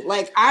sexy.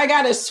 Like, I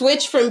got to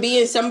switch from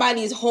being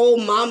somebody's whole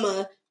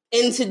mama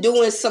into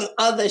doing some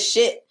other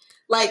shit.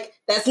 Like,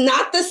 that's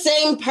not the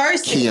same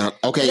person. Keon,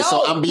 okay,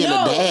 so I'm being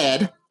a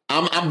dad.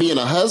 I'm being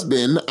a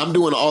husband. I'm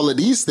doing all of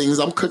these things.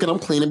 I'm cooking, I'm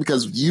cleaning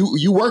because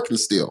you working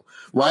still,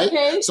 right?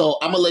 Okay. So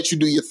I'm gonna let you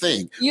do your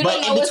thing.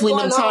 But in between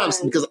them times,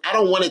 because I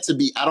don't want it to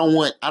be, I don't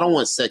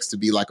want sex to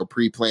be like a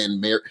pre-planned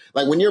marriage.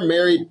 Like when you're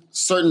married,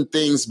 certain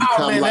things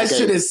become that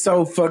shit is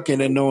so fucking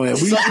annoying.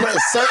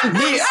 Certain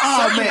things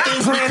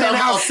planning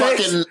out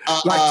sex.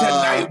 Like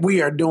tonight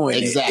we are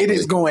doing exactly. It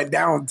is going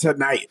down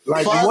tonight.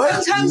 Like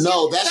what?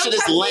 No, that shit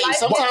is lame.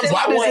 Sometimes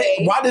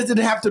why does it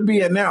have to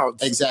be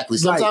announced? Exactly.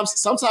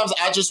 Sometimes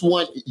I just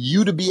want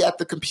you to be at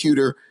the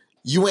computer.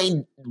 You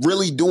ain't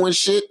really doing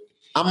shit.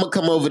 I'm gonna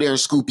come over there and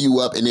scoop you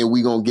up, and then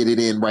we gonna get it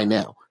in right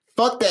now.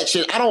 Fuck that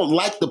shit. I don't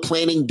like the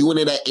planning, doing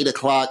it at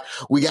 8:00.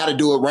 We got to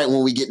do it right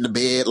when we get into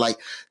bed. Like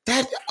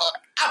that.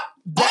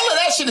 All of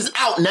that shit is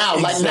out now.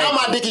 Exactly. Like now,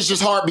 my dick is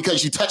just hard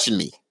because you touching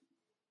me.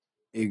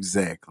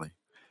 Exactly.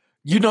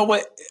 You know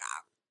what?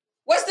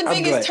 What's the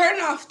biggest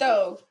turnoff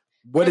though?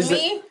 What is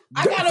it?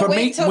 I gotta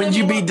wait till when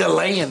you be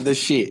delaying the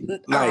shit.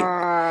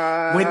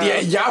 Like when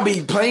y'all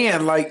be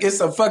playing like it's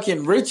a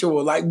fucking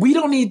ritual. Like we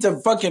don't need to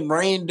fucking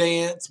rain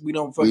dance. We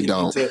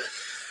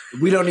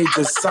don't need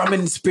to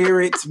summon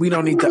spirits. We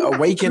don't need to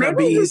awaken a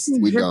beast.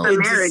 We don't.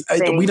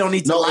 We don't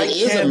need to light it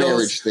is candles. A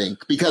marriage thing.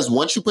 Because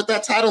once you put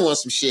that title on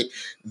some shit,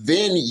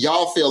 then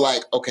y'all feel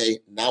like, okay,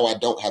 now I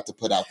don't have to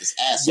put out this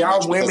ass.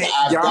 Y'all women,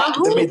 y'all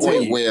to the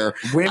point where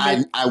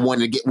I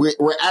want to get.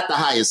 We're at the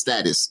highest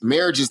status.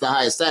 Marriage is the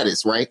highest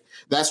status, right?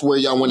 That's where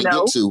y'all want to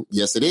get to.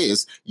 Yes, it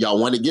is. Y'all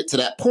want to get to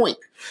that point.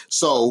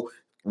 So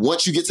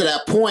once you get to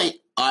that point,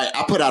 all right,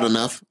 I put out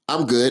enough.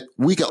 I'm good.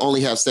 We can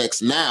only have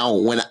sex now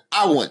when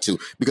I want to.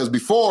 Because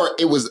before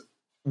it was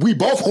we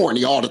both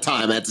horny all the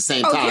time at the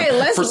same time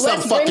for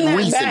some fucking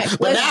reason.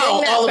 But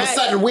now all of a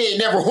sudden we ain't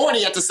never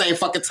horny at the same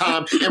fucking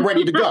time and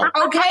ready to go.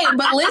 Okay,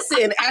 but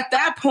listen, at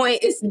that point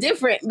it's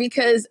different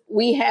because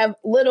we have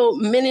little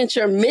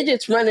miniature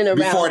midgets running around.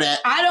 Before that,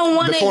 I don't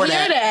want to hear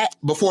that.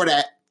 Before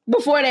that.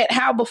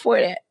 How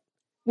before that?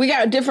 We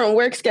got different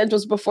work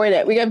schedules before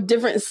that. We got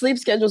different sleep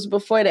schedules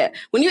before that.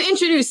 When you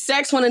introduce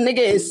sex when a nigga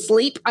is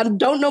asleep,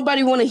 don't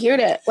nobody want to hear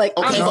that. Like,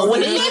 okay,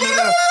 what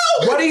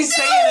he's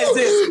saying is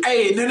this.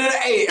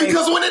 Hey,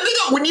 because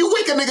when you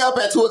wake a nigga up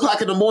at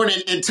 2:00 in the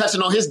morning and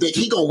touching on his dick,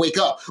 he gonna wake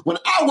up. When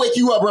I wake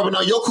you up rubbing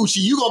on your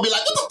coochie, you gonna be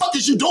like, what the fuck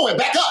is you doing?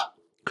 Back up.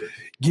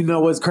 You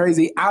know what's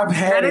crazy? I've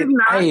had it. No,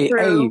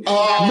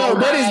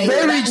 that is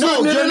very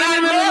true. No.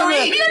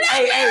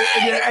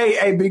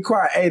 Hey, be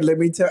quiet. Hey, let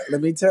me tell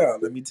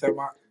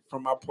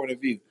from my point of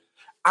view.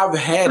 I've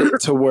had it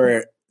to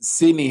where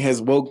Sydney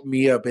has woke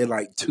me up at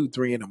like 2,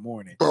 3 in the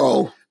morning.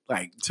 Bro.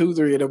 Like 2,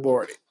 3 in the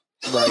morning.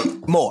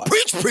 Right. More.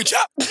 Preach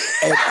up.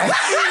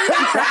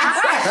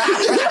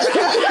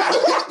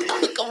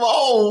 Come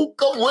on.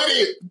 Come with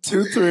it.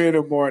 2, 3 in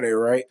the morning,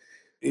 right?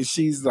 And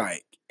she's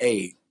like,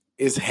 hey,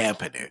 it's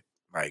happening.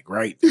 Like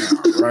right now,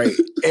 right?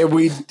 And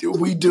we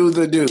do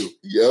the do.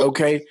 Yep.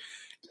 Okay.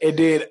 And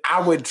then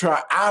I would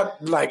try,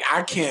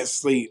 I can't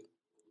sleep.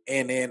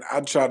 And then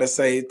I try to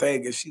say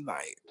thing, and she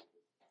like,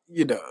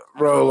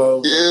 roll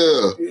over.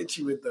 Yeah. Hit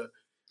you with the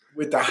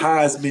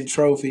Heisman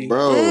Trophy.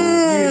 Bro.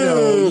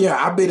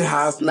 I've been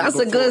Heisman That's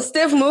before. a good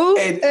stiff move.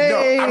 And,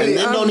 hey, and they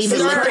don't even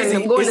it's look crazy.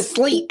 I'm going to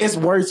sleep. It's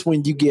worse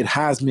when you get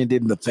Heisman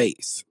in the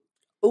face.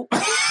 You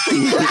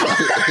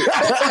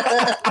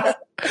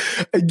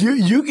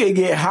can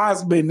get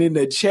Heisman in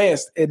the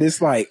chest, and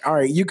it's like, all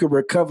right, you can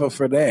recover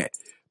for that.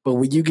 But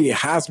when you get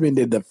Heisman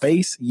in the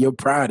face, your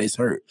pride is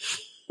hurt.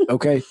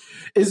 Okay,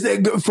 is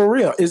that for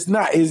real? It's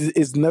not.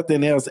 It's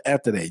nothing else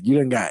after that. You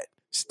done got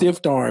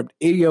stiff armed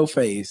in your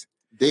face,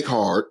 dick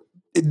hard.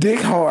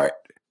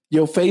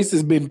 Your face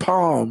has been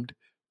palmed.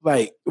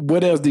 Like,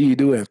 what else do you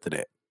do after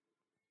that?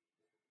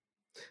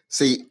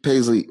 See,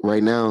 Paisley,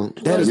 right now,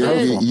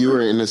 you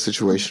are in a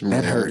situation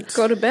that hurts.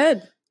 Go to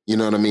bed. You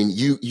know what I mean?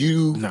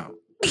 You no.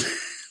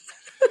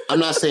 I'm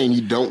not saying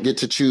you don't get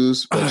to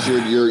choose, but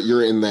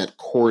you're in that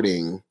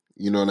courting.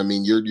 You know what I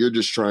mean? You're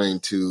just trying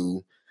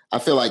to. I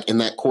feel like in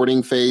that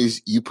courting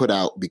phase, you put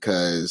out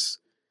because.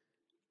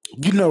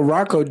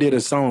 Rocco did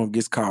a song.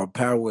 It's called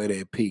 "Power of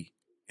That P,"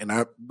 and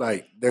I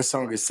like that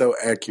song is so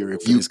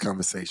accurate for this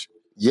conversation.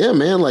 Yeah,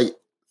 man. Like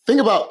think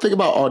about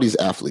all these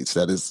athletes.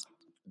 That is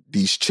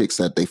these chicks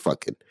that they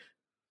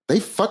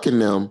fucking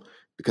them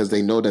because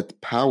they know that the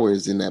power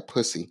is in that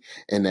pussy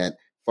and that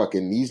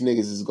fucking these niggas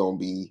is gonna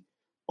be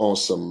on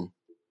some.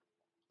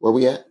 Where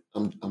we at?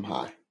 I'm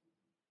high.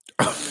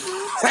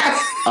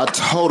 I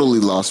totally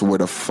lost where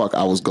the fuck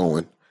I was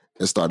going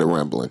and started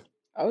rambling.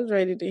 I was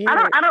ready to hear.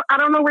 I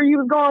don't know where you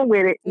was going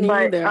with it, Me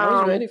but neither. I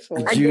was ready for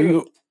it. I get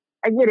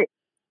it.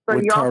 So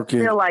We're y'all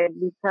talking- feel like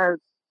because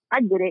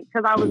I get it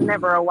because I was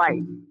never a wife.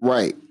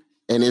 Right.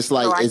 And it's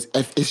like So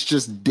it's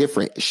just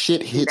different.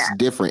 Shit hits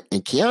different.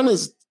 And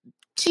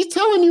she's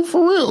telling you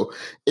for real,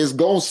 it's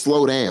gonna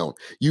slow down.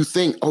 You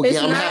think, I'm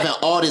having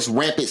all this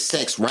rampant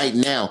sex right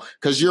now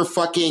because you're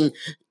fucking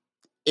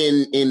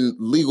in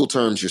legal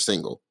terms, you're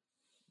single.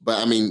 But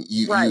I mean,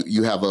 you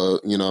have a,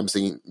 I'm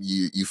saying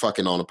you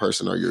fucking on a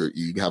person or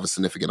you have a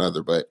significant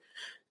other. But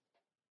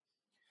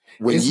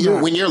when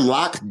you're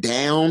locked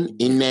down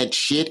in that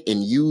shit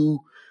and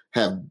you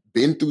have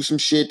been through some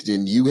shit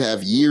and you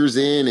have years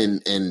in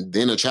and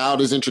then a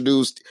child is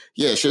introduced,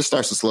 shit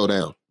starts to slow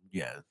down.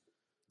 Yeah.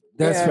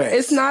 That's fact.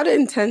 It's not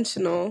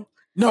intentional.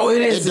 No,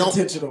 it is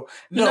intentional.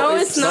 No,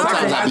 it's not.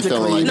 Sometimes I be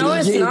feeling like no,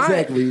 it's not.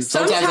 Exactly.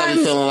 Sometimes I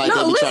be feeling like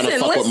they be trying to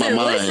fuck with my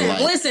mind.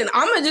 Listen,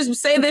 I'm going to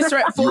just say this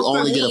right for you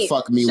only get to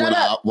fuck me when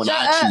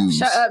I choose.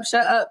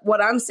 Shut up.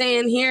 What I'm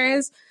saying here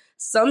is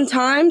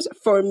sometimes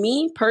for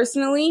me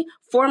personally,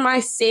 for my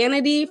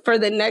sanity for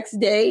the next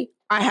day,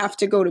 I have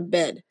to go to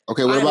bed.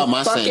 Okay, what about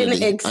my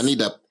sanity? I need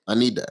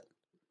that.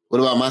 What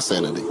about my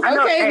sanity?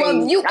 Okay,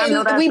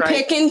 well, we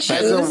pick and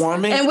choose. As a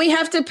woman, and we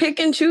have to pick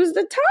and choose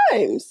the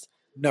times.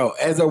 No,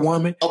 as a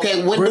woman.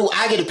 Okay, when do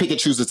I get to pick and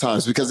choose the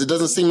times? Because it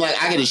doesn't seem like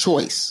I get a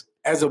choice.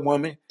 As a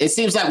woman, it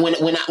seems like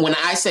when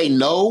I say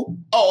no,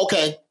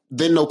 okay,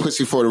 then no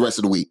pussy for the rest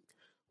of the week.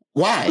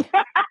 Why?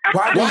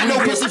 Why no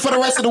pussy for the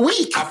rest of the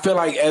week? I feel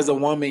like as a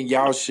woman,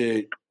 y'all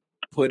should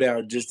put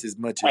out just as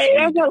much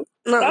as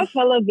that's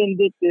hella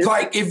vindictive.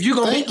 Like if you're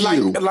gonna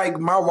like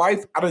my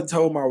wife, I done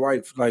told my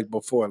wife like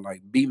before,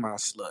 like be my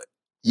slut.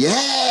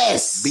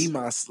 Yes. Be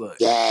my slut.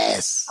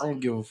 Yes. I don't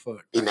give a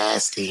fuck. Be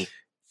nasty.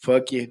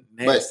 Fucking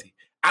nasty.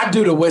 But I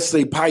do the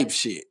Wesley Pipe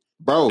shit.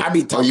 Bro, I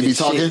be talking. You be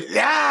talking? Shit.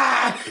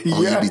 Yeah.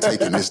 Oh, you be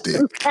taking this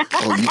dick.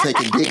 Oh, you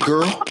taking dick,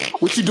 girl?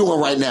 What you doing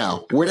right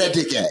now? Where that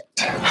dick at?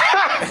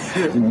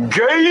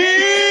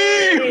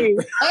 Gay.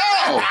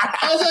 Oh,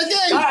 how's that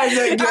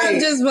gay? I'm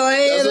just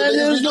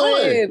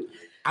playing.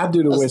 I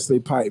do the Wesley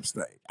Pipes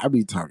thing. I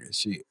be talking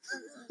shit.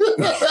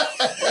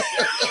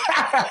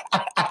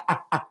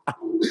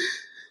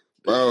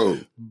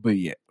 Bro. But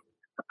yeah.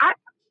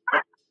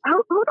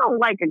 Who don't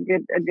like a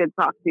good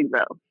talk to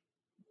though?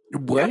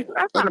 What?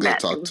 That's not a a good bad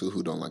talk thing. to?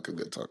 Who don't like a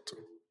good talk to?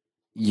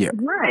 Yeah.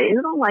 Right.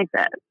 Who don't like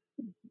that?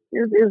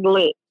 It's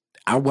lit.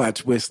 I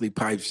watch Wesley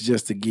Pipes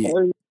just to get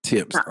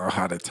tips on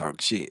how to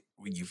talk shit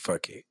when you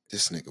fuck it.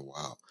 This nigga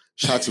wild.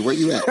 Shotzi, where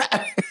you at?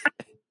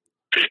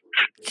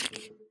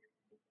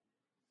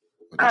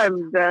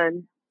 I'm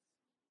done.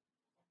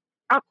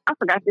 I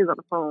forgot she was on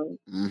the phone.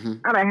 Mm-hmm.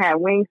 I done had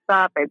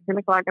Wingstop at 10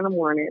 o'clock in the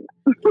morning.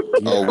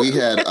 Oh, we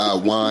had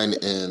wine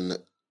and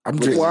I'm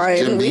drinking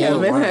wine. We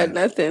haven't had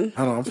nothing.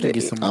 Hold on, I'm gonna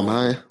get some. I'm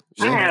high.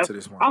 I had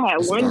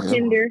one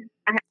tender.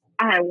 I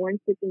had one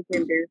chicken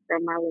tender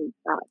from my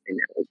Wingstop, and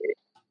that was it.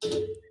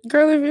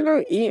 Girl, if you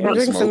don't eat,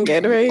 drink some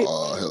Gatorade.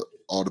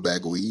 All the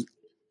bag of weed,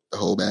 the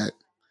whole bag.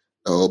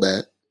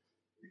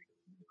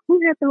 Who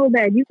has the whole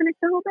bag? You finished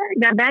the whole bag?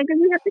 That bag that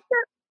we have picked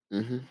up?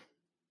 Mm-hmm.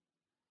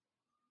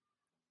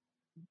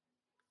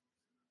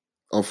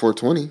 On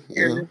 420,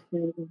 yeah.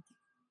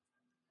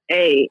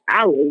 Hey,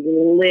 I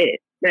was lit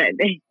that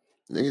day.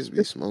 Niggas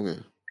be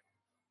smoking.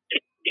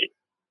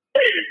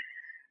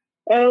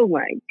 Oh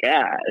my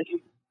gosh.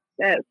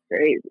 That's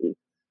crazy.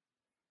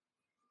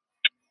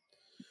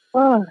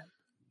 Oh.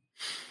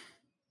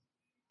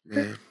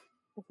 Man.